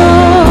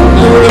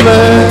 you will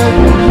never,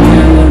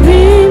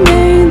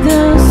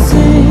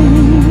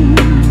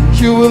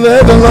 you will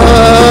never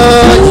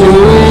lie, you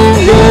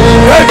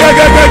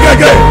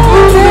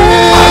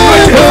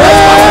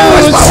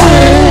will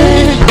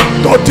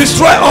To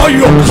destroy all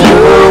your you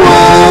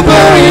are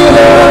the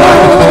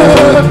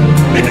Lord,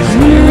 you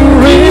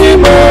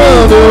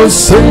remain the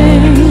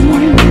same,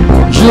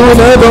 you will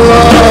never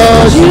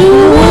lie, you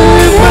will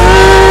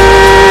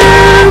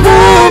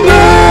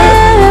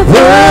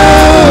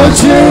never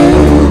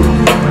change,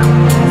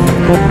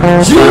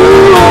 you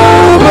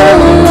are the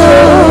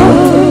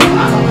Lord,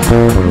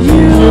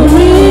 you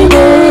remain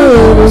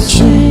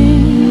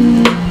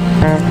change,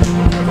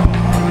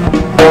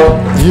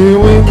 you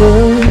will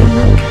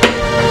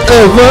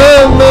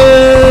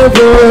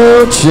never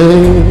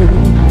change.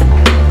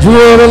 You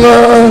are the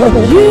Lord,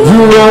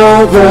 you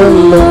are the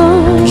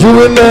Lord, you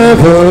will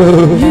never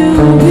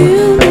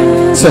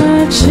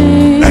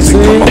Let it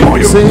come upon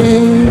you.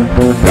 sing. In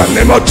the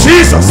name of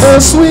Jesus.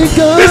 As we This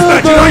gather,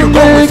 Nigeria, you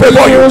come will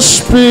favor you. your It will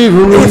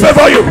spirit,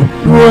 favor you.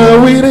 where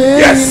we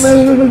Yes.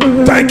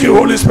 enter. Thank you,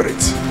 Holy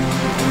Spirit.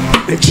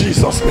 In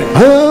Jesus' name.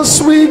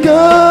 As we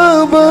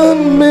gather,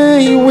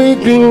 may we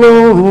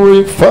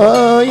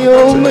glorify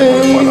your Father,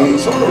 name.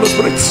 Son, Holy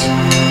Spirit.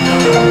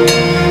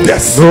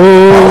 Yes. Oh,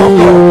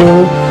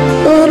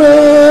 and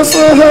as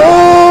the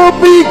heart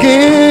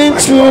begin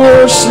to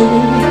worship,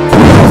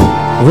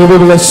 we will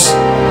bless.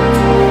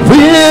 We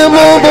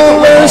will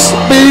bless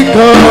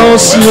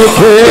because you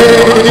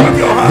came.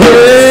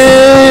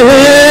 Hey,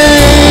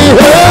 hey,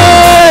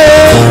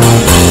 hey.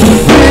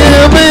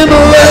 We'll be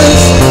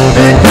blessed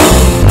because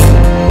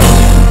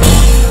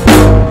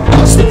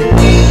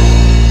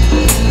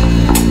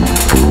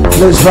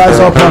Please rise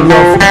up on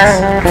your feet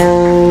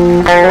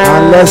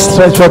and let's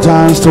stretch your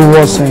hands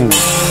towards him.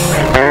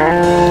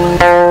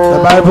 The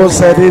Bible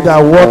said it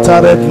that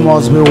watered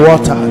must be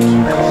watered.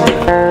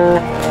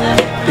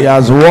 He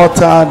has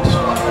watered.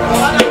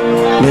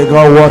 May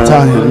God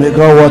water him. May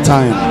God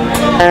water him.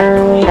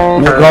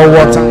 May God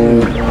water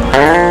him.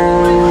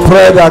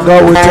 Pray that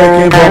God will take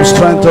him from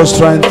strength to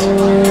strength,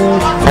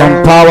 from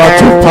power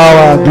to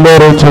power,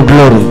 glory to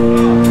glory.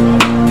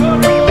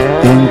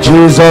 In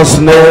Jesus'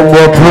 name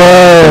we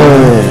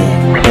pray.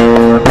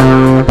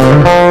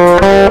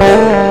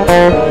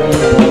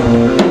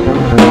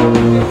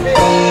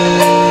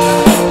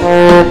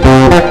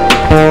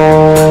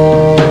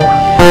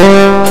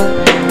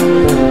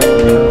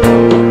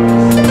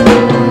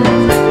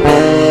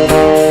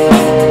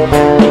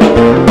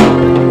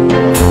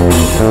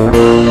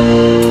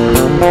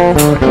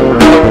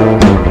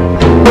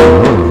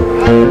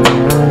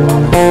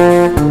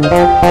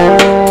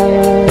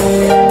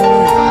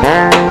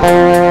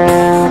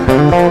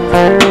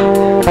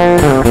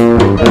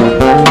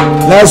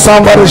 Let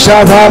somebody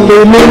shout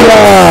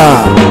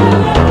hallelujah.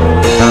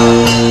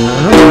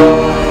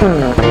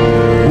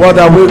 What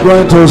are we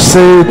going to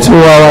say to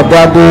our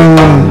daddy?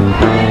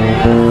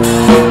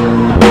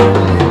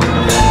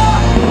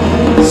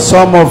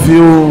 Some of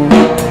you,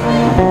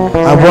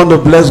 I want to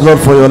bless God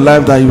for your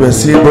life that you were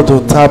able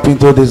to tap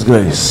into this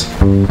grace.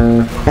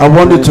 I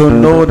want you to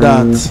know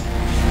that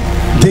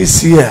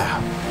this year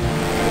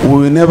We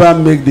will never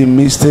make the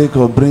mistake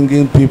of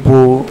bringing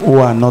people who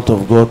are not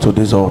of God to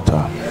this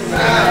altar.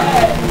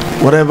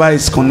 Whatever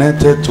is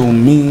connected to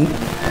me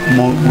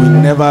will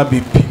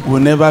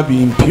never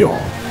be impure.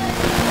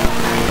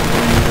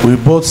 We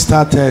both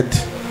started.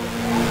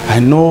 I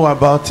know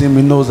about him,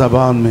 he knows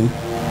about me.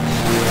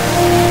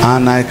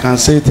 And I can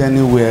say it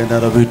anywhere that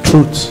the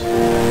truth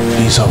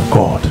is of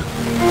God.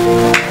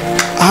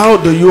 How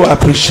do you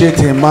appreciate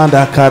a man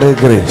that carries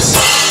grace?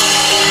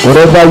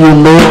 Whatever you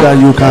know that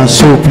you can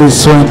sow, please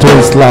sow into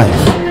his life.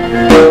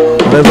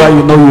 Whatever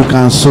you know you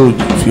can sow.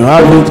 If you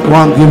have it, go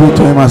and give it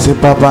to him and say,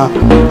 Papa,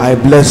 I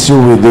bless you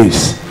with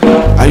this.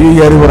 Are you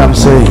hearing what I'm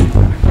saying?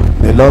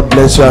 The Lord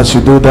bless you as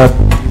you do that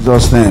in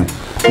Jesus' name.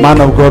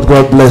 Man of God,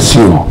 God bless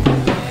you.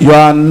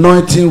 Your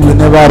anointing will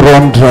never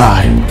run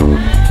dry.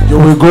 You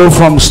will go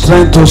from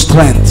strength to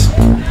strength.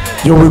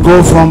 You will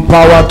go from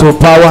power to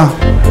power.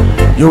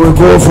 You will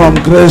go from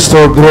grace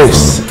to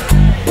grace.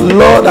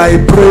 Lord, I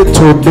pray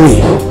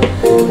today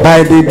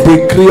by the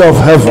decree of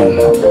heaven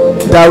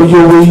that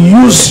you will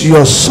use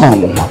your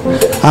son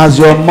as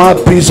your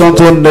mouthpiece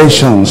unto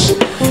nations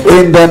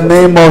in the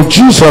name of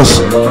Jesus.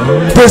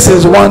 This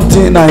is one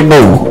thing I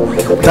know,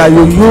 that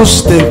you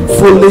use the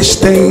foolish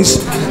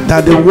things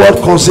that the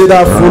world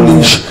consider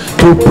foolish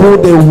to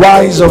put the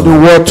wise of the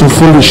world to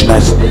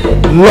foolishness.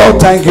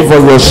 Lord, thank you for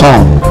your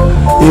son.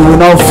 He will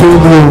not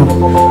fail you.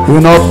 He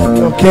will not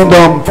your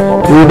kingdom.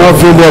 He will not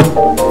fail you.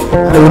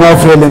 He will not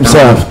fail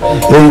himself.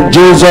 In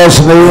Jesus'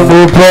 name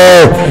we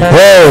pray.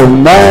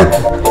 Amen.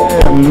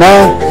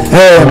 Amen.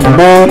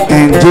 Amen.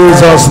 In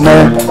Jesus'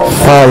 name,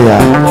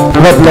 fire.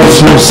 God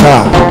bless you,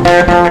 sir.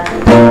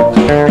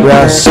 We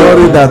are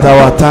sorry that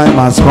our time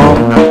has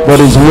come, but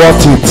it's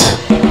worth it.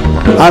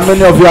 How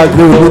many of you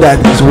agree with me that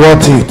it's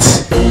worth it?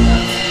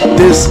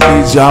 This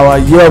is our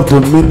year of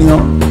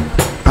dominion,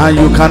 and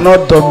you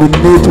cannot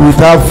dominate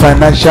without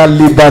financial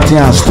liberty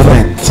and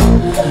strength.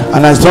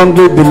 And I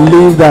strongly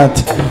believe that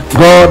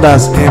God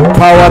has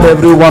empowered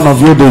every one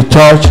of you, the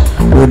church,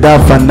 with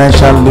that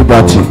financial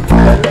liberty.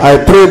 I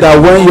pray that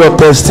when your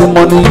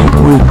testimony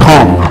will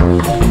come,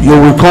 you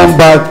will come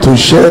back to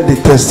share the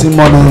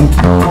testimony,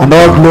 and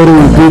all glory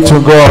will be to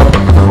God.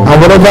 And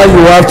whatever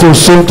you have to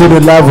sow to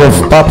the life of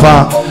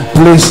Papa,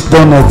 please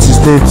don't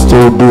hesitate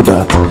to do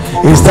that.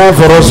 It's time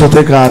for us to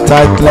take our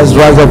tithe. Let's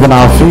rise up on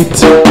our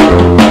feet.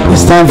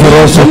 It's time for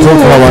us to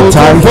take our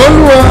tithe. If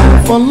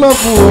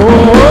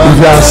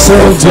you are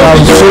saying you are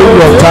showing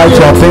your tithe,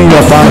 you are paying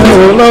your tithe,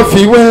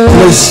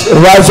 please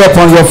rise up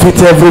on your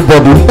feet,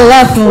 everybody.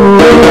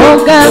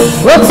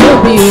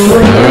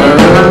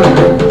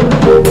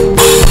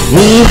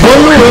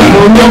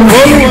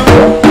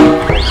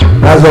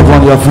 Rise up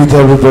on your feet,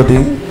 everybody.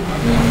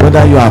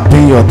 Whether you are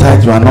paying your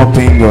tithe, you are not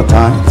paying your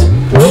tithe.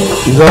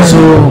 It's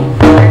also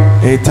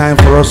a time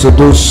for us to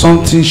do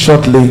something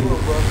shortly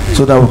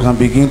so that we can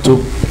begin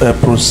to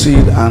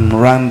proceed and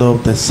round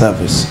up the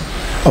service.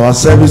 Our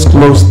service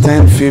closed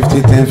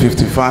 10:50,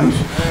 10:55,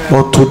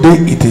 but today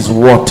it is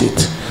worth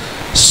it.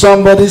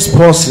 Somebody's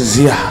purse is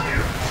here.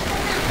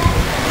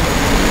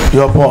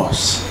 Your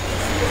purse.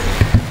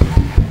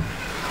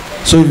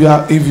 So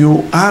if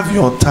you have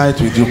your tithe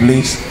with you,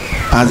 please,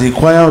 as the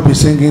choir will be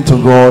singing to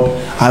God,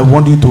 I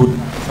want you to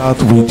dance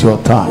out with your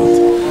tithe.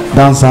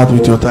 Dance out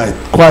with your tithe.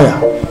 Choir.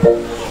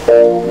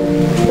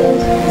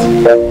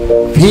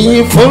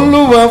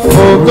 Follower,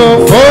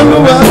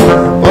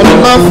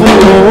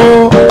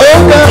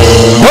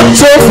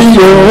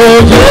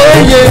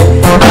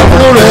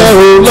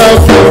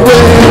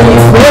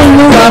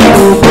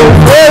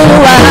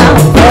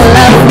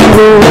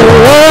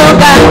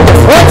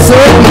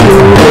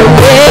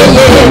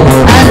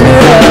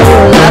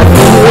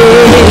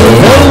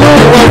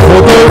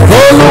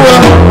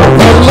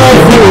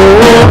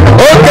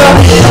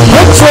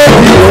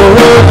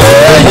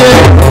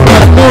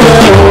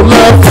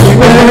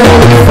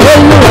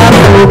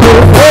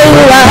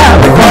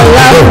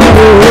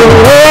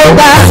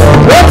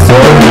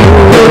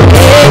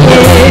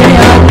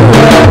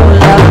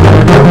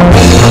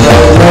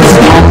 let's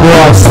humble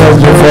ourselves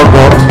before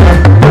God.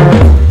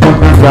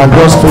 You have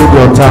just paid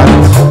your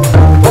tithe.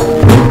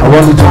 I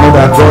want you to know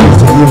that God is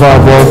the giver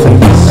of all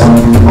things.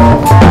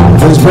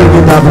 Please bring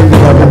it up, bring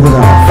it up, bring it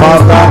up.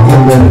 Father,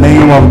 in the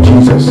name of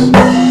Jesus.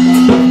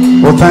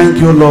 Oh, thank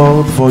you,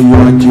 Lord, for you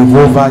are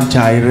Jehovah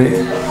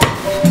Jireh,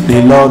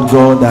 the Lord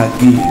God that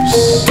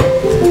gives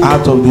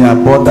out of the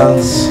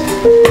abundance.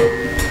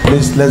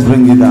 Please, let's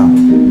bring it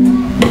down.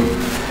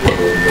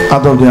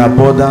 Out of the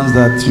abundance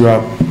that you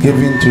are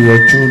giving to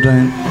your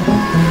children,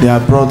 they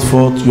have brought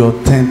forth your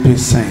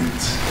 10%.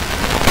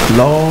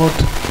 Lord,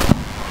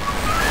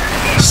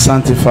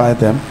 sanctify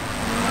them.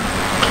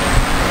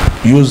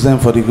 Use them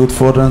for the good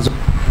furtherance of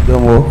the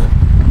work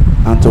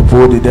and to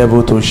put the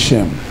devil to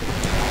shame.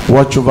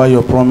 Watch over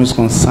your promise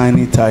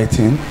concerning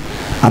tithing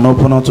and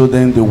open unto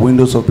them the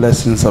windows of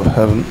blessings of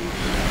heaven.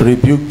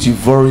 Rebuke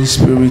devouring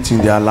spirits in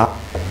their life.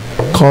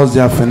 Cause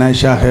their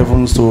financial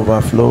heavens to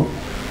overflow.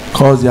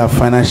 Cause their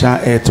financial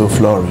air to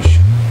flourish.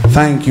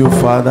 Thank you,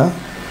 Father.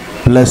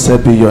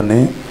 Blessed be your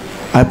name.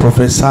 I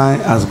prophesy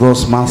as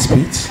God's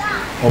mouthpiece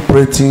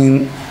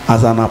operating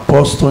as an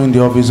apostle in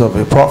the office of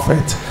a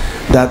prophet,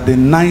 that the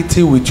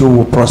 90 with you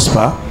will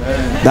prosper.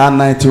 That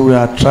 90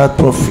 will attract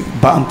profit,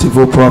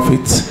 bountiful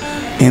profits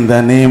in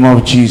the name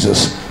of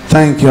Jesus.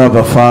 Thank you,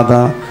 Abba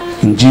Father.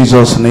 In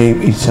Jesus' name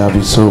it shall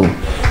be so.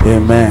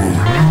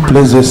 Amen.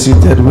 Please be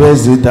seated. Where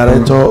is the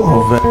director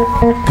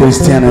of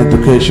Christian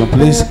education?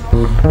 Please,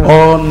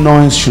 all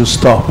noise should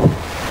stop.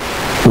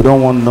 We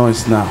don't want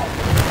noise now.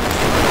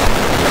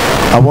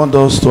 I want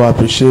us to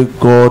appreciate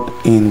God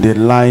in the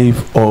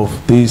life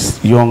of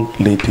this young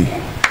lady.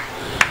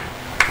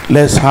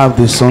 Let's have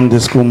the Sunday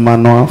school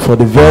manual. For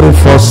the very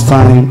first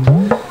time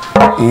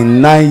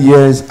in 9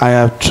 years, I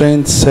have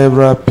trained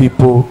several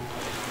people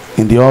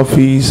in the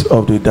office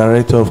of the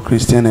director of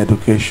Christian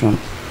education,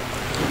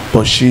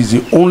 but she's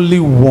the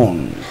only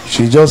one.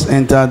 She just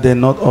entered there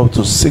not up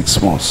to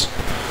 6 months.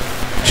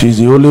 She's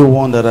the only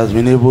one that has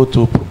been able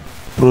to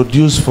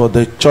produce for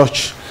the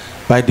church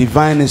by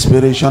divine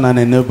inspiration and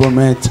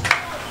enablement.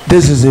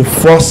 This is the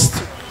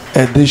first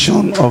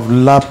edition of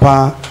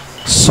Lappa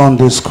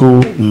Sunday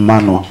School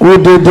Manual.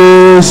 Who did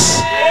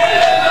this?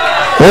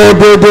 Who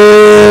did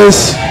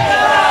this?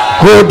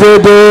 Who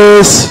did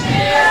this?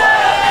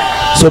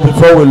 So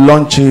before we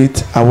launch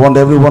it, I want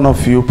every one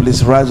of you,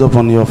 please rise up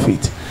on your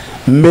feet.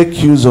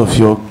 Make use of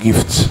your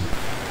gift.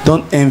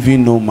 Don't envy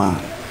no man.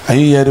 Are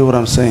you hearing what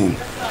I'm saying?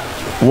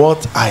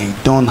 What I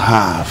don't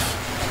have,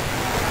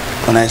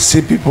 when I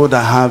see people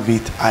that have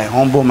it, I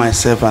humble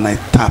myself and I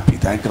tap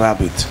it, I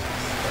grab it.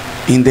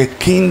 In the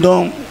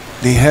kingdom,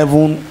 the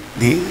heaven,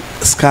 the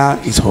sky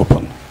is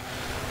open.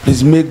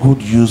 Please make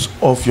good use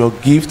of your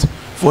gift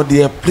for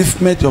the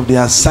upliftment of the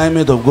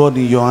assignment of God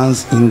in your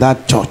hands in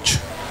that church.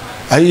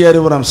 Are you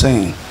hearing what I'm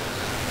saying?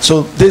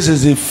 So this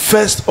is the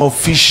first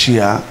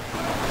official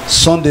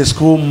Sunday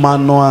school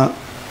manual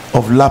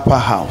of Lappa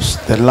House,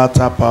 the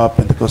Latter Power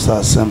Pentecostal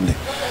Assembly.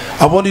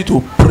 I want you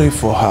to pray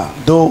for her.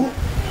 Though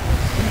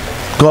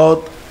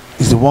God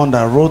is the one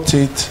that wrote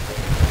it,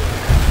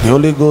 the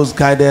Holy Ghost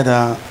guided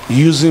her,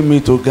 using me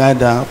to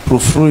guide her,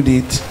 proofread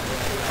it,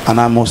 and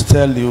I must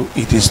tell you,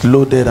 it is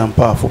loaded and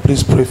powerful.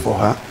 Please pray for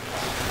her,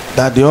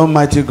 that the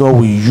Almighty God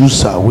will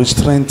use her, will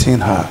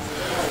strengthen her.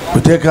 We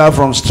take her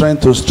from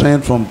strength to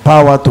strength, from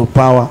power to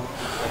power,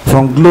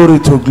 from glory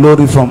to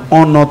glory, from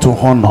honor to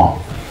honor.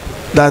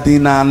 That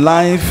in her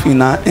life, in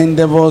her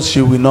endeavors,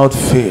 she will not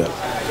fail.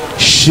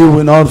 She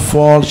will not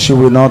fall, she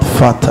will not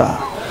falter.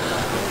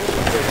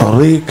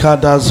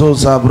 Rikadazo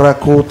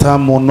zabrakota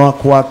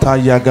monakwata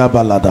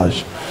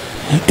yagabaladash.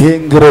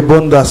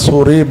 Ingrebonda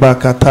soreba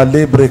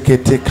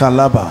katalebrekete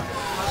kalaba.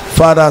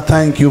 Father,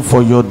 thank you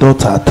for your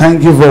daughter.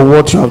 Thank you for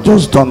what you have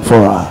just done for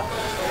her.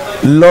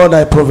 Lord,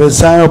 I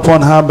prophesy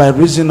upon her by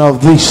reason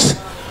of this.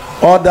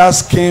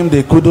 Others came,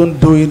 they couldn't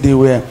do it.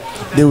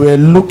 They were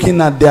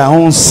looking at their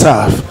own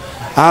self.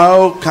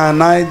 How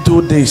can I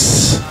do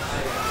this?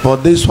 But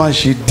this one,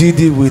 she did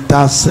it with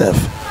herself,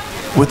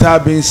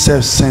 without being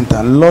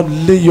self-centered. Lord,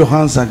 lay your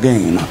hands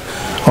again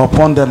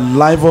upon the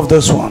life of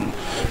this one.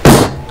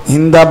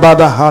 In the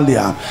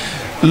Badahalia.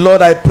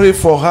 Lord, I pray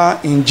for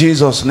her in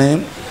Jesus'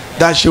 name,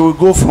 that she will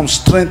go from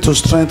strength to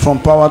strength, from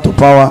power to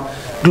power,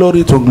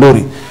 glory to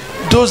glory.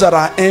 Those that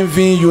are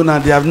envying you now,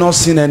 they have not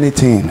seen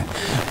anything.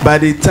 By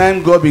the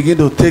time God begins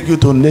to take you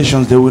to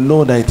nations, they will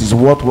know that it is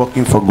worth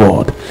working for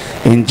God.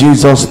 In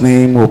Jesus'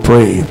 name we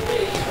pray.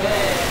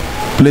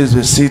 Please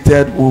be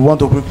seated. We want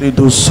to quickly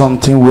do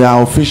something. We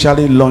are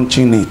officially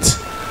launching it.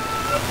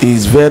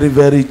 It's very,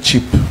 very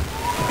cheap.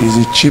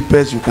 It's the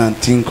cheapest you can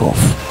think of.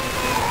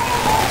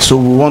 So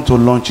we want to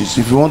launch it.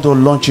 If you want to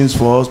launch it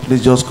for us,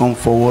 please just come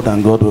forward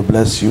and God will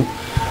bless you.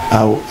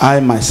 I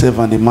myself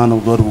and the man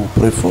of God will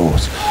pray for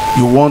us.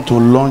 You want to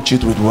launch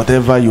it with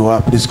whatever you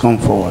have, please come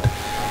forward.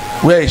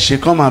 Where is she?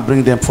 Come and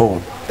bring them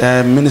forward.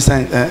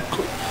 Minister,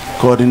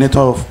 coordinator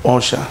of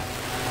Usher.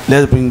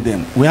 Let's bring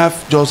them. We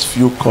have just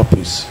few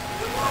copies.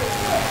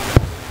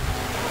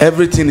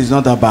 Everything is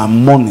not about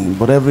money,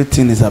 but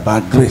everything is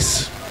about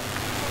grace.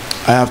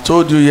 I have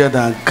told you here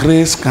that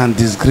grace can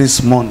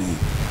disgrace money.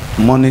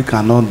 Money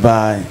cannot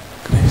buy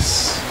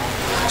grace.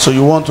 So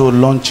you want to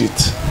launch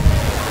it.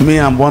 Me,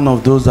 I'm one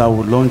of those that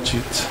will launch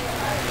it.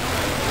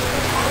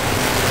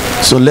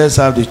 So let's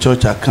have the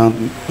church account.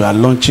 We are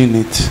launching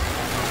it.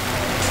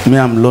 Me,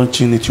 I'm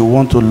launching it. You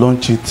want to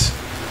launch it.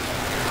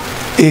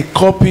 A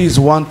copy is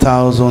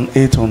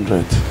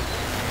 1,800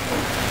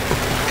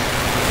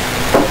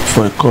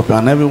 for a copy.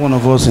 And every one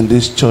of us in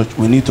this church,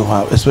 we need to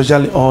have,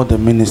 especially all the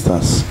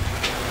ministers,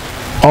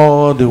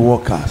 all the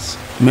workers,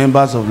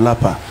 members of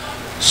Lappa,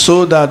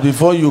 so that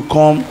before you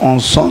come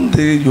on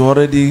Sunday, you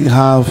already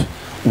have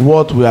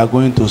what we are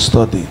going to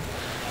study.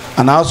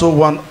 And I also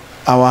want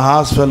our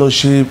house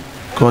fellowship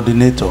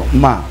coordinator,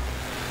 Ma,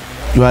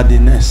 you are the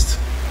next.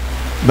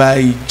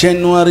 By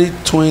January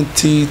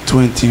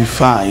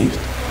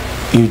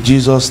 2025, if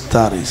Jesus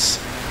tarries,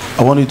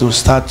 I want you to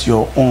start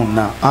your own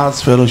now,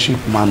 house fellowship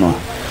manual.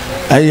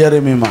 Are you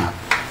hearing me, Ma?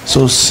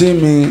 So see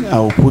me, I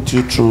will put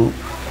you through,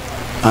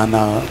 and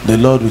the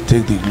Lord will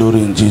take the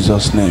glory in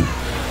Jesus' name.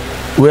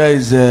 Where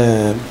is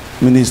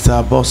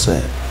Minister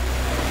Bosse?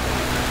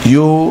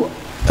 You,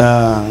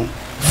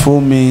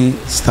 Fumi,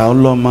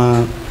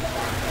 Stauloma,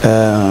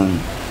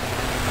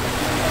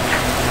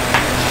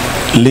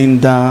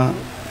 Linda,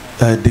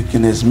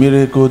 Deaconess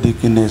Miracle,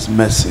 Deaconess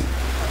Mercy.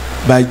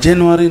 By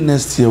January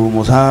next year, we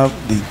must have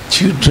the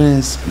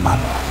children's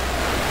manual.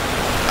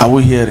 Are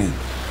we hearing?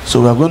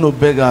 So we are going to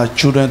beg our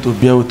children to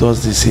bear with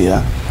us this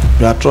year.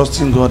 We are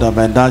trusting God that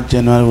by that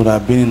January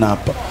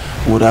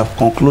would have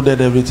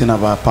concluded everything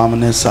of our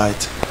permanent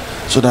site,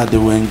 so that they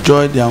will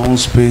enjoy their own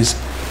space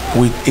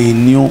with a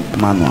new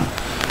manual.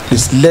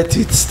 Please let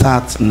it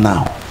start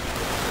now.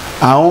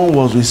 Our own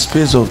was with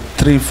space of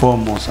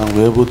 3-4 months, and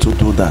we were able to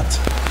do that.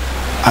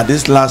 At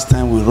this last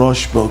time we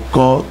rushed, but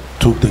God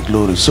took the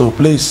glory. So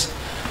please,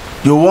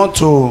 you want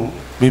to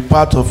be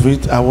part of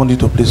it, I want you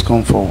to please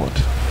come forward.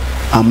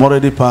 I'm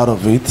already part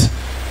of it.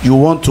 You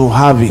want to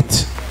have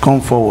it,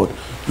 come forward.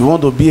 You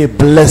want to be a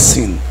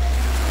blessing,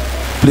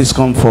 please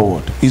come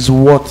forward. It's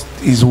worth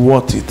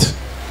it.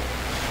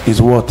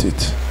 It's worth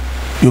it.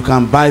 You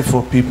can buy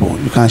for people,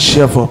 you can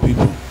share for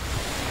people.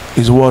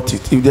 It's worth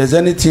it. If there's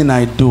anything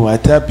I do, I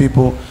tell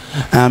people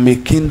I am a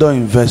kingdom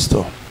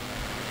investor.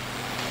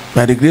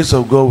 By the grace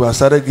of God, we have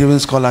started giving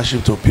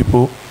scholarship to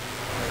people.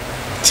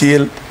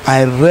 Till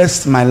I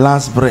rest my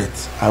last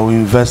breath, I will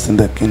invest in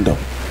the kingdom.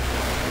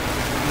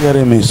 You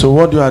hearing me? So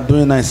what you are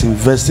doing now is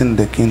investing in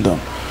the kingdom.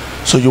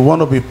 So you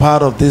want to be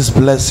part of this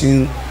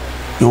blessing.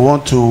 You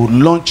want to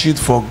launch it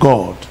for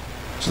God,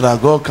 so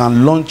that God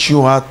can launch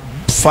you out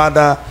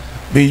further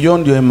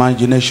beyond your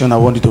imagination. I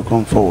want you to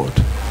come forward.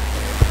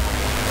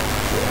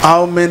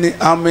 How many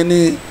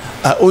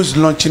who is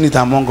launching it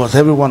among us?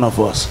 Every one of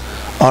us.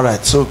 All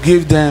right, so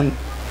give them,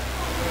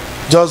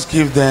 just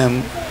give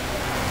them.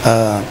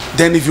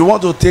 Then if you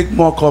want to take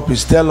more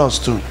copies, tell us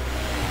too.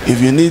 If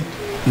you need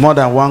more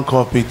than one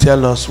copy,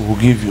 tell us, we'll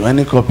give you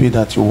any copy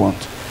that you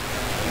want.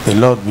 The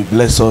Lord will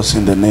bless us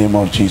in the name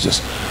of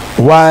Jesus.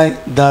 While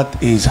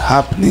that is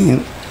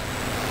happening,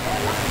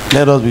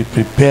 let us be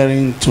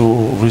preparing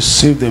to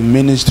receive the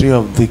ministry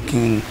of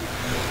Deacon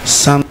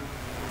Sam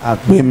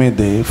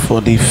Agbemede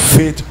for the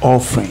faith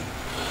offering.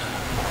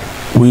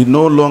 We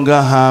no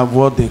longer have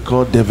what they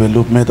call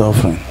development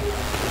offering.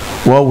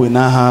 What we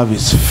now have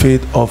is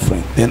faith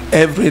offering. Then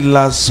every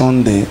last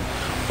Sunday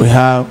we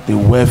have the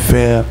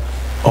welfare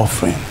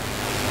offering.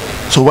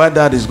 So while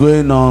that is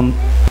going on,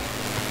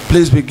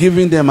 please be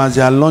giving them as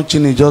they are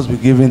launching it. Just be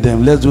giving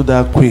them. Let's do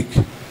that quick.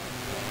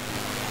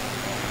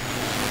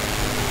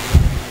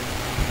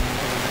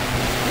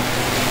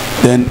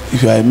 Then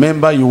if you are a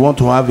member, you want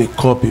to have a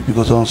copy,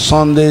 because on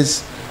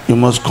Sundays you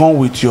must come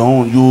with your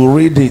own. You will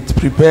read it,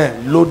 prepare,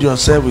 load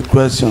yourself with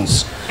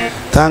questions.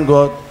 Thank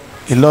God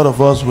a lot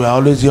of us were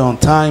always here on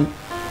time.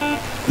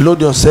 Load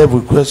yourself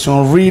with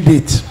questions. Read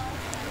it.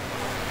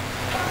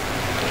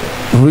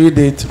 Read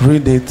it.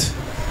 Read it.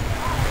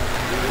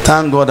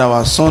 Thank God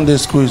our Sunday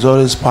school is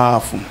always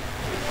powerful.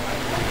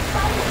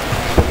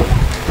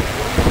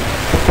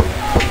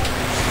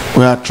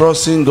 We are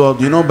trusting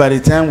God. You know, by the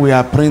time we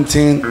are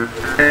printing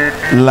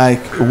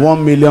like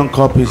 1 million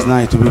copies now,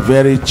 it will be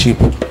very cheap.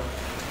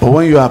 But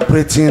when you are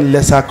printing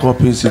lesser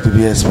copies, it will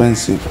be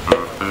expensive.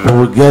 We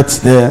will get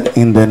there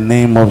in the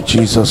name of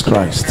Jesus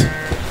Christ.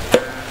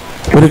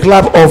 With the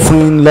clap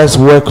offering, let's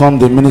welcome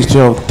the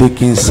ministry of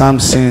Deacon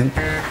Samson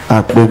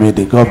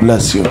Akpemede. God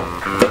bless you.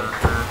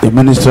 The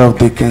ministry of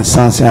Deacon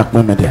Samson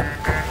Akpemede.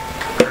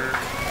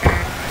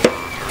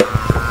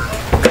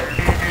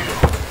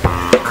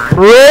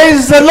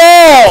 Praise the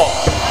Lord.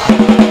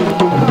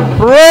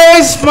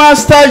 Praise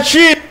Master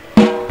G.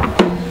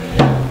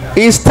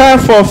 It's time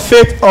for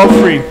faith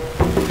offering.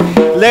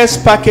 Let's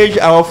package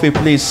our offering,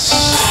 please.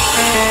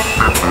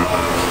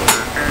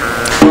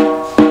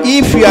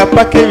 If you are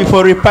packaged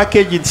before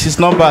repackage it, his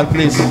number,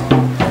 please.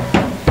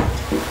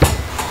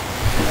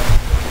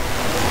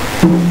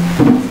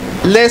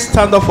 Let's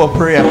stand up for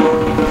prayer.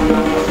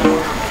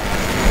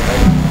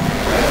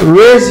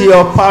 Raise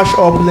your patch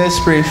up. Let's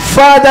pray.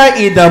 Father,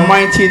 in the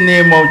mighty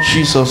name of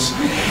Jesus,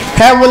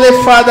 Heavenly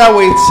Father,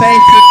 we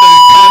thank you for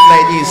a time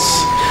like this.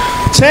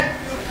 Thank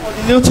you for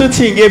the little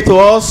thing you gave to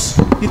us,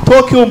 the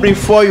token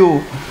before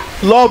you.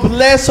 Lord,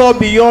 bless us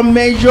beyond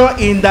measure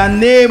in the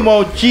name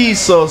of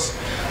Jesus.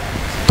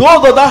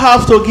 Those that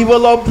have to give,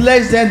 Lord,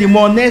 bless them the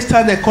more. Next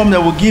time they come, they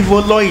will give,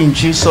 Lord, in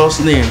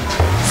Jesus' name.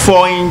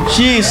 For in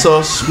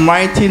Jesus'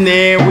 mighty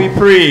name we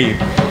pray.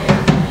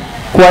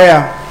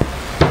 Choir.